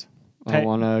friends. I Pay-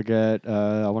 want to get.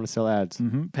 I want to sell ads.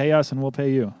 Mm-hmm. Pay us and we'll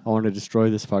pay you. I want to destroy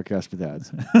this podcast with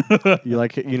ads. You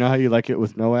like it? You know how you like it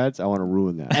with no ads? I want to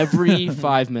ruin that. Every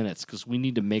 5 minutes, because we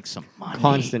need to make some money.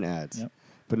 Constant ads. Yep.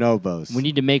 Bonobos. We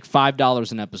need to make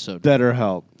 $5 an episode.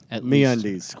 BetterHelp. At least.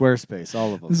 MeUndies. Squarespace.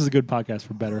 All of them. This is a good podcast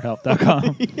for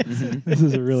BetterHelp.com. This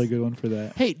is a really good one for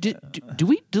that. Hey, do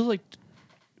we do like?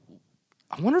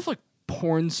 I wonder if like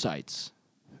porn sites,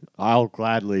 I'll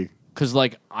gladly. because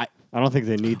like I don't think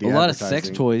they need the A lot of sex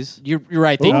advertising. toys. you're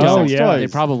right. They Oh, don't. yeah. They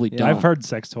probably don't. I've heard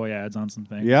sex toy ads on some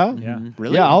things. Yeah? Yeah.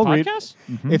 Really? Yeah, On I'll read. podcasts?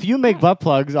 If you make butt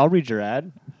plugs, I'll read your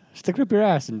ad. Stick it up your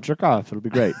ass and jerk off. It'll be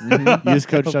great. Use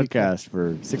code Shudcast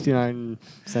for 69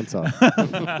 cents off.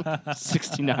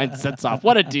 69 cents off.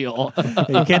 What a deal.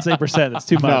 You can't say percent. That's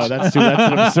too much. No, that's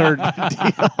an absurd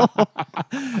deal.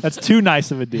 That's too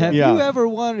nice of a deal. Have Yeah. you ever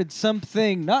wanted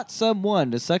something, not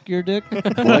someone, to suck your dick? Boy,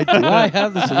 do I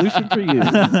have the solution for you.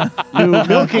 New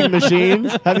milking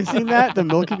machines. Have you seen that? The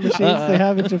milking machines they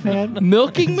have in Japan?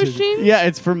 Milking machine? Yeah,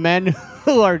 it's for men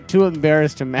who are too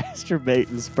embarrassed to masturbate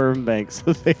in sperm banks,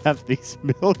 so they have these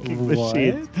milking What?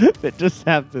 machines that just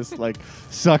have this like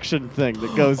suction thing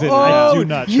that goes in. and I out. do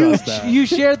not you, trust that. You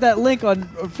shared that link on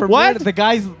from What?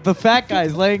 Reddit, the fat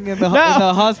guys laying in the No. in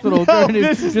the hospital. No, during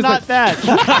his- this is just not like,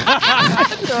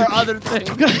 that. There are other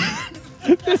things.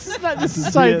 This is not. This is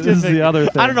the- scientific. this is the other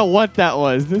thing. I don't know what that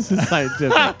was. This is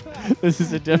scientific. This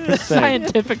is a different thing.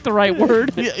 Scientific, the right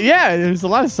word. Yeah, there's a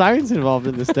lot of science involved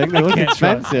in this thing. They look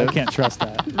expensive. I can't trust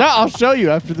that. No, I'll show you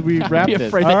after we wrap Be this.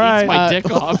 afraid All that eats right, my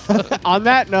dick off. On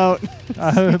that note,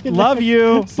 Love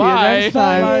you. see you next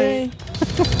time. Bye.